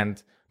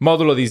extent,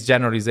 modulo these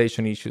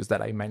generalization issues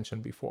that I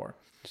mentioned before.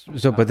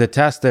 So, but the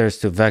task there is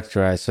to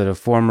vectorize, so to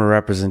form a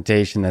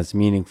representation that's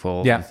meaningful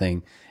of the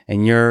thing.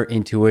 And your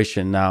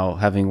intuition now,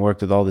 having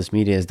worked with all this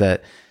media, is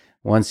that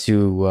once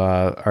you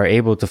are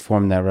able to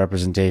form that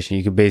representation,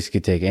 you can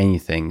basically take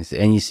anything,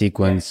 any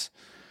sequence.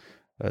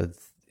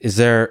 Is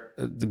there,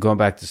 going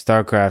back to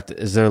StarCraft,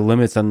 is there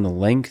limits on the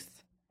length?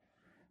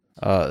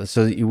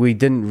 So we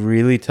didn't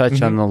really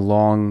touch on the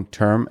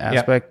long-term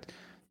aspect.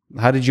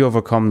 How did you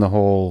overcome the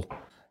whole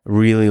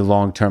really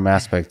long-term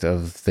aspect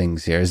of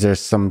things here? Is there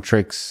some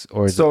tricks?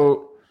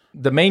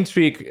 The main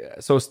trick,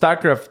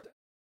 StarCraft,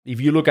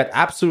 if you look at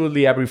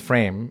absolutely every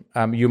frame,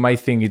 you might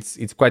think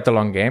it's quite a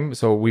long game.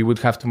 So we would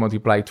have to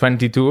multiply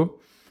 22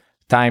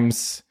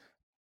 times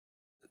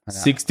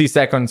 60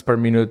 seconds per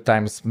minute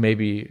times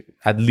maybe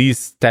at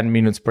least 10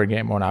 minutes per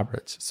game on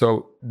average.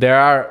 So there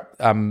are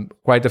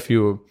quite a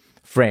few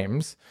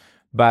frames,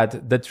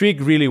 but the trick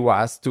really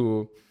was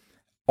to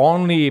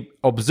only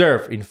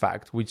observe, in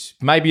fact, which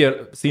might be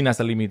seen as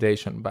a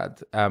limitation,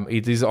 but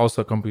it is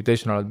also a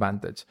computational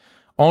advantage.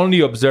 Only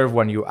observe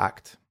when you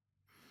act.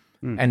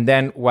 And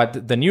then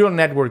what the neural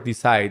network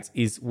decides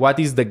is what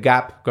is the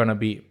gap going to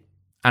be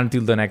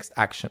until the next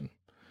action.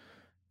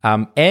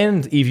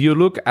 And if you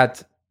look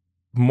at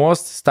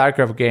most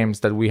StarCraft games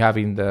that we have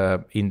in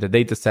the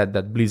data set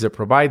that Blizzard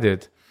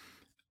provided,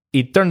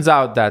 it turns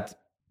out that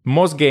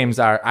most games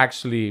are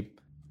actually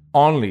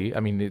only,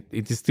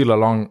 it is still a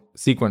long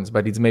sequence,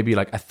 but it's maybe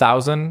like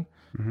 1,000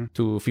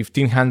 to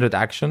 1,500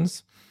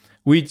 actions,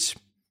 which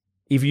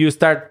if you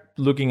start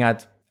looking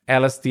at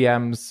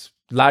LSTMs,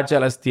 large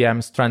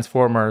LSTMs,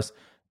 transformers,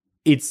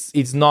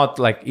 it's not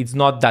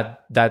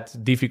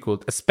that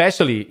difficult,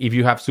 especially if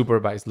you have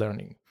supervised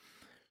learning.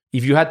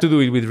 If you had to do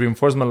it with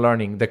reinforcement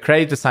learning, the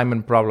credit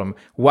assignment problem,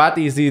 what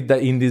is it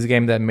that in this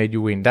game that made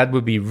you win? That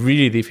would be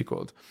really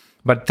difficult.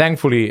 But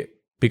thankfully,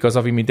 because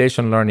of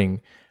imitation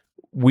learning,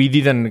 we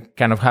didn't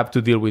kind of have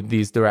to deal with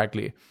this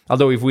directly.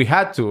 Although if we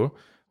had to,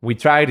 we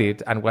tried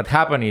it. And what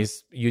happened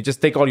is you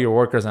just take all your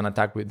workers and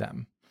attack with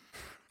them.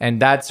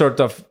 And that sort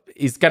of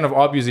is kind of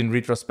obvious in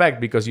retrospect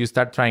because you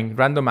start trying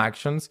random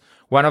actions.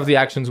 One of the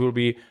actions will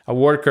be a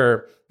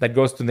worker that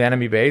goes to the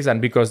enemy base,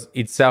 and because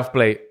it's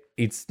self-play,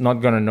 it's not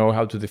going to know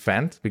how to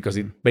defend because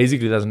it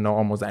basically doesn't know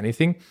almost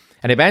anything.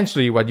 And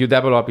eventually what you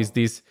develop is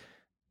this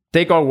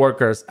take all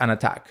workers and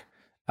attack.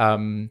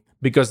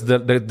 Because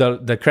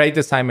the credit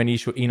assignment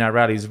issue in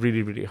RL is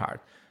really, really hard.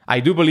 I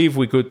do believe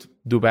we could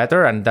do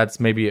better, and that's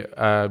maybe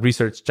a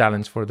research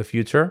challenge for the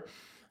future.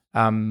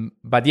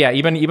 But yeah,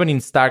 even in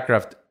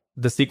StarCraft,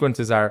 the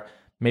sequences are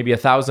maybe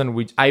 1,000,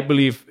 which I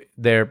believe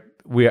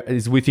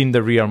is within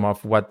the realm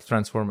of what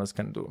Transformers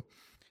can do.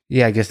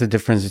 Yeah, I guess the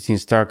difference between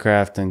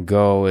StarCraft and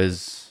Go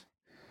is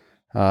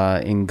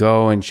in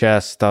Go and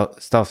chess,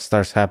 stuff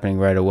starts happening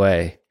right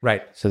away.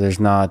 Right. So there's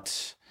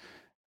not...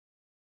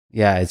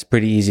 Yeah, it's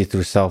pretty easy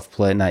through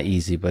self-play. Not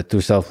easy, but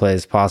through self-play,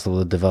 it's possible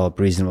to develop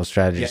reasonable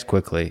strategies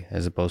quickly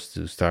as opposed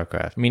to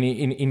StarCraft. I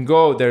mean, in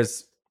Go,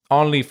 there's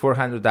only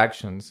 400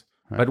 actions,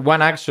 but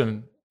one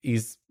action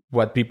is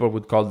what people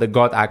would call the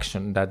God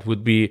action. That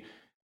would be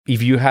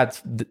if you had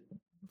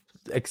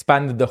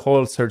expanded the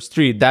whole search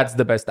tree, that's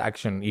the best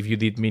action if you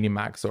did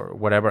minimax or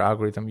whatever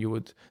algorithm you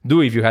would do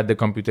if you had the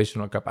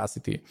computational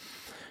capacity.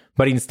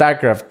 But in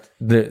StarCraft,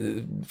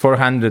 the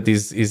 400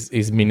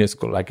 is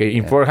minuscule. Like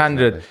in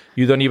 400, exactly.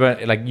 You don't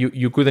even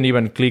you couldn't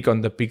even click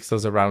on the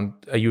pixels around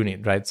a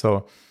unit, right?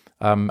 So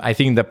I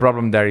think the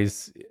problem there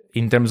is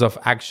in terms of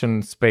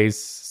action space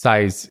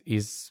size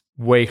is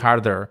way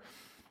harder.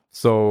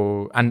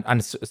 So and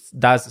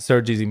that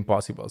search is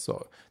impossible.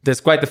 So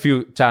there's quite a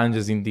few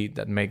challenges indeed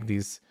that make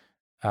this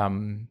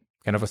kind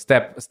of a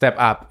step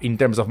up in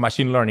terms of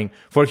machine learning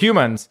for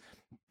humans.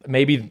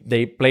 Maybe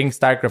playing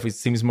StarCraft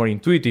seems more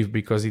intuitive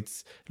because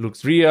it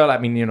looks real. I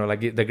mean,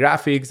 like the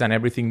graphics and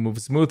everything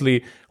moves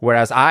smoothly.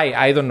 Whereas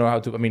I don't know how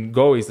to. I mean,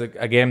 Go is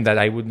a game that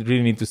I would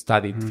really need to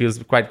study. It feels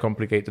quite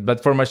complicated.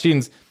 But for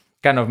machines,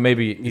 kind of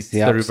maybe it's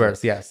the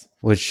reverse. Yes,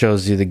 which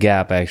shows you the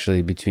gap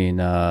actually between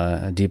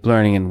deep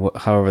learning and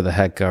however the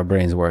heck our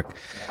brains work.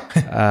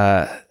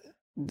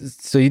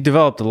 So you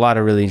developed a lot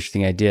of really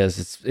interesting ideas.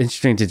 It's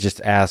interesting to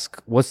just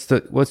ask,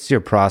 what's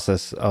your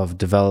process of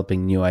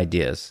developing new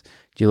ideas?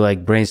 Do you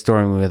like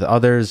brainstorming with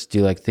others? Do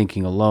you like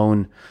thinking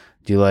alone?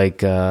 Do you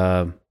like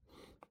was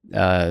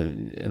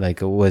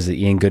it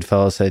Ian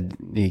Goodfellow said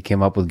he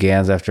came up with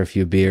GANs after a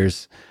few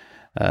beers?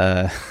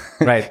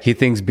 Right. He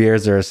thinks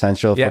beers are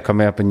essential for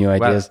coming up with new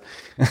ideas.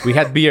 Well, we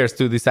had beers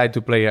to decide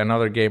to play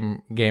another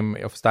game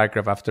of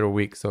StarCraft after a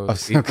week. So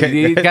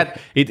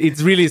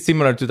it's really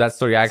similar to that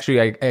story.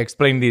 Actually, I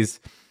explained this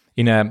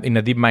in a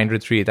DeepMind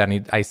retreat,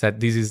 and I said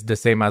this is the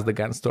same as the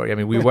GAN story. I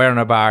mean, we were in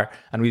a bar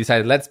and we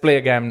decided let's play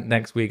a game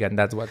next week, and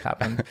that's what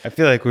happened. I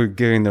feel like we're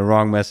giving the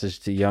wrong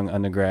message to young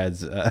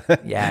undergrads.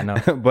 Yeah, no.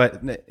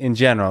 But in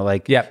general,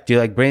 do you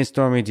like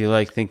brainstorming? Do you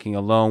like thinking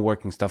alone,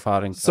 working stuff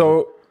out?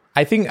 So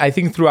I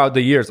think throughout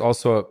the years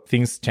also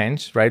things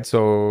changed, right?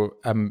 So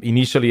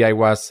initially I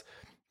was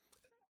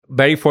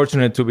very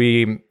fortunate to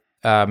be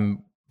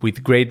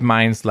with great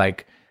minds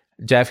like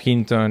Jeff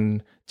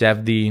Hinton,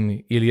 Jeff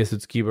Dean, Ilya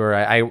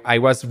Sutskever. I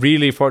was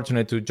really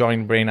fortunate to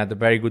join Brain at a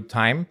very good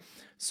time.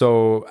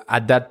 So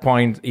at that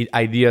point,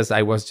 ideas,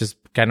 I was just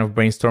kind of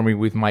brainstorming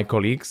with my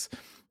colleagues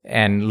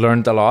and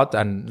learned a lot.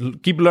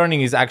 And keep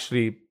learning is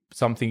actually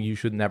something you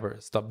should never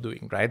stop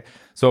doing, right?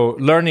 So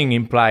learning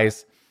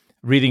implies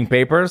reading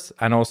papers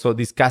and also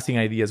discussing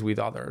ideas with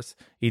others.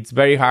 It's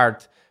very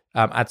hard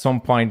at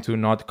some point to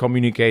not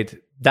communicate,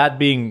 that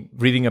being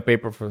reading a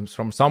paper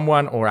from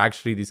someone or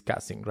actually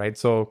discussing, right?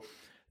 So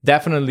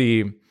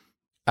definitely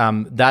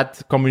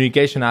that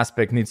communication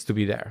aspect needs to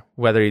be there,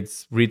 whether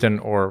it's written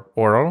or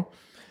oral.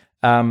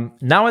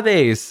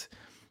 Nowadays,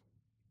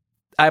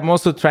 I'm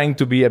also trying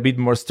to be a bit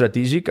more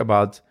strategic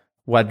about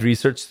what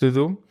research to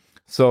do.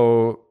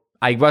 So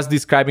I was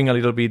describing a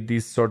little bit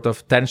this sort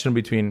of tension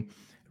between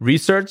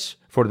research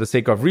for the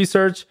sake of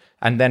research,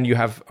 and then you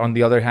have, on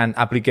the other hand,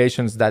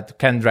 applications that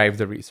can drive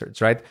the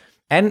research, right?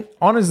 And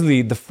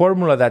honestly, the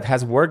formula that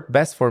has worked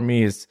best for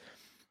me is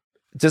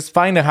just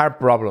find a hard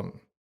problem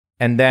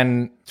and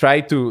then try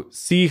to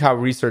see how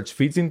research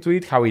fits into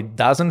it, how it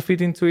doesn't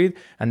fit into it,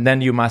 and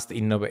then you must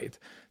innovate.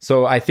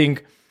 So I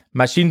think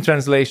machine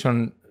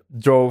translation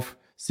drove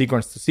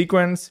sequence to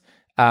sequence,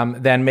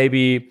 then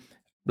maybe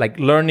like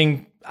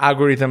learning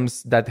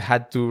algorithms that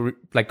had to,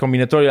 like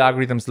combinatorial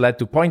algorithms led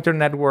to pointer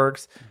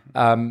networks.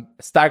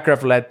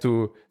 StarCraft led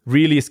to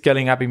really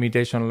scaling up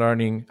imitation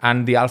learning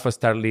and the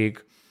AlphaStar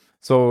League.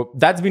 So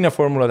that's been a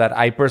formula that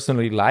I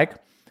personally like.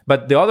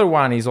 But the other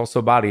one is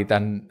also valid,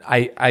 and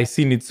I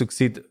seen it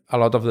succeed a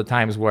lot of the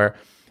times where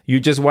you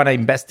just want to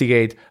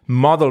investigate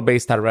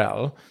model-based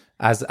RL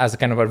as a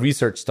kind of a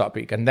research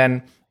topic. And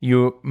then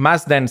you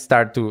must then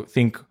start to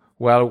think,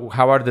 well,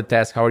 how are the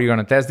tests? How are you going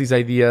to test these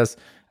ideas?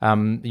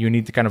 You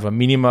need kind of a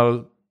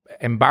minimal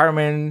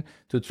environment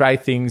to try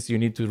things. You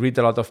need to read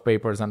a lot of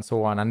papers and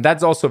so on. And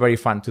that's also very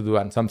fun to do,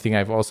 and something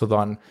I've also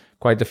done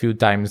quite a few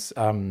times,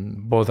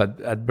 both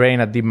at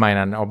Brain, at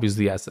DeepMind, and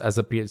obviously as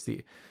a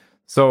PhD.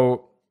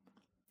 So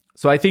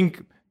I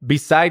think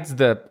besides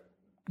the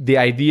the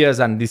ideas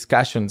and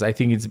discussions, I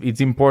think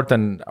it's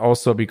important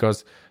also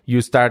because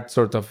you start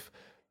sort of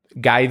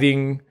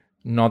guiding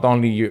not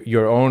only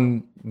your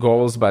own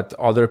goals but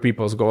other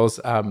people's goals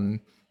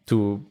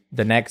to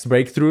the next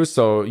breakthrough.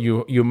 So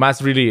you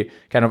must really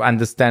kind of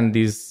understand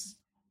this,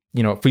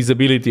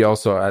 feasibility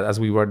also, as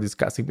we were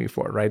discussing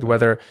before, right?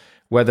 Whether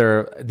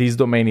this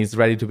domain is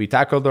ready to be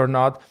tackled or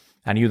not,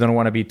 and you don't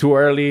want to be too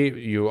early.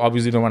 You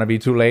obviously don't want to be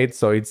too late.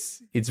 So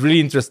it's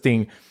really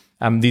interesting.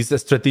 This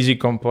strategic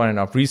component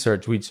of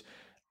research, which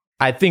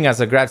I think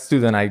as a grad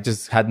student, I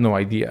just had no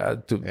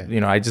idea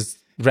I just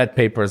read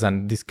papers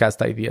and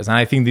discussed ideas. And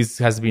I think this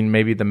has been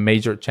maybe the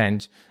major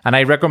change. And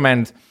I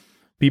recommend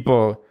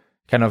people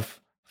kind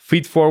of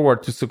feed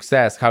forward to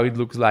success, how it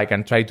looks like,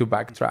 and try to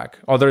backtrack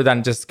other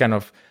than just kind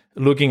of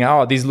looking,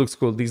 oh, this looks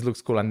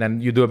cool. And then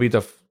you do a bit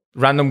of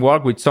random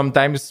walk, which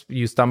sometimes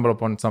you stumble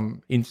upon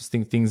some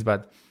interesting things,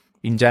 but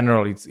in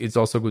general, it's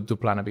also good to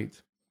plan a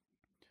bit.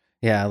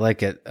 Yeah, I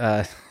like it.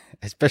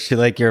 Especially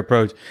like your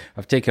approach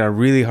of taking a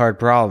really hard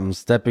problem,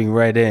 stepping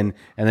right in,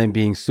 and then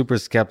being super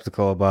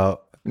skeptical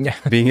about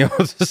being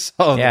able to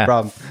solve the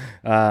problem.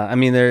 I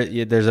mean,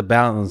 there's a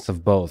balance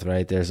of both,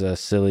 right? There's a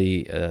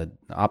silly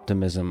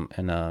optimism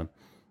and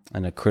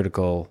a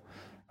critical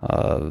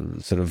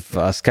sort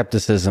of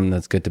skepticism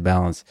that's good to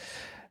balance.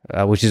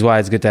 Which is why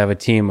it's good to have a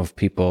team of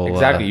people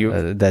exactly.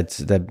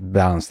 that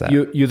balance that.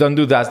 You don't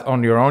do that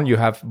on your own. You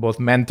have both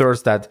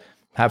mentors that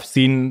have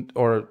seen,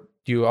 or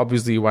you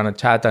obviously want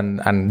to chat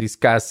and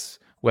discuss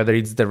whether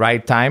it's the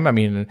right time. I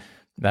mean,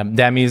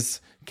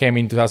 Demis came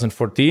in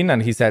 2014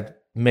 and he said,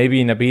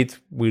 maybe in a bit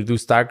we'll do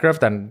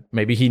StarCraft, and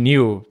maybe he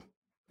knew,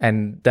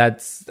 and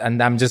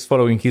I'm just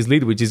following his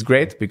lead, which is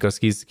great because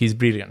he's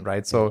brilliant,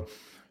 right? So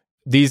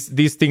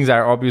these things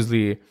are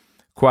obviously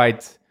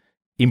quite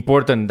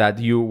important, that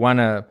you want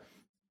to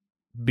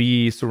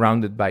be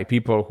surrounded by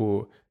people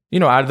who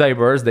are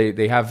diverse.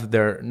 They have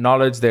their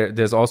knowledge.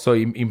 There's also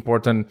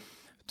important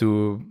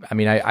to, I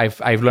mean,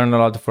 I've learned a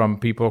lot from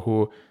people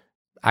who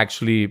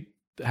actually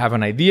have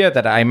an idea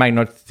that I might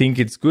not think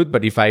it's good,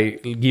 but if I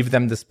give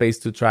them the space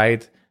to try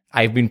it,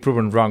 I've been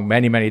proven wrong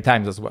many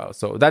times as well.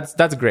 So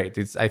that's great.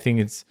 I think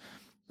it's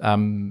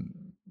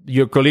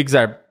your colleagues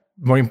are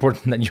more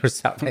important than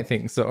yourself, I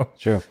think so.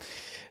 Sure.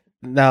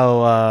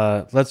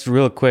 Now, let's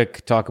real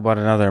quick talk about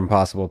another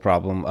impossible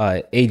problem,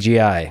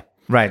 AGI.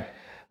 Right.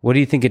 What do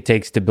you think it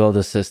takes to build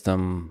a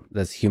system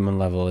that's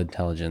human-level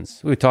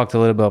intelligence? We talked a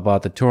little bit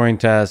about the Turing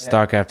test,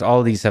 StarCraft. All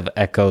of these have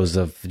echoes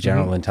of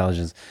general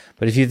intelligence.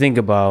 But if you think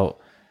about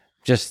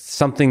just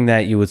something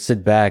that you would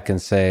sit back and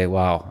say,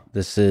 wow,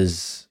 this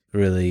is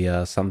really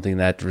something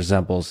that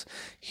resembles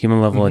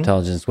human-level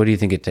intelligence, what do you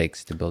think it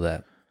takes to build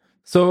that?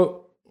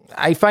 So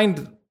I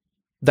find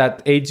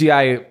that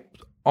AGI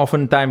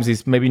oftentimes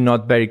is maybe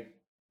not very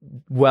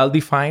well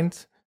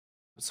defined.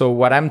 So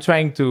what I'm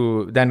trying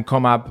to then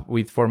come up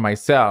with for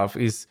myself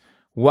is,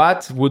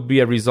 what would be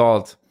a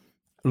result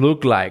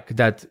look like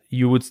that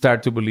you would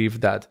start to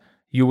believe that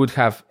you would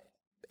have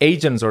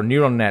agents or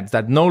neural nets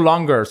that no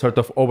longer sort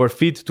of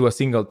overfit to a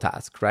single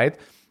task, right?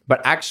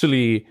 But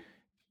actually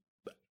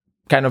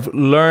kind of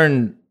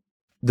learn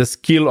the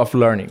skill of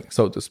learning,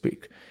 so to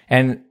speak.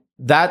 And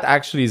that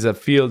actually is a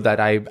field that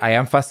I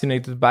am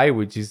fascinated by,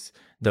 which is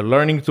the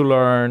learning to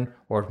learn,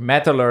 or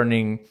meta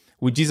learning,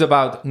 which is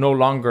about no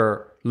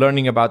longer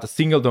learning about a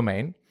single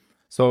domain.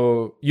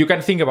 So you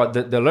can think about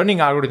the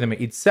learning algorithm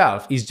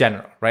itself is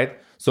general, right?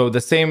 So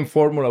the same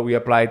formula we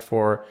applied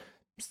for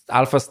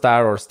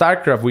AlphaStar or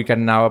StarCraft, we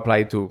can now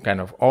apply to kind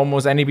of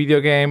almost any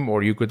video game,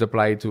 or you could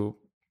apply to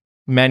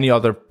many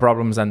other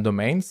problems and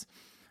domains.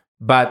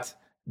 But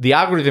the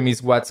algorithm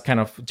is what's kind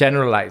of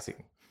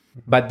generalizing.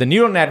 But the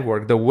neural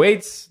network,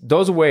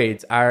 those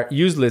weights are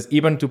useless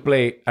even to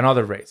play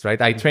another race,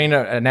 right? I train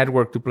a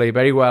network to play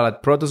very well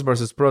at Protoss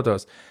versus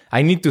Protoss.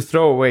 I need to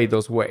throw away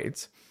those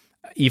weights.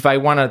 If I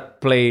want to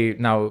play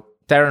now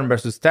Terran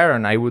versus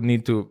Terran, I would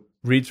need to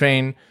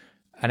retrain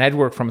a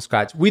network from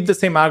scratch with the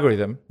same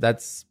algorithm.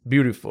 That's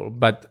beautiful,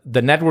 but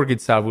the network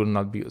itself will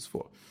not be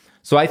useful.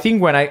 So I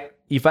think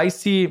if I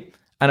see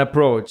an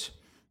approach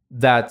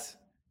that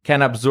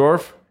can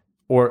absorb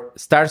or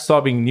start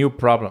solving new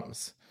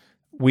problems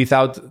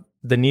without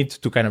the need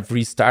to kind of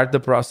restart the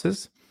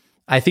process,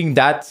 I think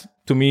that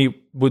to me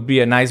would be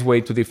a nice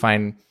way to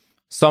define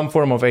some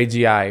form of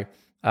AGI.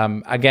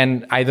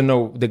 Again, I don't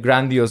know the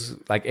grandiose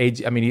like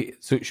AGI. I mean,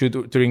 should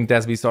Turing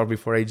test be solved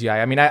before AGI?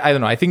 I mean, I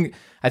don't know. I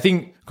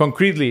think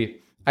concretely,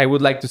 I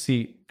would like to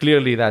see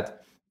clearly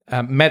that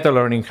meta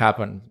learning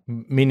happen,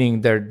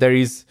 meaning there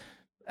is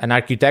an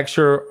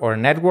architecture or a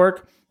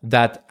network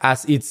that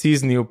as it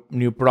sees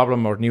new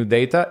problem or new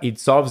data, it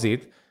solves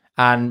it,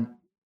 and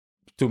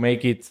to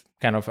make it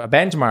kind of a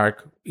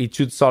benchmark, it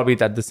should solve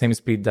it at the same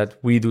speed that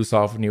we do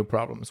solve new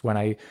problems. When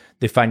I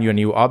define you a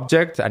new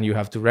object and you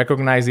have to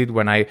recognize it,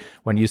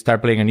 when you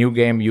start playing a new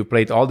game, you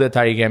played all the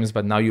Atari games,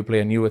 but now you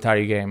play a new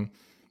Atari game,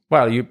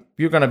 well,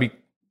 you're going to be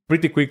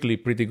pretty quickly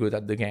pretty good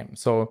at the game.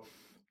 So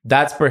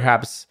that's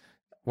perhaps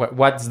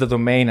what's the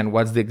domain and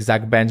what's the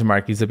exact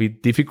benchmark is a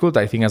bit difficult.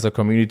 I think as a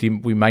community,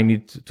 we might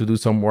need to do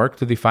some work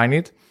to define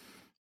it.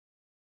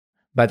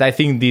 But I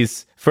think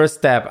this first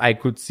step, I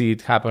could see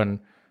it happen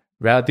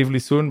relatively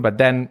soon. But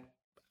then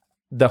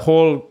the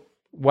whole,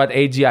 what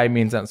AGI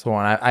means and so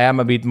on, I am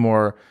a bit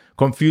more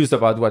confused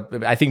about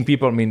what, I think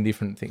people mean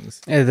different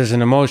things. Yeah, there's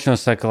an emotional,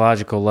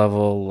 psychological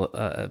level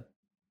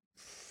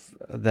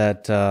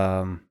that,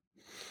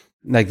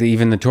 like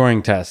even the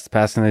Turing test,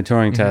 passing the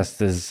Turing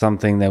test is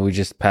something that we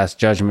just pass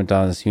judgment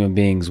on as human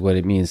beings, what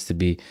it means to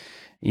be,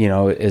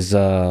 is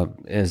a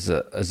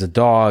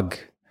dog,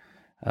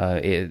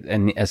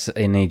 an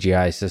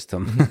AGI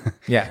system.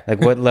 Yeah.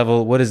 Like what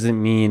level, what does it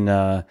mean?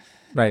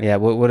 Right. Yeah.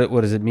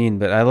 What does it mean?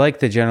 But I like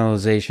the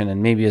generalization,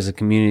 and maybe as a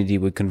community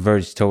we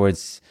converge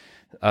towards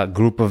a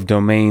group of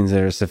domains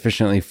that are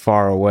sufficiently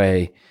far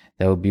away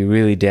that would be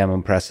really damn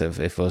impressive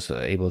if it was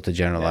able to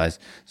generalize.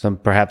 So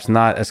perhaps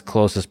not as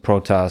close as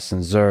Protoss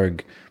and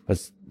Zerg,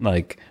 but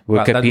like Wikipedia.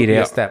 Well, that would be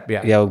a step,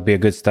 yeah. Yeah, it would be a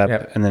good step.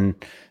 Yep. And then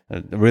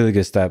a really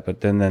good step.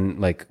 But then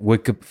like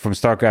from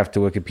StarCraft to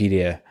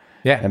Wikipedia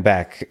and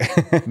back.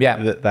 Yeah.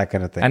 that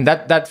kind of thing. And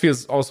that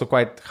feels also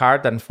quite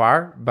hard and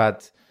far.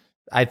 But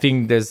I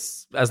think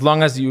there's, as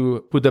long as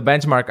you put the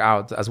benchmark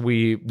out, as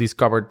we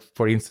discovered,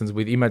 for instance,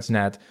 with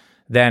ImageNet,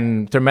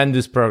 then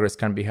tremendous progress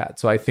can be had.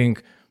 So I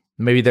think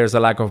maybe there's a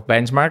lack of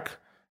benchmark,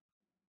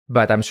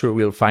 but I'm sure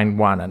we'll find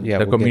one, and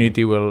the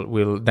community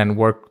will then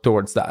work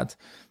towards that.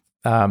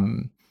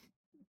 And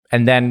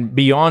then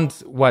beyond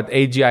what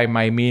AGI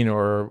might mean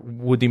or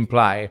would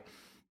imply,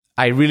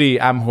 I really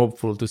am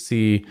hopeful to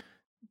see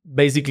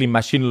basically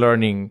machine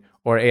learning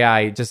or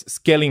AI just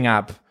scaling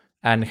up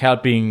and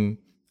helping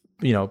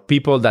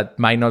people that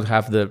might not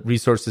have the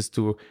resources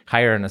to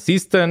hire an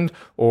assistant,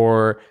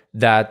 or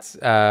that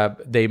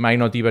they might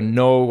not even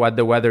know what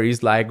the weather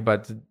is like.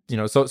 But,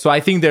 so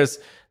I think there's,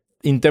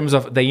 in terms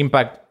of the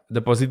impact,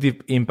 the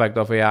positive impact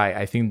of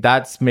AI, I think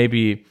that's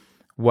maybe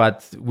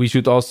what we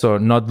should also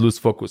not lose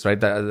focus, right?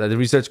 The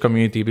research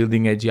community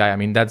building AGI, I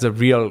mean, that's a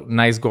real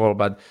nice goal,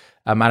 but,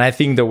 and I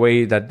think the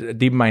way that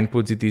DeepMind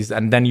puts it is,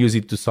 and then use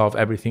it to solve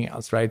everything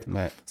else, right?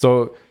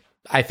 So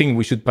I think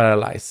we should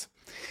parallelize.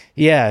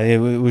 Yeah,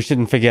 we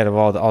shouldn't forget of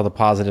all the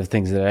positive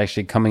things that are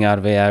actually coming out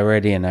of AI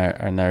already and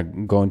are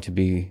going to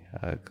be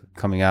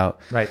coming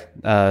out. Right.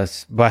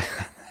 But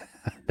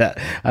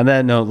on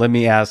that note, let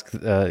me ask,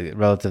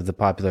 relative to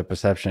popular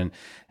perception,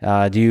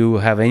 do you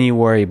have any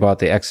worry about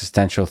the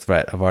existential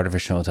threat of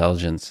artificial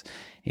intelligence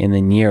in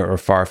the near or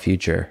far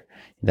future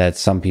that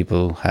some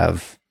people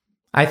have?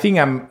 I think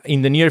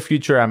in the near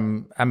future.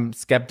 I'm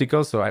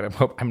skeptical, so I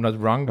hope I'm not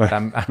wrong. But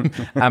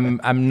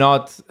I'm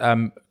not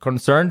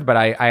concerned. But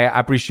I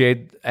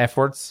appreciate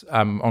efforts,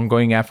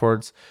 ongoing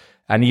efforts,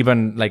 and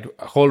even like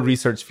a whole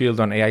research field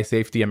on AI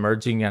safety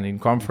emerging and in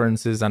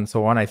conferences and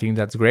so on. I think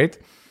that's great.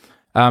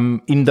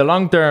 In the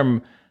long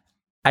term,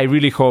 I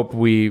really hope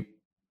we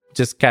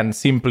just can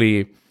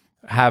simply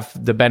have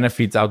the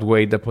benefits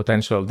outweigh the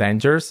potential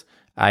dangers.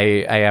 I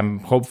am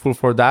hopeful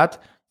for that.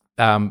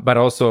 But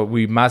also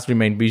we must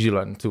remain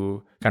vigilant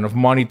to kind of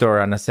monitor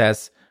and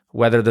assess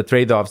whether the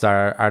trade-offs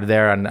are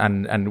there,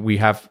 and we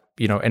have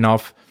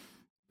enough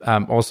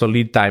also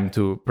lead time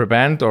to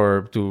prevent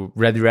or to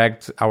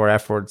redirect our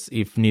efforts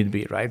if need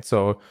be, right?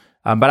 So,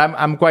 but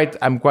I'm quite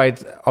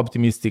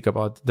optimistic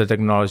about the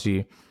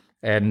technology,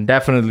 and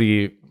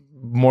definitely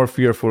more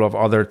fearful of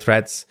other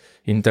threats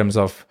in terms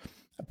of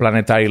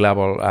planetary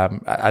level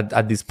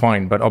at this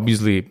point. But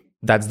obviously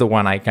that's the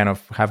one I kind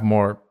of have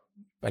more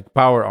like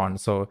power on.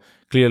 So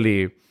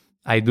clearly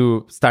I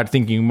do start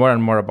thinking more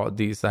and more about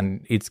this,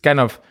 and it's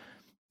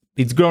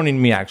grown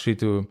in me actually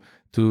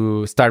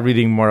to start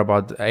reading more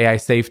about AI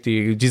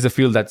safety, which is a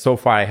field that so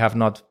far I have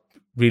not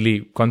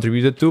really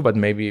contributed to, but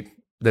maybe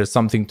there's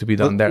something to be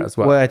done there as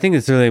well. Well, I think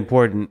it's really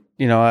important.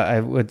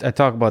 I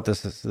talk about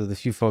this with a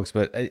few folks,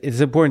 but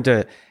it's important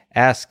to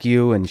ask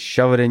you and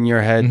shove it in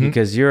your head,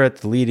 because you're at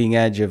the leading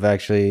edge of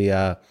actually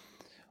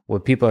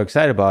what people are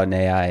excited about in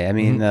AI. I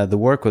mean, the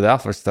work with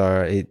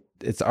AlphaStar,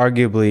 it's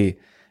arguably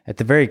at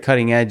the very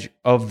cutting edge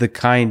of the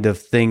kind of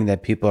thing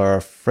that people are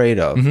afraid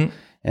of.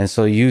 And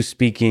so you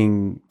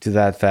speaking to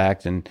that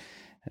fact, and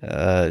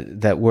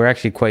that we're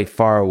actually quite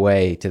far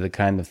away to the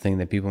kind of thing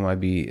that people might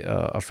be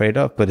afraid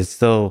of, but it's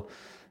still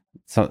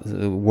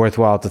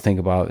worthwhile to think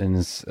about. And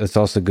it's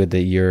also good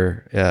that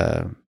you're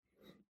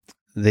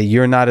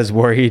not as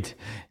worried,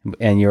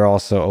 and you're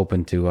also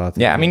open to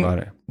thinking about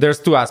it. There's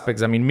two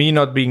aspects. I mean, me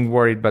not being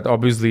worried, but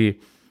obviously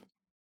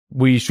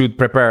we should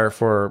prepare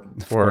for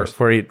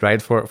it, right?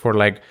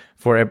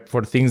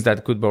 For things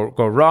that could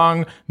go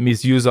wrong,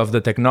 misuse of the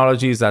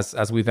technologies,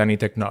 as with any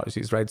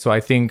technologies, right? So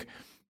I think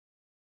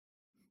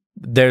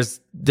there's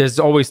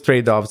always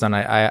trade-offs, and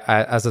I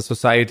as a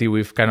society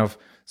we've kind of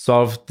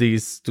solved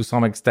these to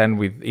some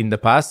extent in the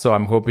past. So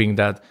I'm hoping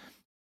that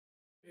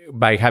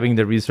by having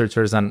the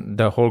researchers and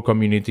the whole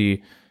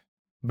community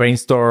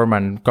brainstorm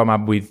and come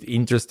up with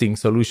interesting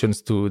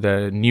solutions to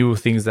the new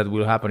things that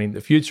will happen in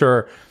the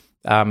future,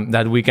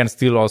 that we can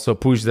still also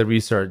push the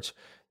research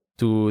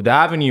to the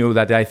avenue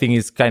that I think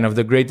is kind of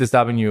the greatest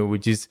avenue,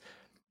 which is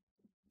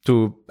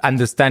to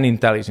understand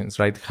intelligence,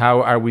 right?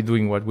 How are we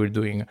doing what we're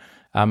doing?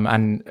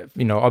 And,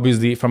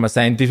 obviously from a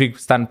scientific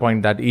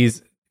standpoint, that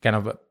is kind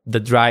of the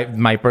drive,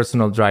 my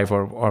personal drive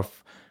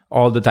of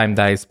all the time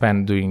that I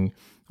spend doing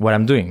what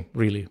I'm doing,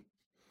 really.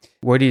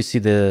 Where do you see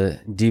the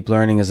deep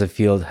learning as a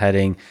field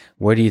heading?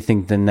 Where do you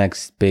think the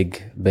next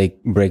big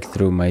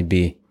breakthrough might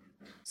be?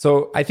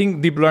 So I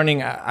think deep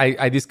learning,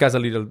 I discussed a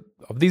little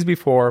of this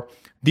before.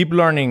 Deep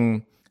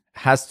learning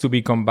has to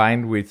be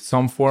combined with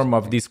some form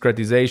of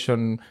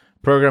discretization,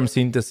 program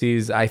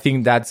synthesis. I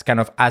think that's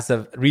kind of, as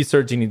a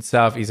research in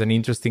itself, is an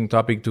interesting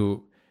topic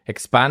to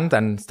expand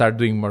and start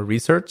doing more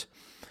research.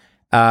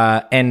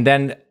 And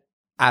then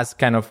as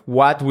kind of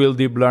what will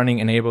deep learning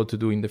enable to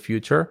do in the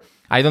future?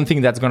 I don't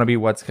think that's going to be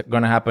what's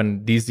going to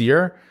happen this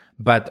year,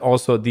 but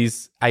also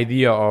this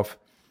idea of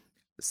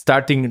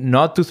starting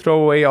not to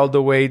throw away all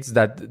the weights,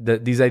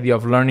 this idea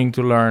of learning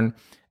to learn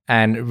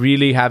and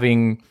really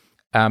having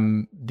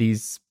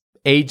these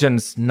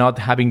agents not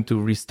having to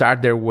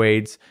restart their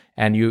weights,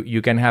 and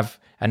you can have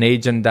an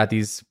agent that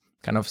is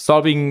kind of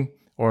solving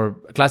or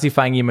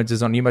classifying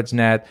images on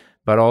ImageNet,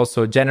 but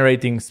also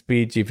generating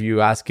speech if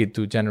you ask it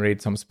to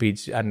generate some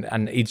speech,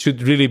 and it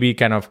should really be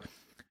kind of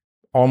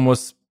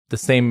almost the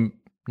same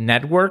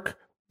network,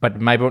 but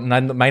might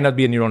not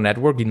be a neural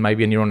network. It might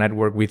be a neural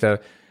network with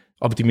a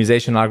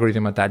optimization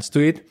algorithm attached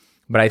to it.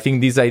 But I think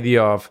this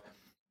idea of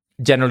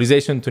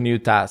generalization to new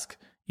task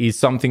is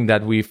something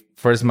that we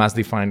first must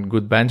define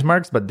good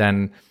benchmarks, but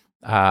then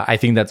I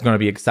think that's going to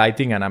be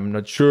exciting, and I'm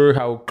not sure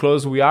how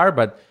close we are,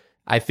 but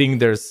I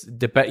think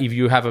if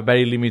you have a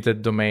very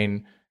limited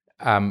domain,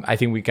 I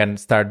think we can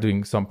start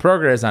doing some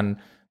progress, and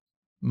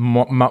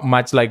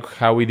much like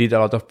how we did a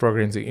lot of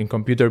progress in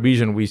computer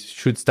vision, we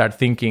should start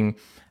thinking.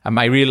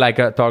 I really like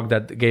a talk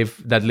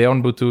that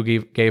Leon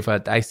Boutou gave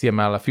at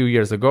ICML a few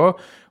years ago,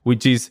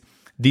 which is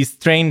this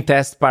train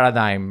test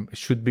paradigm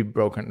should be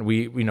broken.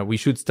 We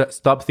should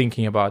stop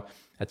thinking about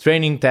a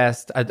training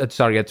set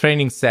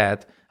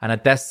and a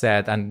test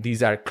set, and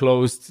these are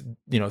closed,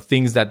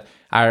 things that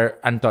are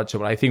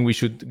untouchable. I think we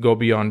should go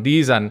beyond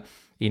these, and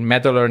in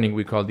meta learning,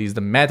 we call these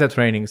the meta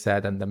training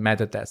set and the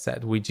meta test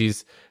set, which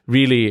is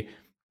really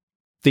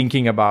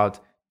thinking about,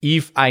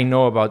 if I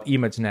know about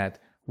ImageNet,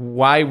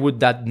 why would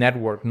that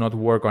network not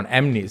work on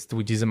MNIST,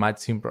 which is a much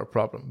simpler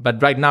problem?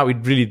 But right now, it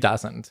really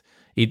doesn't.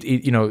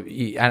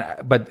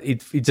 But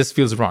it just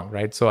feels wrong,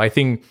 right? So I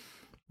think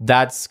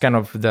that's kind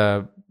of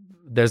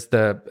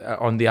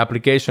on the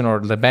application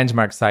or the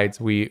benchmark sides,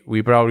 we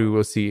probably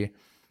will see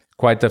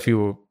quite a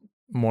few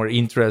more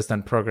interest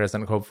and progress,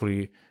 and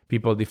hopefully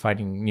people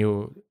defining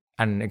new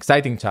and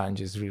exciting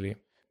challenges, really.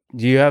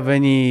 Do you have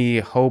any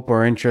hope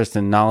or interest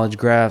in knowledge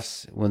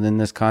graphs within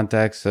this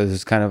context? So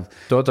this kind of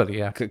totally,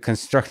 yeah,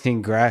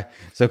 constructing graph.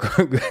 So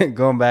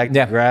going back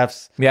to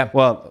graphs, yeah.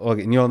 Well,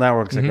 okay, neural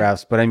networks are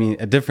graphs, but I mean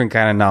a different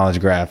kind of knowledge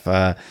graph,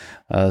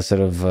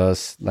 sort of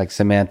like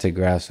semantic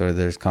graphs, where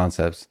there's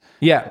concepts.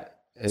 Yeah.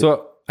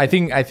 So I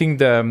think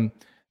the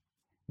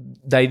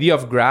idea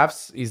of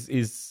graphs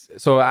is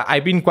so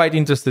I've been quite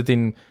interested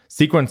in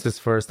sequences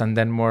first, and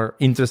then more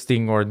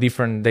interesting or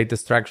different data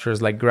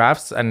structures like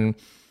graphs, and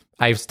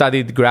I've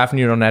studied graph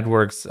neural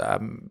networks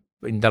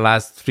in the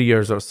last 3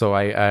 years or so.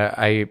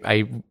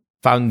 I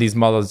found these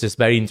models just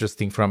very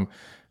interesting from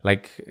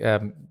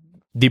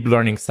deep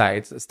learning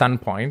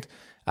standpoint.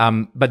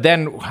 But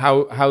then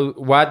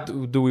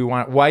what do we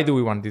want? Why do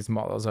we want these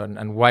models,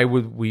 and why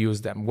would we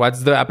use them?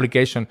 What's the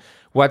application?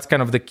 What's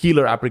kind of the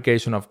killer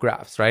application of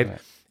graphs, right?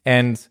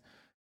 And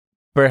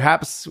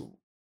perhaps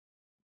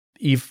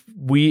if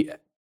we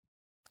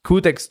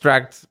could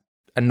extract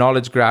a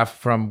knowledge graph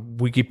from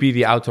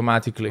Wikipedia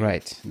automatically,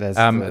 right?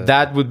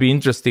 That would be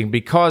interesting,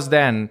 because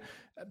then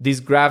these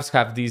graphs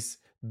have this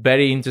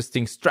very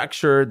interesting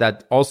structure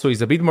that also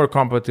is a bit more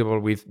compatible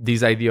with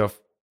this idea of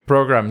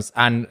programs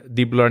and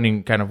deep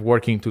learning kind of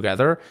working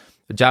together,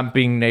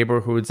 jumping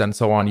neighborhoods and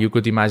so on. You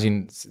could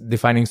imagine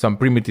defining some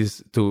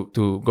primitives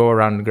to go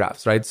around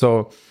graphs, right?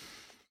 So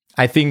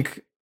I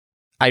think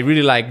I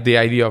really like the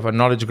idea of a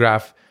knowledge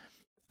graph.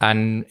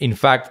 And in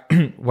fact,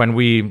 when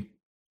we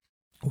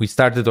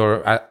started,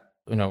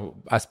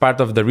 as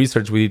part of the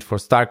research we did for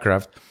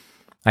StarCraft,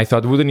 I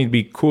thought, wouldn't it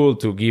be cool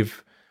to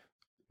give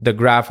the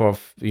graph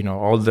of,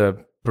 all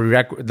the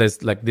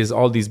prerequisites, there's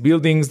all these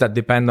buildings that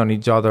depend on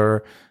each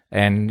other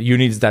and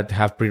units that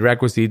have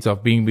prerequisites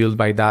of being built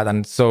by that.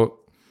 And so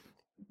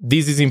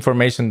this is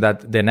information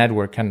that the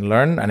network can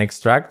learn and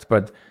extract,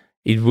 but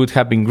it would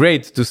have been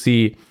great to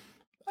see,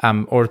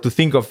 or to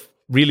think of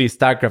really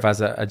StarCraft as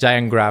a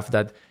giant graph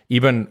that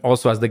even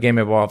also as the game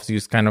evolves,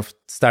 you kind of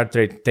start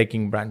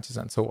taking branches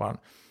and so on.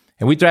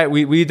 And we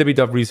did a bit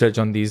of research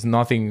on this,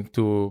 nothing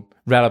too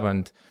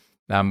relevant,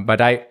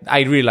 but I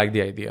really like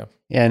the idea.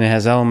 Yeah, and it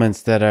has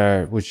elements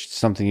which is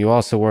something you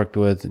also worked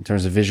with in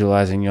terms of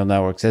visualizing neural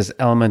networks, has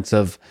elements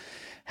of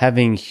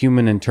having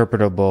human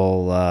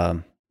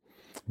interpretable,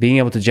 being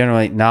able to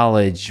generate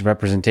knowledge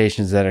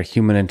representations that are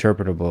human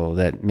interpretable,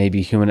 that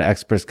maybe human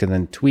experts can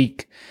then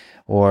tweak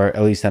or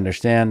at least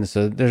understand.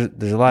 So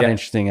there's a lot of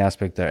interesting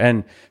aspect there.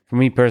 And for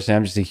me personally,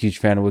 I'm just a huge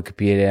fan of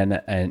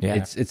Wikipedia, and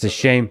it's a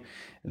shame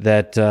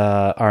that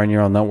our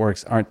neural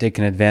networks aren't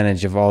taking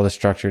advantage of all the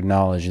structured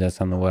knowledge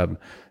that's on the web.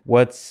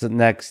 What's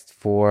next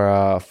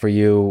for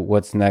you?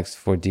 What's next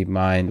for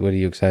DeepMind? What are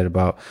you excited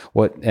about?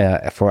 What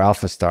for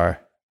AlphaStar?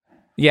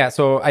 Yeah,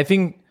 so I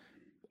think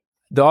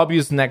the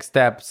obvious next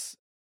steps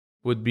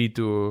would be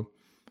to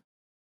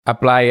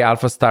apply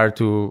AlphaStar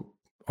to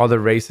other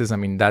races. I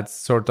mean, that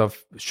sort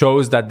of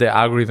shows that the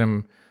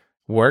algorithm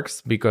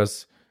works,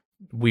 because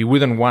we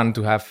wouldn't want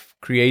to have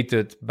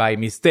created by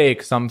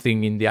mistake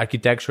something in the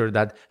architecture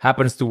that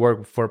happens to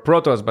work for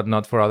Protoss but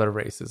not for other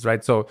races,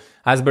 right? So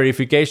as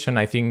verification,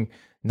 I think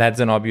that's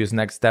an obvious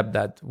next step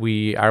that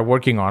we are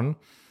working on.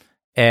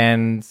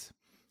 And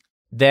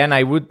then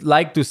I would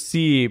like to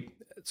see,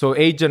 so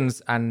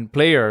agents and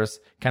players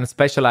can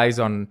specialize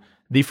on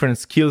different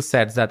skill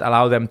sets that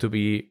allow them to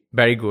be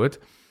very good.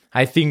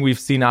 I think we've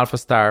seen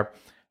AlphaStar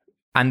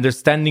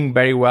understanding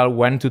very well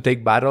when to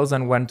take battles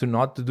and when to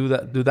not to do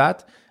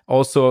that.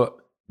 Also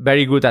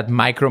very good at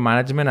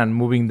micromanagement and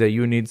moving the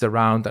units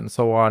around and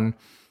so on.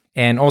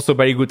 And also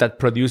very good at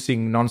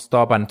producing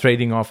nonstop and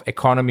trading off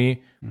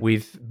economy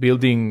with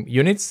building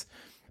units.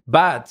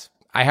 But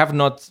I have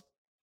not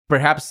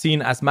perhaps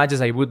seen as much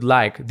as I would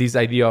like this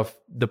idea of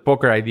the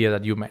poker idea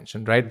that you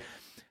mentioned, right?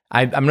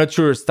 I'm not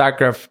sure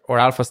StarCraft, or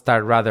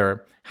AlphaStar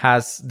rather,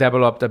 has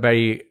developed a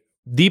very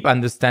deep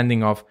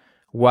understanding of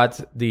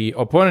what the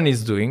opponent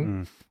is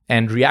doing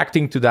and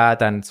reacting to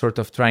that, and sort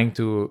of trying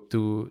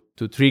to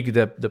trick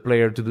the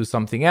player to do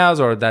something else,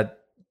 or that,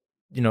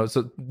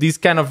 so this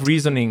kind of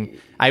reasoning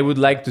I would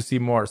like to see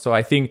more. So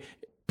I think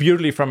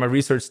purely from a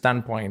research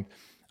standpoint,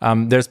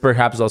 there's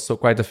perhaps also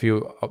quite a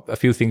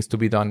few things to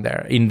be done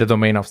there in the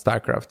domain of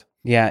StarCraft.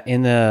 Yeah,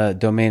 in the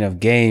domain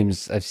of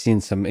games, I've seen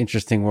some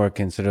interesting work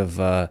in sort of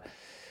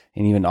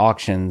in even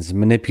auctions,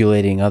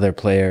 manipulating other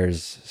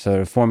players,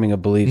 sort of forming a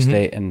belief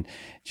state and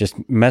just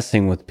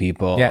messing with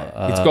people.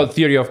 Yeah, it's called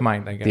theory of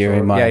mind, I guess. Theory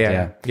of mind,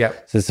 yeah.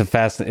 So it's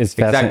Exactly.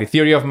 fascinating.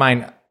 Theory of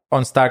mind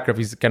on StarCraft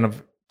is kind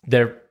of,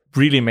 they're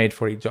really made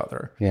for each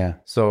other. Yeah.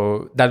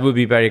 So that would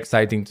be very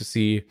exciting to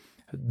see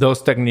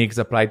those techniques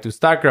applied to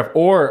StarCraft,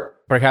 or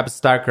perhaps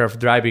StarCraft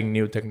driving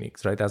new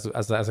techniques, right?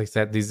 As I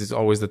said, this is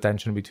always the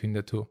tension between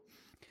the two.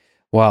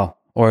 Wow.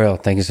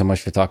 Oriol, thank you so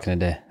much for talking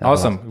today.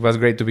 Awesome. It was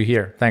great to be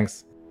here.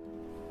 Thanks.